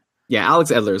in him. Yeah,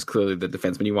 Alex Edler is clearly the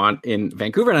defenseman you want in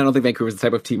Vancouver, and I don't think Vancouver is the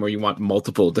type of team where you want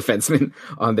multiple defensemen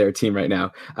on their team right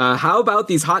now. How about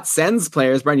these hot Sens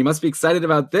players? Brian, you must be excited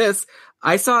about this.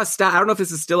 I saw a stat, I don't know if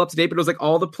this is still up to date, but it was like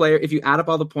all the if you add up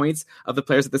all the points of the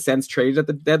players that the Sens traded at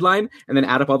the deadline, and then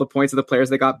add up all the points of the players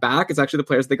they got back, it's actually the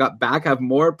players they got back have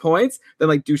more points than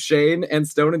like Duchesne and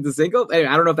Stone and Dzingel. Anyway,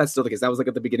 I don't know if that's still the case. That was like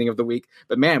at the beginning of the week.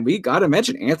 But man, we got to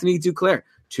mention Anthony Duclair.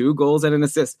 2 goals and an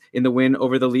assist in the win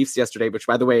over the Leafs yesterday, which,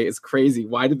 by the way, is crazy.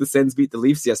 Why did the Sens beat the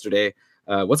Leafs yesterday?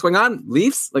 What's going on?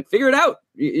 Leafs? Like, figure it out.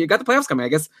 You got the playoffs coming. I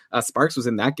guess Sparks was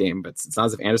in that game, but it's not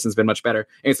as if Anderson's been much better.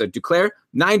 Anyway, so Duclair,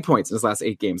 9 points in his last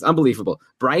 8 games. Unbelievable.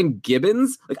 Brian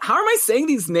Gibbons? Like, how am I saying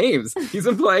these names? He's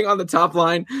been playing on the top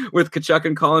line with Tkachuk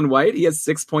and Colin White. He has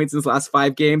 6 points in his last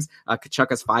 5 games. Tkachuk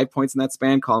has 5 points in that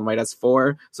span. Colin White has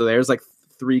 4. So there's like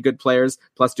three good players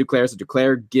plus Duclair. So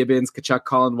Duclair, Gibbons, Tkachuk,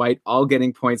 Colin White, all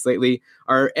getting points lately.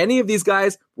 Are any of these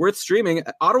guys worth streaming?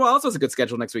 Ottawa also has a good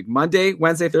schedule next week. Monday,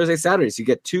 Wednesday, Thursday, Saturday. So you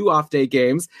get 2 off-day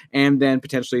games, and then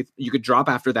potentially you could drop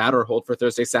after that or hold for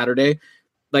Thursday, Saturday.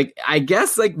 Like, I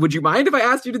guess, like, would you mind if I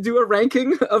asked you to do a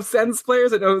ranking of Sens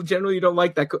players? I know generally you don't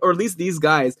like that, or at least these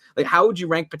guys. Like, how would you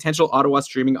rank potential Ottawa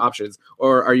streaming options?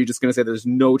 Or are you just going to say there's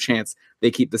no chance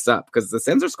they keep this up? Because the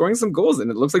Sens are scoring some goals,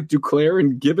 and it looks like Duclair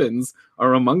and Gibbons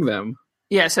are among them.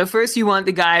 Yeah, so first you want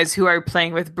the guys who are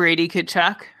playing with Brady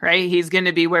Tkachuk, right? He's going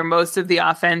to be where most of the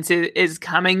offense is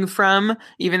coming from,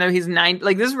 even though he's 9.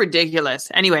 Like, this is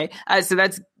ridiculous. Anyway, so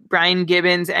that's Brian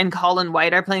Gibbons and Colin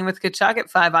White are playing with Tkachuk at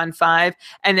 5-on-5.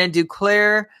 And then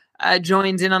Duclair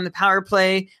joins in on the power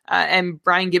play, and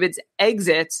Brian Gibbons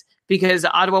exits because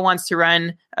Ottawa wants to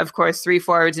run, of course, 3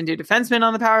 forwards and 2 defensemen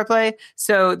on the power play.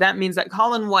 So that means that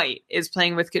Colin White is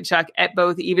playing with Tkachuk at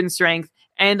both even strength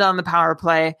and on the power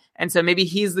play. And so maybe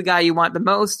he's the guy you want the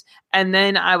most. And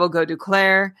then I will go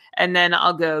Duclair, and then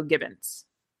I'll go Gibbons.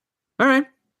 All right.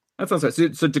 That sounds right.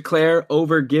 So Duclair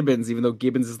over Gibbons, even though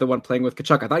Gibbons is the one playing with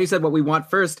Tkachuk. I thought you said what we want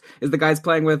first is the guys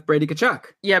playing with Brady Tkachuk.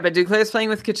 Yeah, but Duclair's playing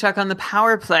with Tkachuk on the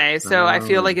power play, so I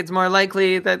feel like it's more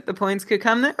likely that the points could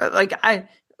come there. Like,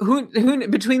 who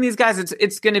between these guys,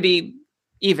 it's going to be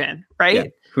even, right? Yeah,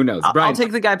 who knows? I'll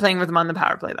take the guy playing with him on the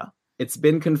power play, though. It's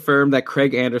been confirmed that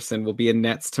Craig Anderson will be in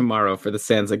nets tomorrow for the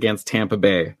Sens against Tampa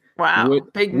Bay. Wow,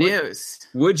 big news.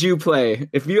 Would you play?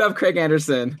 If you have Craig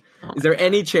Anderson, is there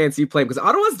any chance you play him? Because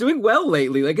Ottawa's doing well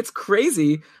lately. Like, it's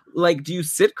crazy. Like, do you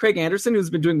sit Craig Anderson,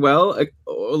 who's been doing well,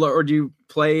 or do you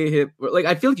play him? Like,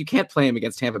 I feel like you can't play him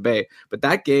against Tampa Bay. But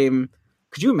that game,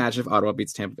 could you imagine if Ottawa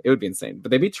beats Tampa Bay? It would be insane.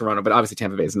 But they beat Toronto, but obviously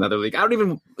Tampa Bay is another league.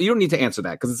 You don't need to answer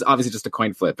that because it's obviously just a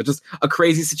coin flip, but just a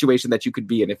crazy situation that you could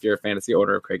be in if you're a fantasy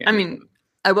owner of Craig Anderson. I mean,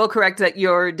 I will correct that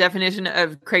your definition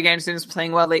of Craig Anderson's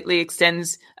playing well lately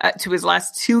extends to his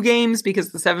last 2 games,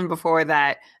 because the 7 before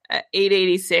that,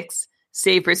 886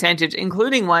 save percentage,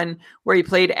 including one where he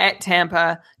played at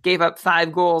Tampa, gave up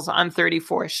 5 goals on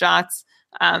 34 shots.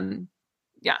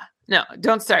 Yeah, no,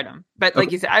 don't start him. But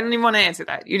like you said, I don't even want to answer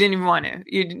that. You didn't even want to.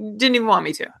 You didn't even want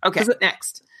me to. Okay,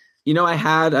 next. You know, I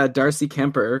had Darcy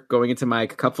Kemper going into my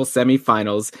couple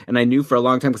semifinals, and I knew for a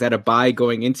long time, because I had a bye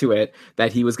going into it,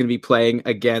 that he was going to be playing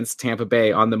against Tampa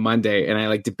Bay on the Monday. And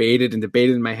I debated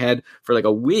in my head for like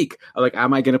a week. I'm like,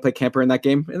 am I going to play Kemper in that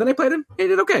game? And then I played him. He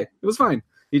did okay. It was fine.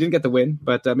 He didn't get the win,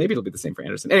 but maybe it'll be the same for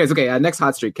Anderson. Anyways, okay, next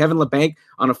hot streak. Kevin Labanc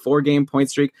on a 4-game point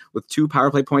streak with 2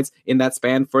 power play points in that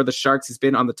span for the Sharks. He's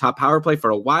been on the top power play for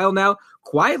a while now,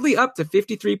 quietly up to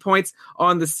 53 points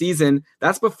on the season.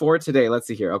 That's before today. Let's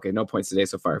see here. Okay, no points today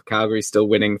so far. Calgary's still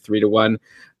winning 3-1.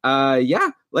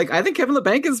 Yeah, like, I think Kevin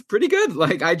Labanc is pretty good.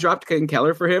 Like, I dropped Ken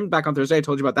Keller for him back on Thursday. I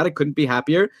told you about that. I couldn't be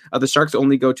happier. The Sharks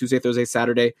only go Tuesday, Thursday,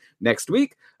 Saturday next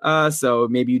week. So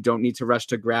maybe you don't need to rush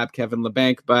to grab Kevin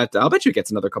Labanc, but I'll bet you he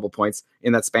gets another couple points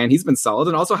in that span. He's been solid.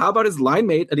 And also, how about his line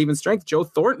mate at even strength, Joe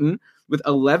Thornton, with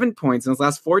 11 points in his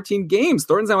last 14 games.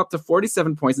 Thornton's now up to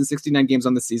 47 points in 69 games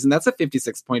on the season. That's a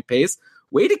 56-point pace.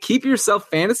 Way to keep yourself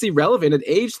fantasy relevant at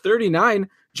age 39,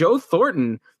 Joe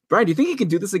Thornton. Brian, do you think he can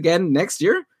do this again next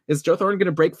year? Is Joe Thornton going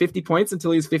to break 50 points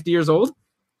until he's 50 years old?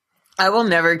 I will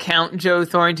never count Joe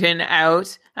Thornton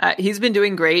out. He's been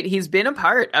doing great. He's been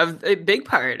a big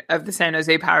part of the San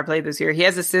Jose power play this year. He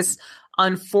has assists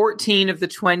on 14 of the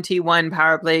 21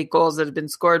 power play goals that have been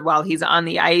scored while he's on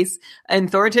the ice. And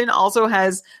Thornton also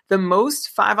has the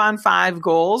most 5-on-5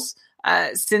 goals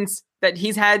since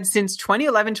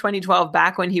 2011, 2012,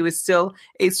 back when he was still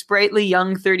a sprightly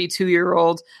young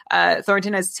 32-year-old.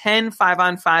 Thornton has 10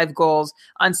 5-on-5 goals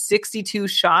on 62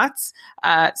 shots.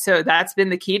 So that's been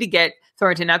the key to get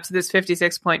Thornton up to this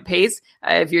 56-point pace.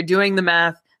 If you're doing the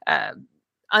math,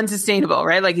 unsustainable,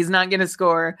 right? Like, he's not going to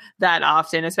score that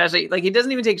often, especially, like, he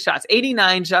doesn't even take shots.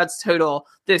 89 shots total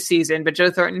this season, but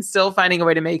Joe Thornton's still finding a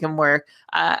way to make him work.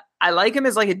 I like him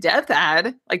as like a depth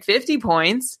add, like 50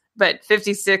 points, but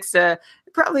 56,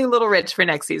 probably a little rich for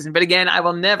next season. But again, I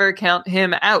will never count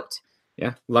him out.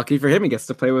 Yeah, lucky for him, he gets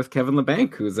to play with Kevin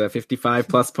Labanc, who's a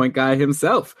 55-plus point guy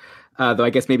himself. Though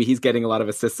I guess maybe he's getting a lot of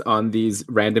assists on these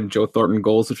random Joe Thornton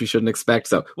goals, which we shouldn't expect.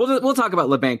 So we'll talk about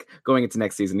Labanc going into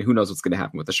next season. Who knows what's going to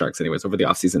happen with the Sharks anyways over the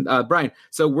offseason. Brian,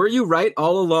 so were you right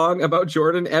all along about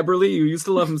Jordan Eberle? You used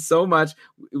to love him so much.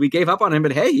 We gave up on him,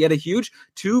 but hey, he had a huge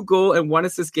 2-goal and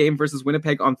 1-assist game versus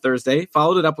Winnipeg on Thursday.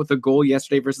 Followed it up with a goal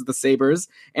yesterday versus the Sabres.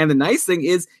 And the nice thing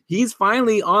is he's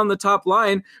finally on the top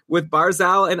line with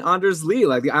Barzal and Anders Lee.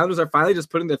 Like, the Islanders are finally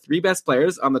just putting their 3 best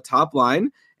players on the top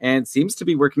line. and seems to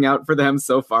be working out for them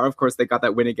so far. Of course, they got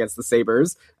that win against the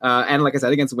Sabres. And like I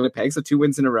said, against Winnipeg, so 2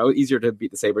 wins in a row, easier to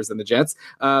beat the Sabres than the Jets.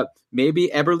 Maybe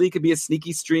Eberle could be a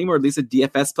sneaky stream or at least a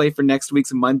DFS play for next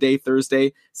week's Monday,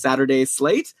 Thursday, Saturday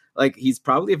slate. Like, he's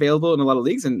probably available in a lot of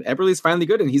leagues, and Eberle's finally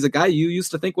good, and he's a guy you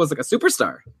used to think was like a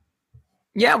superstar.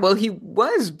 Yeah, well, he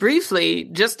was briefly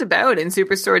just about in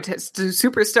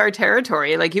superstar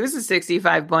territory. Like, he was a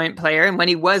 65-point player, and when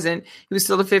he wasn't, he was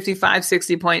still a 55,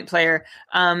 60-point player.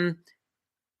 I'm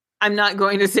not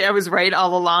going to say I was right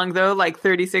all along, though. Like,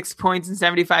 36 points in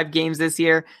 75 games this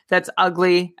year. That's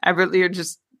ugly. You're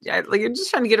just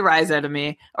trying to get a rise out of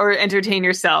me or entertain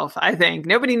yourself, I think.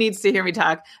 Nobody needs to hear me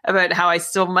talk about how I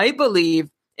still might believe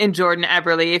in Jordan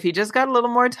Eberle if he just got a little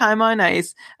more time on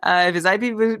ice. If his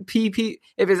IPP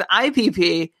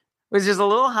was just a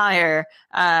little higher,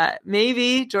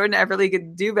 maybe Jordan Eberle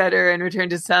could do better and return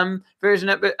to some version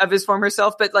of his former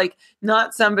self, but like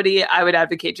not somebody I would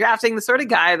advocate drafting. The sort of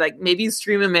guy, like, maybe you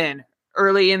stream him in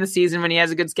early in the season when he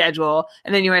has a good schedule,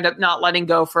 and then you end up not letting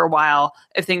go for a while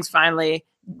if things finally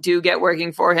do get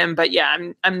working for him. But yeah,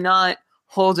 I'm not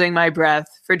holding my breath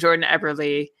for Jordan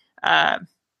Eberle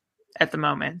at the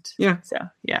moment. Yeah. So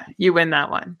yeah, you win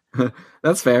that one.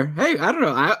 That's fair. Hey, I don't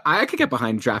know. I could get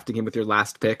behind drafting him with your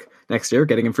last pick next year,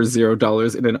 getting him for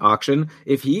 $0 in an auction.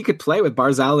 If he could play with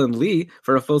Barzal and Lee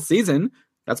for a full season,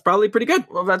 that's probably pretty good.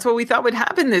 Well, that's what we thought would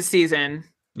happen this season.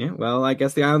 Yeah, well, I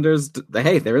guess the Islanders,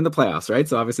 hey, they're in the playoffs, right?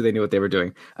 So obviously they knew what they were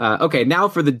doing. Okay, now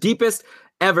for the deepest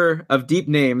ever of deep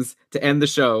names to end the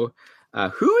show.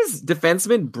 Who is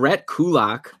defenseman Brett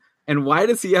Kulak? And why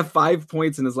does he have 5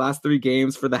 points in his last 3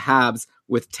 games for the Habs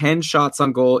with 10 shots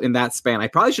on goal in that span? I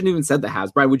probably shouldn't even said the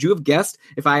Habs. Brian, would you have guessed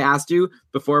if I asked you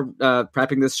before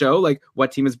prepping this show, like,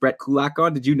 what team is Brett Kulak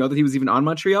on? Did you know that he was even on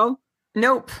Montreal?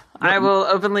 Nope. I will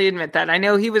openly admit that. I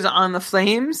know he was on the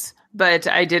Flames, but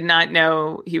I did not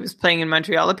know he was playing in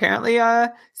Montreal. Apparently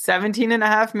 17 and a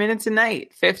half minutes a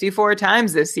night, 54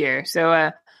 times this year.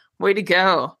 So way to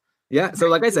go. Yeah, so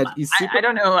like I said, he's super... I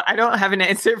don't know. I don't have an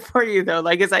answer for you, though.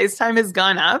 Like, his ice time has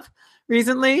gone up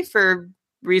recently for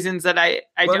reasons that I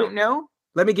don't know.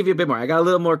 Let me give you a bit more. I got a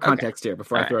little more context here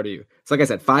before I throw it to you. So like I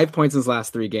said, 5 points in his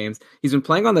last 3 games. He's been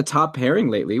playing on the top pairing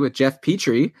lately with Jeff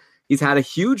Petrie. He's had a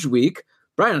huge week.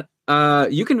 Brian,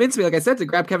 you convinced me, like I said, to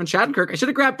grab Kevin Shattenkirk. I should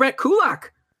have grabbed Brett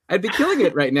Kulak. I'd be killing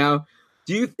it right now.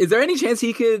 Is there any chance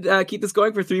he could keep this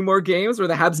going for 3 more games where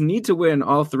the Habs need to win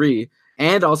all 3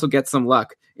 and also get some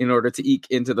luck in order to eke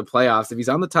into the playoffs? If he's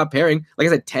on the top pairing, like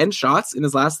I said, 10 shots in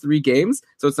his last 3 games.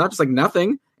 So it's not just like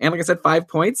nothing. And like I said, 5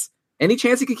 points. Any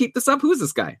chance he could keep this up? Who is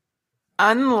this guy?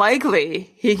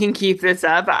 Unlikely he can keep this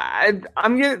up.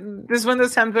 This is one of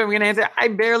those times where I'm going to answer. I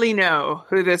barely know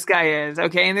who this guy is.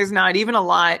 Okay. And there's not even a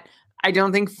lot, I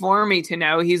don't think, for me to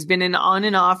know. He's been an on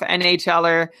and off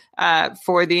NHLer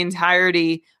for the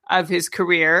entirety of his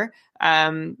career,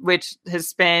 which has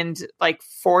spanned like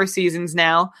 4 seasons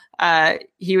now.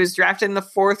 He was drafted in the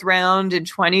 4th round in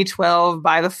 2012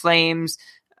 by the Flames,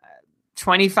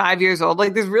 25 years old.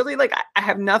 Like, there's really, like, I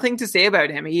have nothing to say about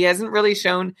him. He hasn't really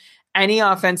shown any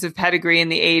offensive pedigree in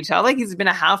the AHL. Like, he's been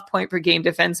a half point per game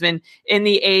defenseman in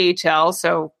the AHL.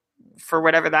 So for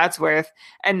whatever that's worth.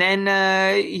 And then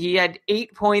he had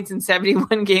 8 points in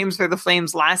 71 games for the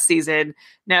Flames last season.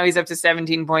 Now he's up to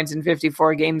 17 points in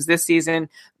 54 games this season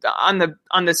on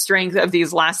the strength of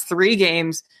these last 3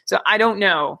 games. So I don't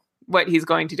know what he's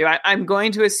going to do. I'm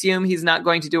going to assume he's not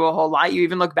going to do a whole lot. You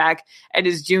even look back at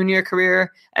his junior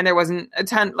career and there wasn't a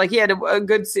ton. Like, he had a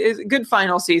good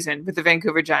final season with the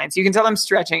Vancouver Giants. You can tell I'm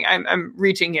stretching. I'm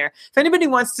reaching here. If anybody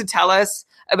wants to tell us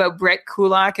about Brett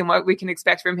Kulak and what we can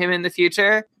expect from him in the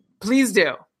future, please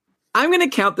do. I'm going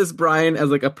to count this, Brian, as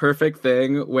like a perfect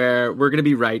thing where we're going to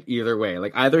be right either way.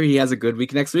 Like, either he has a good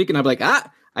week next week and I'm like,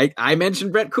 I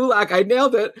mentioned Brett Kulak, I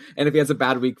nailed it. And if he has a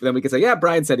bad week, then we can say, yeah,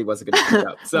 Brian said he wasn't going to keep it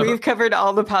up. So we've covered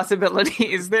all the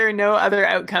possibilities. There are no other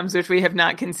outcomes which we have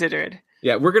not considered.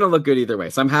 Yeah, we're going to look good either way.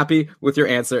 So I'm happy with your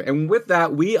answer. And with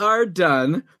that, we are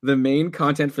done the main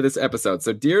content for this episode.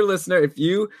 So dear listener, if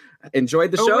you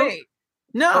enjoyed the show... Wait.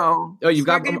 No. Oh, you've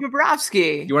got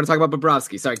Bobrovsky. You want to talk about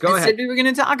Bobrovsky? Sorry, go ahead. I said we were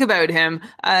going to talk about him.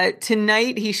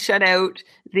 Tonight, he shut out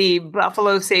the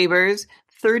Buffalo Sabres,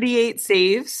 38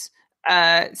 saves.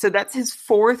 So that's his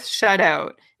 4th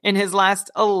shutout in his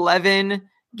last 11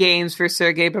 games for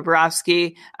Sergei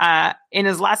Bobrovsky. In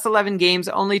his last 11 games,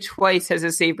 only twice has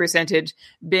his save percentage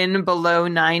been below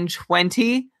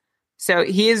 .920. So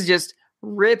he is just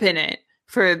ripping it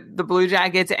for the Blue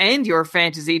Jackets and your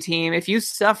fantasy team. If you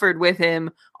suffered with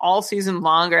him all season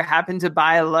long or happened to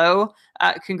buy low,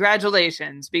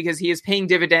 congratulations, because he is paying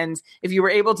dividends if you were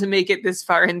able to make it this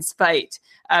far in spite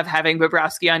of having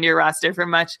Bobrovsky on your roster for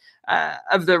much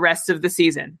of the rest of the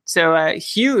season. So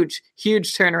huge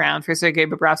turnaround for Sergei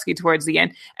Bobrovsky towards the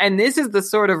end. And this is the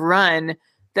sort of run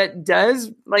that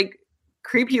does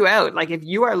creep you out. Like if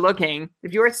you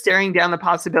are staring down the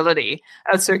possibility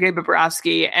of Sergei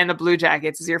Bobrovsky and the Blue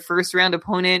Jackets as your first round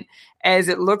opponent, as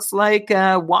it looks like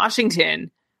Washington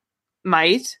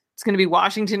might, it's going to be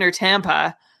Washington or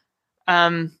Tampa.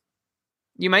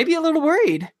 You might be a little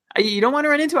worried. You don't want to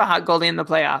run into a hot goalie in the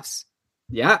playoffs.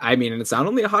 Yeah, I mean, and it's not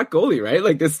only a hot goalie, right?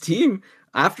 Like this team,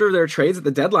 after their trades at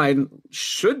the deadline,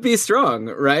 should be strong,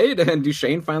 right? And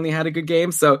Duchesne finally had a good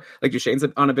game. So Duchesne's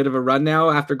on a bit of a run now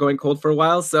after going cold for a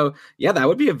while. So yeah, that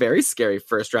would be a very scary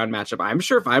first round matchup. I'm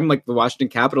sure if I'm the Washington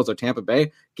Capitals or Tampa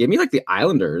Bay, give me the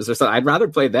Islanders or something. I'd rather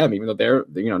play them, even though they're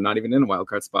not even in a wild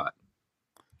card spot.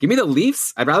 Give me the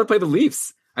Leafs. I'd rather play the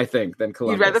Leafs, I think, than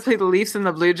Columbus. You'd rather play the Leafs than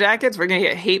the Blue Jackets? We're going to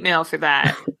get hate mail for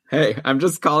that. Hey, I'm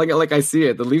just calling it like I see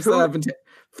it. The Leafs have been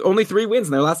only 3 wins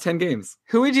in their last 10 games.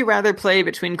 Who would you rather play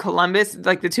between Columbus?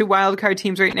 The 2 wildcard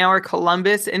teams right now are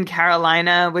Columbus and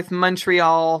Carolina, with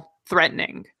Montreal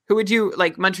threatening. Who would you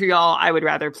Montreal, I would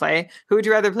rather play. Who would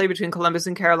you rather play between Columbus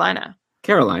and Carolina?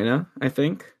 Carolina, I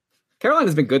think.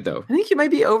 Carolina's been good, though. I think you might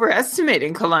be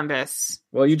overestimating Columbus.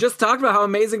 Well, you just talked about how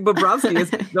amazing Bobrovsky is.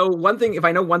 So if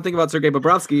I know one thing about Sergei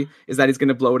Bobrovsky, is that he's going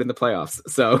to blow it in the playoffs.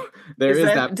 So there is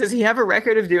that. Does he have a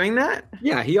record of doing that?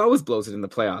 Yeah, he always blows it in the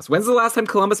playoffs. When's the last time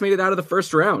Columbus made it out of the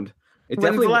first round?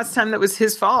 When's the last time that was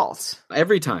his fault?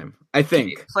 Every time, I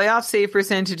think. Playoff save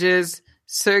percentages,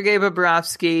 Sergei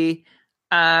Bobrovsky.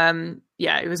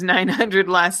 Yeah, it was 900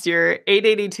 last year,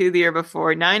 882 the year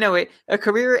before, 908, a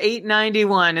career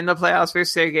 891 in the playoffs for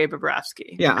Sergei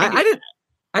Bobrovsky. Yeah,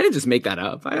 I didn't just make that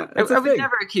up. I would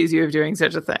never accuse you of doing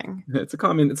such a thing. It's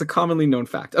a commonly known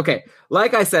fact. Okay,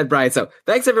 like I said, Brian. So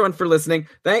thanks everyone for listening.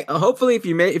 Hopefully, if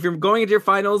you're going into your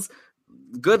finals,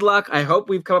 good luck. I hope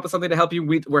we've come up with something to help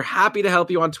you. We're happy to help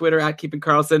you on Twitter at Keeping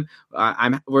Karlsson.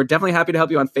 We're definitely happy to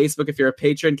help you on Facebook if you're a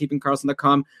patron,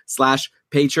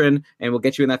 keepingkarlsson.com/patron, and we'll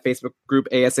get you in that Facebook group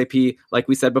ASAP. Like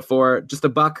we said before, just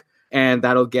 $1, and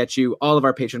that'll get you all of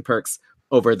our patron perks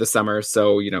over the summer.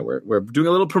 So, we're doing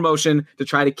a little promotion to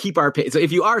try to keep our so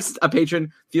if you are a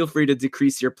patron, feel free to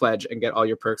decrease your pledge and get all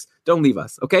your perks. Don't leave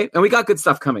us, okay? And we got good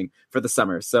stuff coming for the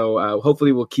summer. So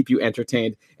hopefully we'll keep you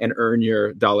entertained and earn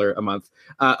your $1 a month.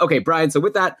 Okay, Brian, so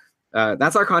with that,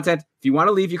 that's our content. If you want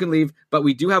to leave, you can leave. But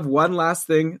we do have one last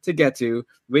thing to get to,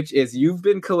 which is you've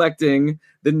been collecting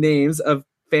the names of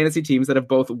fantasy teams that have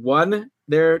both won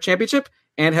their championship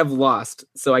and have lost.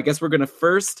 So I guess we're going to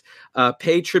first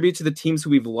pay tribute to the teams who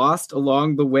we've lost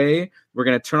along the way. We're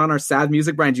going to turn on our sad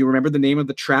music. Brian, do you remember the name of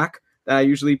the track that I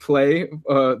usually play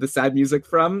the sad music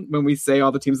from when we say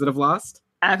all the teams that have lost?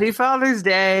 Happy Father's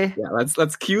Day. Yeah,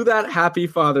 let's cue that Happy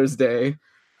Father's Day.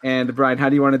 And Brian, how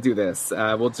do you want to do this?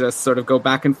 We'll just sort of go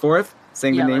back and forth,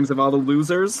 saying the names of all the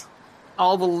losers.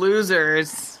 All the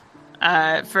losers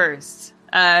first.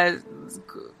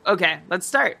 Okay, let's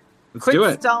start. Quit do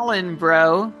it. Stalin,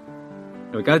 bro.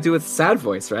 We got to do it with sad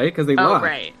voice, right? Because they lost. Oh,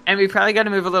 right. And we probably got to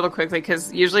move a little quickly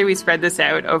because usually we spread this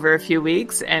out over a few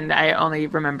weeks, and I only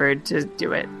remembered to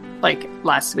do it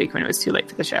last week when it was too late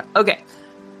for the show. Okay.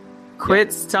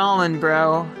 Quit Stalin,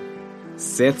 bro.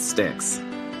 Sith Sticks.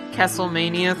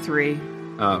 Kesselmania 3.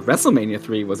 WrestleMania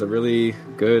 3 was a really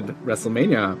good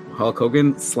WrestleMania. Hulk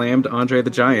Hogan slammed Andre the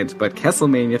Giant, but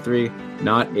Kesselmania 3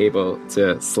 not able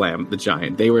to slam the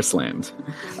Giant. They were slammed.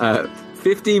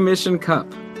 50 Mission Cup.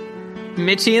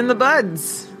 Mitchie and the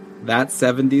Buds. That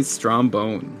 70s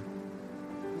Strombone.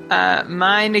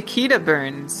 My Nikita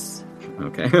Burns.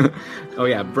 Okay. Oh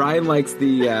yeah, Brian likes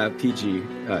the PG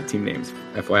team names,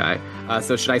 FYI.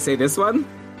 So should I say this one?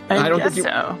 I don't guess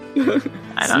so.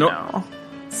 I don't know.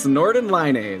 Snort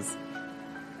Linays.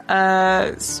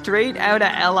 Straight out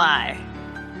of LI.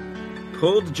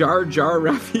 Pulled Jar Jar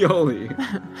Ravioli.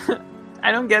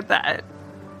 I don't get that.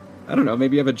 I don't know,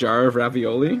 maybe you have a jar of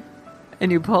ravioli?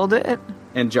 And you pulled it?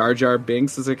 And Jar Jar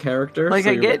Binks is a character? I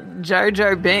get Jar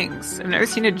Jar Binks. I've never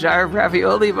seen a jar of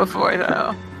ravioli before,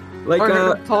 though.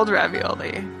 Or pulled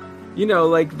ravioli.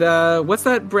 What's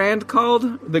that brand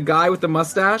called? The guy with the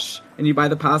mustache, and you buy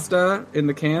the pasta in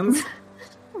the cans?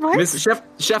 What? Chef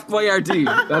Boyardee.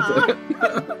 That's it.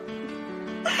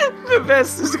 The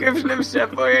best description of Chef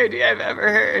Boyardee I've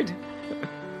ever heard.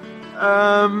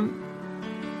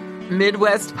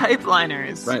 Midwest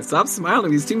Pipeliners. Right, stop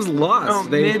smiling. These teams lost. Oh,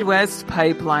 Midwest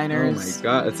Pipeliners. Oh my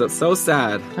god, it's so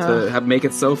sad to make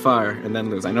it so far and then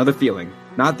lose. I know the feeling.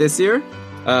 Not this year,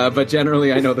 but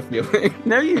generally I know the feeling.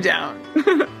 No, you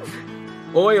don't.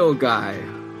 Oil Guy.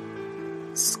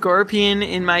 Scorpion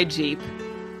in my Jeep.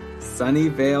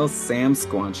 Sunnyvale Sam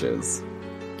Squanches.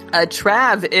 A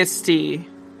Travisty. Is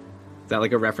that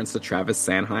like a reference to Travis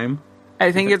Sanheim?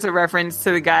 I think it's a reference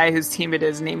to the guy whose team it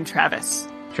is named Travis.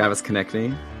 Travis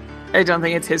Konechny. I don't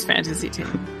think it's his fantasy team.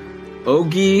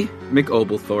 Ogie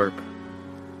McOglethorpe.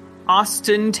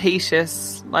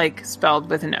 Ostentatious, like spelled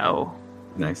with an O.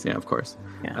 Nice, yeah, of course.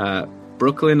 Yeah.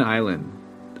 Brooklyn Island.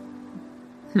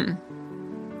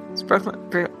 It's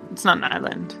Brooklyn. It's not an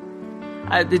island.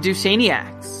 The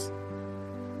Duchaniacs.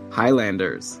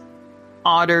 Highlanders.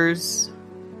 Otters.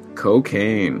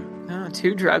 Cocaine. Oh,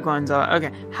 2 drug ones. Oh,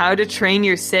 okay. How to Train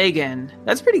Your Sagan.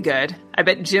 That's pretty good. I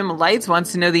bet Jim Lights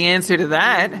wants to know the answer to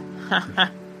that.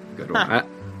 Good one. I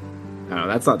don't know.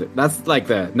 That's like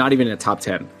not even in the top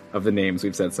 10 of the names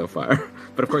we've said so far.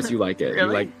 But of course you like it.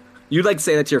 Really? You'd like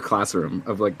say that to your classroom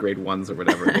of like grade 1s or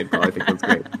whatever. They'd probably think that's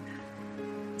great.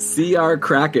 CR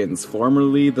Krakens,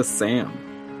 formerly the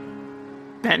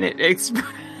Sam. Bennett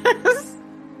Express.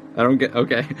 I don't get.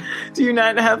 Okay. Do you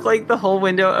not have like the whole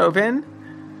window open?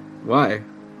 Why?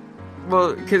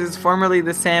 Well, because it's formerly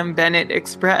the Sam Bennett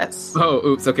Express. Oh,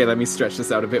 oops. Okay, let me stretch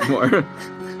this out a bit more.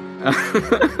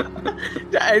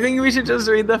 I think we should just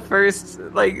read the first,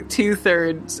 like,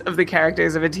 2/3 of the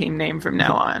characters of a team name from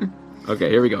now on. Okay,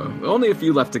 here we go. Only a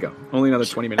few left to go. Only another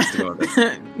 20 minutes to go of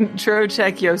this. Tro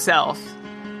check yourself.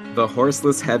 The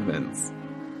Horseless Headmans.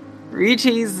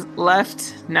 Ricci's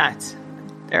Left Nut.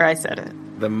 There, I said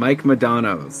it. The Mike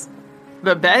Madonos.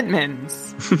 The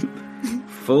Bedmans.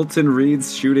 Fulton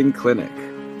Reed's Shooting Clinic.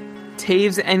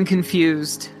 Taves and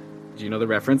Confused. Do you know the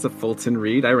reference of Fulton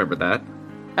Reed? I remember that.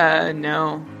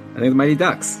 No. I think the Mighty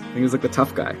Ducks. I think he was like the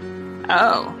tough guy.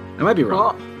 Oh. I might be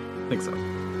wrong. Cool. I think so.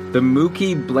 The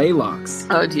Mookie Blaylocks.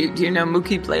 Oh, do you know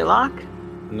Mookie Blaylock?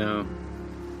 No.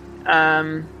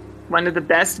 One of the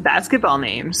best basketball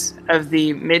names of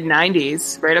the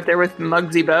mid-90s, right up there with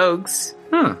Muggsy Bogues.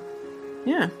 Huh.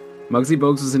 Yeah. Muggsy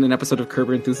Bogues was in an episode of Curb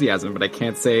Your Enthusiasm, but I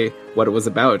can't say what it was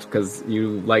about because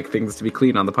you like things to be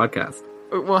clean on the podcast.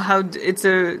 Well, it's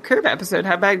a Curb episode.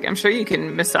 How bad? I'm sure you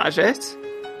can massage it.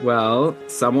 Well,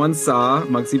 someone saw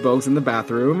Muggsy Bogues in the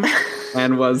bathroom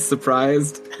and was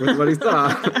surprised with what he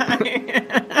saw.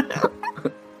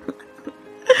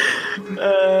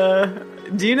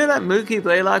 Do you know that Mookie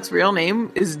Blaylock's real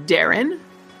name is Darren?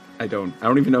 I don't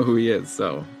even know who he is,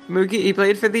 so. Mookie, he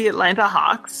played for the Atlanta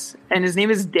Hawks, and his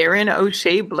name is Darren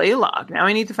O'Shea Blaylock. Now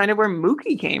I need to find out where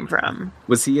Mookie came from.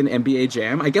 Was he an NBA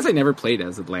Jam? I guess I never played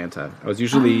as Atlanta. I was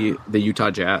usually the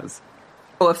Utah Jazz.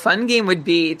 Well, a fun game would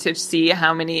be to see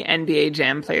how many NBA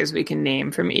Jam players we can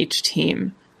name from each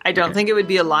team. I don't think it would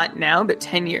be a lot now, but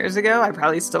 10 years ago, I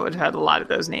probably still would have had a lot of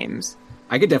those names.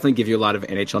 I could definitely give you a lot of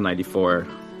NHL 94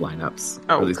 lineups.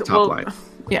 Or at least top line.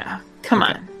 Yeah, come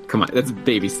on. Come on, that's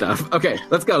baby stuff. Okay,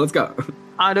 let's go.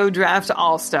 Auto Draft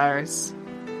All-Stars.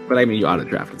 But I mean, you auto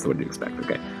drafted, so what do you expect?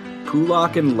 Okay.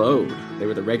 Pulak and Load. They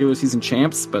were the regular season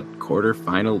champs, but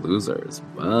quarterfinal losers.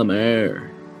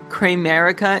 Bummer.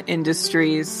 Kramerica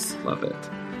Industries. Love it.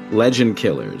 Legend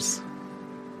Killers.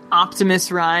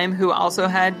 Optimus Rhyme, who also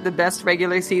had the best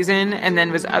regular season and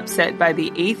then was upset by the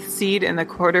 8th seed in the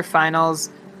quarterfinals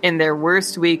in their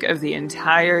worst week of the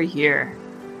entire year.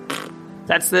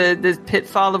 That's the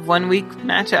pitfall of 1 week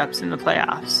matchups in the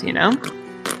playoffs, you know?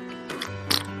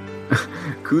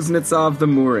 Kuznetsov the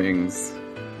Moorings.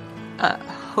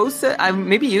 Hossa,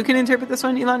 maybe you can interpret this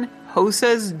one, Elon.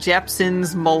 Hosa's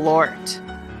Jepson's Malort.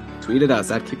 Tweet at us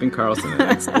at Keeping Carlson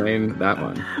and explain that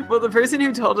one. Well, the person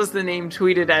who told us the name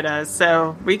tweeted at us,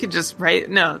 so we could just write...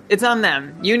 No, it's on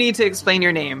them. You need to explain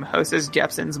your name, Hosa's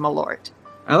Jepson's Malort.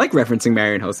 I like referencing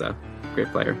Marian Hossa.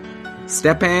 Great player.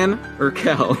 Stepan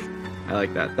Urkel. I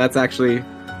like that. That's actually...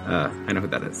 I know who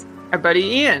that is. Our buddy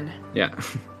Ian. Yeah.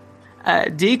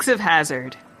 Deeks of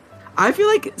Hazard. I feel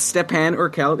like Stepan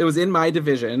Urkel, it was in my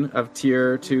division of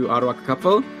Tier 2 Ottawa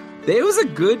Cupful. It was a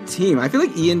good team. I feel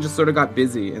like Ian just sort of got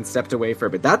busy and stepped away for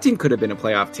a bit. That team could have been a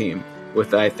playoff team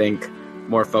with, I think,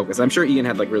 more focus. I'm sure Ian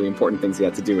had like really important things he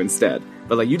had to do instead.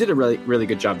 But like you did a really, really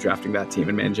good job drafting that team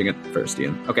and managing it first,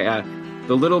 Ian. Okay,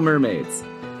 the Little Mermaids.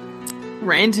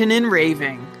 Ranting and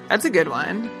Raving. That's a good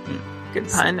one. Good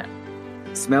pun.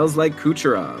 Smells Like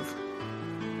Kucherov.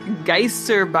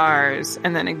 Geister Bars,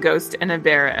 and then a ghost and a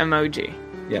bear emoji.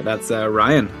 Yeah, that's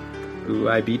Ryan, who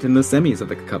I beat in the semis of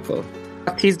the Cupful.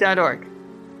 Tees.org.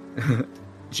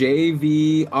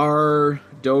 JVR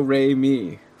Do Re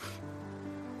Mi.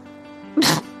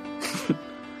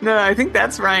 No, I think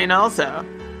that's Ryan also.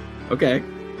 Okay.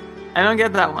 I don't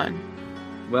get that one.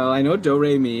 Well, I know Do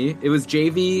Re Mi. It was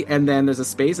JV, and then there's a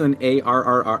space and then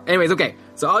ARRR. Anyways, okay.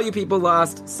 So all you people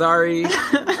lost. Sorry.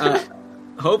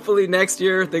 Hopefully next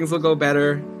year things will go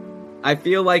better. I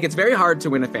feel like it's very hard to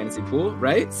win a fantasy pool,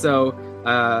 right? So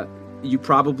a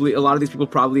lot of these people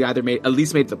probably either made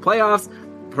the playoffs,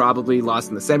 probably lost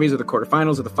in the semis or the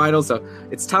quarterfinals or the finals. So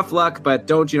it's tough luck, but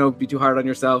don't, be too hard on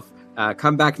yourself.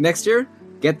 Come back next year,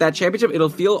 get that championship. It'll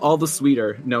feel all the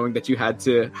sweeter knowing that you had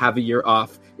to have a year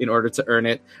off in order to earn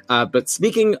it. But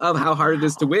speaking of how hard it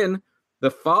is to win, the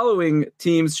following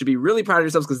teams should be really proud of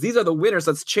yourselves because these are the winners.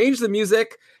 Let's change the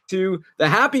music to the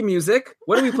happy music.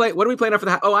 What do we play? What are we playing after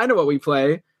that? Oh, I know what we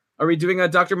play. Are we doing a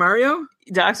Dr. Mario?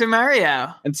 Dr.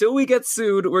 Mario. Until we get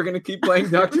sued, we're going to keep playing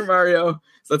Dr. Mario.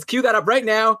 So let's cue that up right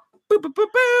now. Boo, boo, boo,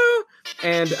 boo.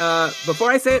 And before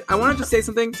I say it, I want to just say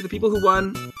something to the people who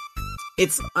won.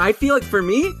 I feel like for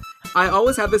me, I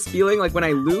always have this feeling like when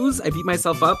I lose, I beat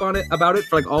myself up about it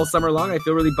for like all summer long. I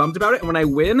feel really bummed about it. And when I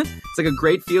win, it's like a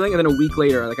great feeling. And then a week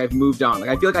later, like I've moved on. Like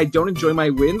I feel like I don't enjoy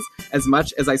my wins as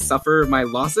much as I suffer my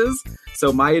losses.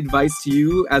 So my advice to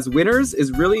you as winners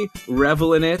is really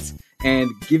revel in it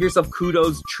and give yourself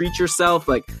kudos, treat yourself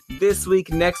like this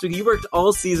week, next week. You worked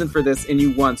all season for this and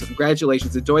you won. So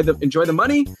congratulations. Enjoy the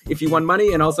money if you won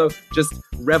money, and also just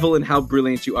revel in how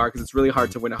brilliant you are because it's really hard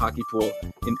to win a hockey pool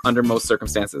under most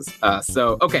circumstances.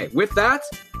 Okay, with that,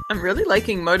 I'm really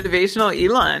liking motivational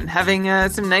Elon, having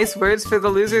some nice words for the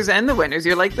losers and the winners.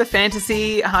 You're like the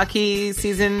fantasy hockey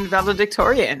season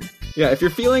valedictorian. Yeah, if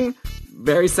you're feeling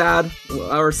very sad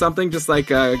or something, just like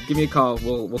give me a call.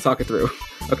 We'll talk it through.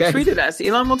 Okay? Tweet at us.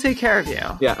 Elon will take care of you.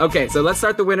 Yeah, okay. So let's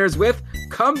start the winners with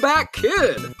Comeback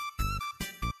Kid.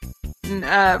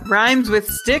 Rhymes with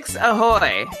Sticks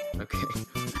Ahoy. Okay.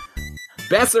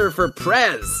 Besser for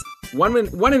Prez. One in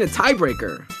a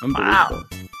tiebreaker. Unbelievable. Wow.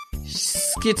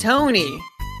 Skitoni.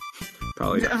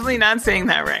 Probably Definitely not saying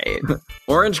that right.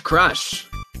 Orange Crush.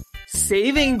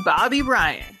 Saving Bobby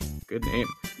Bryan. Good name.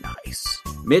 Nice.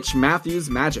 Mitch Matthews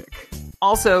Magic.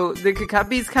 Also, the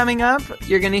Kakuppies coming up.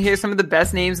 You're going to hear some of the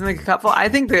best names in the Kakupful. I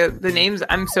think the names,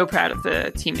 I'm so proud of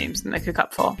the team names in the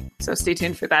Kakupful. So stay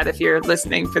tuned for that if you're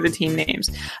listening for the team names.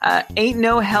 Ain't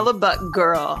No Hellebuck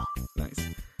Girl. Nice.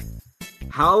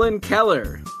 Holland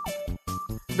Keller.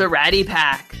 The Ratty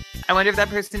Pack. I wonder if that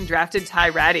person drafted Ty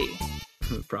Ratty.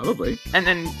 Probably. And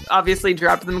then obviously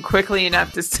dropped them quickly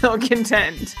enough to still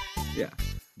contend. Yeah.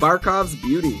 Barkov's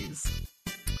Beauties.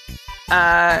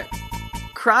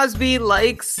 Crosby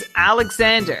likes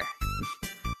Alexander.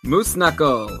 Moose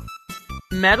Knuckle.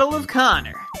 Medal of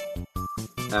Connor.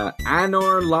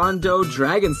 Anor Londo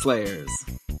Dragon Slayers.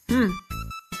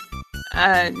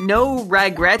 No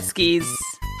Ragretskis.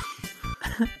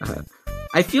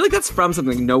 I feel like that's from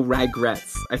something. No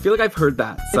Regrets. I feel like I've heard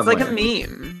that somewhere. It's like a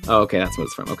meme. Oh, okay, that's what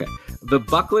it's from. Okay. The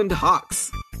Buckland Hawks.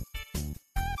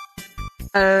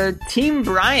 Team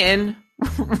Brian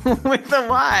with a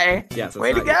Y. Yes,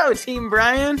 way to go, Team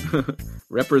Brian.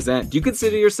 Represent. Do you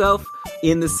consider yourself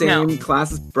in the same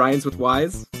class as Brian's with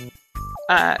Ys?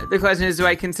 The question is, do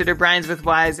I consider Brian's with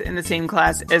Ys in the same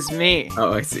class as me?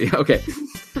 Oh, I see. Okay.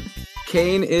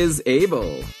 Kane is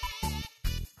able.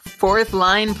 Fourth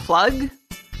line plug.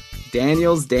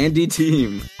 Daniel's Dandy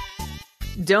Team.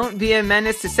 Don't be a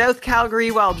menace to South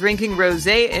Calgary while drinking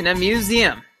rosé in a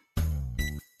museum.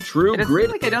 True Grit. I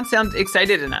feel like I don't sound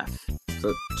excited enough.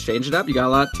 So change it up. You got a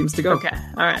lot of teams to go. Okay,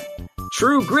 all right.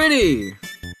 True Gritty.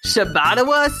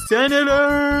 Shabatawa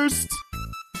Senators.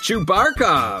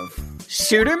 Chubarkov.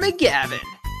 Shooter McGavin.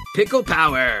 Pickle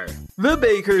Power. The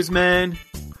Bakers Man.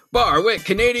 Barwick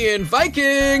Canadian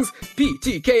Vikings.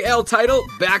 PTKL title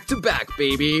back to back,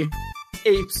 baby.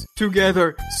 Apes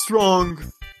together strong.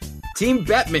 Team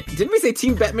Bettman. Didn't we say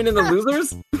Team Bettman in the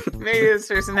losers? Maybe this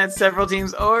person had several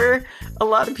teams, or a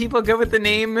lot of people go with the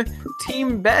name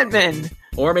Team Bettman.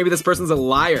 Or maybe this person's a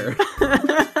liar.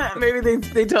 Maybe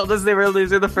they told us they were a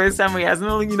loser the first time we asked them.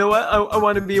 Like, you know what? I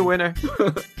want to be a winner.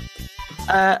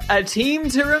 A team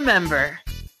to remember.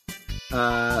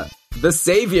 The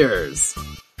Saviors.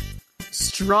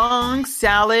 Strong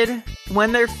Salad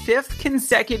won their 5th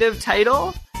consecutive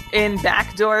title in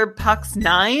Backdoor Pucks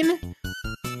 9.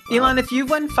 Elon, if you've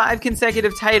won 5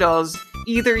 consecutive titles,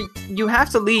 either you have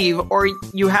to leave or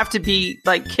you have to be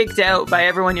like kicked out by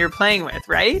everyone you're playing with,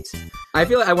 right? I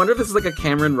wonder if this is like a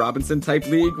Cameron Robinson type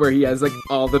league where he has like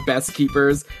all the best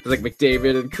keepers. There's like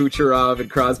McDavid and Kucherov and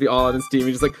Crosby all on his team.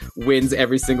 He just like wins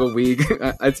every single week,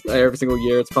 every single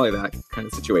year. It's probably that kind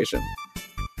of situation.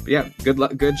 Yeah,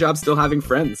 good job still having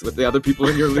friends with the other people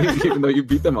in your league, even though you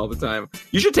beat them all the time.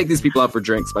 You should take these people out for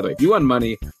drinks, by the way. If you won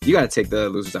money, you got to take the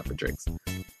losers out for drinks.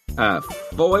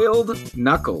 Foiled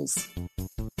Knuckles.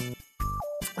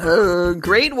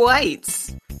 Great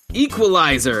Whites.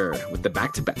 Equalizer with the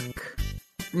back-to-back.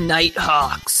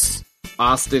 Nighthawks.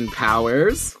 Austin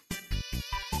Powers.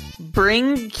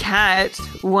 Bring Cat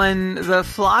won the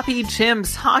Floppy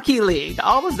Chimps Hockey League.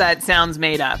 All of that sounds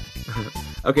made up.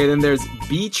 Okay, then there's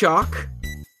B-Chalk.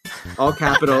 All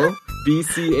capital.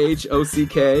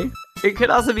 B-C-H-O-C-K. It could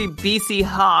also be BC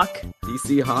Hawk.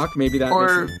 BC Hawk, maybe that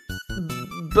or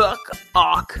makes Buck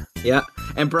Hawk. Yeah.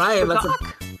 And Brian,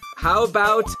 how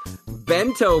about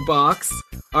Bento Box,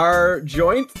 our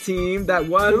joint team that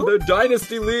won the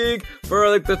Dynasty League for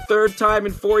like the third time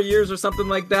in 4 years or something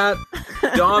like that?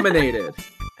 Dominated.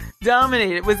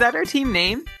 Was that our team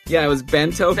name? Yeah, it was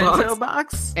Bento Box. Bento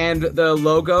Box? And the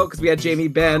logo, because we had Jamie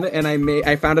Benn, and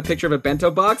I found a picture of a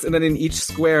bento box, and then in each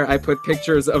square I put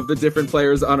pictures of the different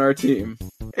players on our team.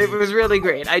 It was really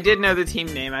great. I did know the team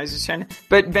name. I was just trying to...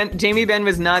 But Jamie Benn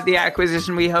was not the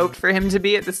acquisition we hoped for him to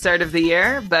be at the start of the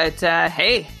year, but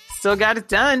hey, still got it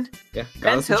done. Yeah,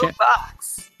 Bento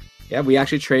Box. Yeah, we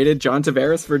actually traded John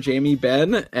Tavares for Jamie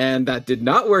Benn, and that did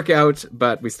not work out,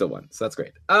 but we still won, so that's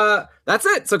great. That's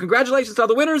it. So congratulations to all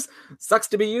the winners. Sucks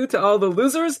to be you to all the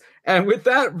losers. And with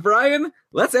that, Brian,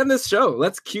 let's end this show.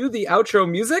 Let's cue the outro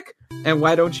music, and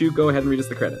why don't you go ahead and read us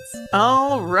the credits?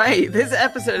 All right. This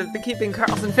episode of the Keeping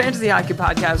Karlsson Fantasy Hockey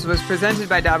Podcast was presented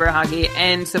by Dobber Hockey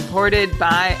and supported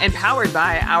by and powered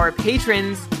by our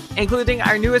patrons, including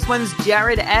our newest ones,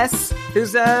 Jared S.,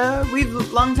 who's we've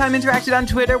long time interacted on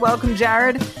Twitter. Welcome,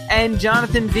 Jared. And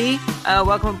Jonathan V.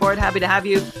 Welcome aboard. Happy to have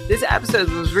you. This episode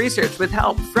was researched with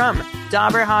help from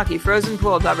Dobber Hockey, Frozen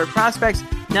Pool, Dobber Prospects,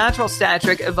 Natural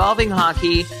Statric, Evolving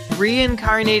Hockey,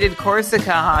 Reincarnated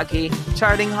Corsica Hockey,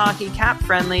 Charting Hockey, Cap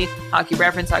Friendly, Hockey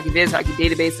Reference, Hockey Viz, Hockey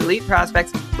Database, Elite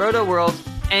Prospects, Roto World,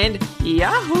 and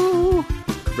Yahoo!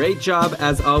 Great job,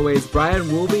 as always. Brian,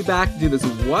 we'll be back to do this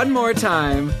one more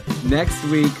time next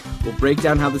week. We'll break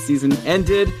down how the season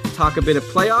ended, talk a bit of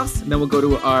playoffs, and then we'll go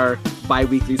to our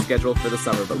bi-weekly schedule for the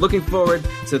summer. But looking forward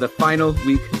to the final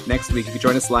week next week. If you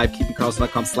join us live,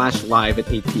 keepingkarlsson.com/live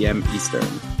at 8 p.m. Eastern.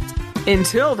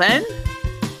 Until then,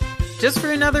 just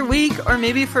for another week or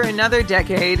maybe for another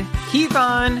decade, keep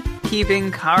on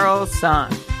keeping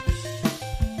Karlsson.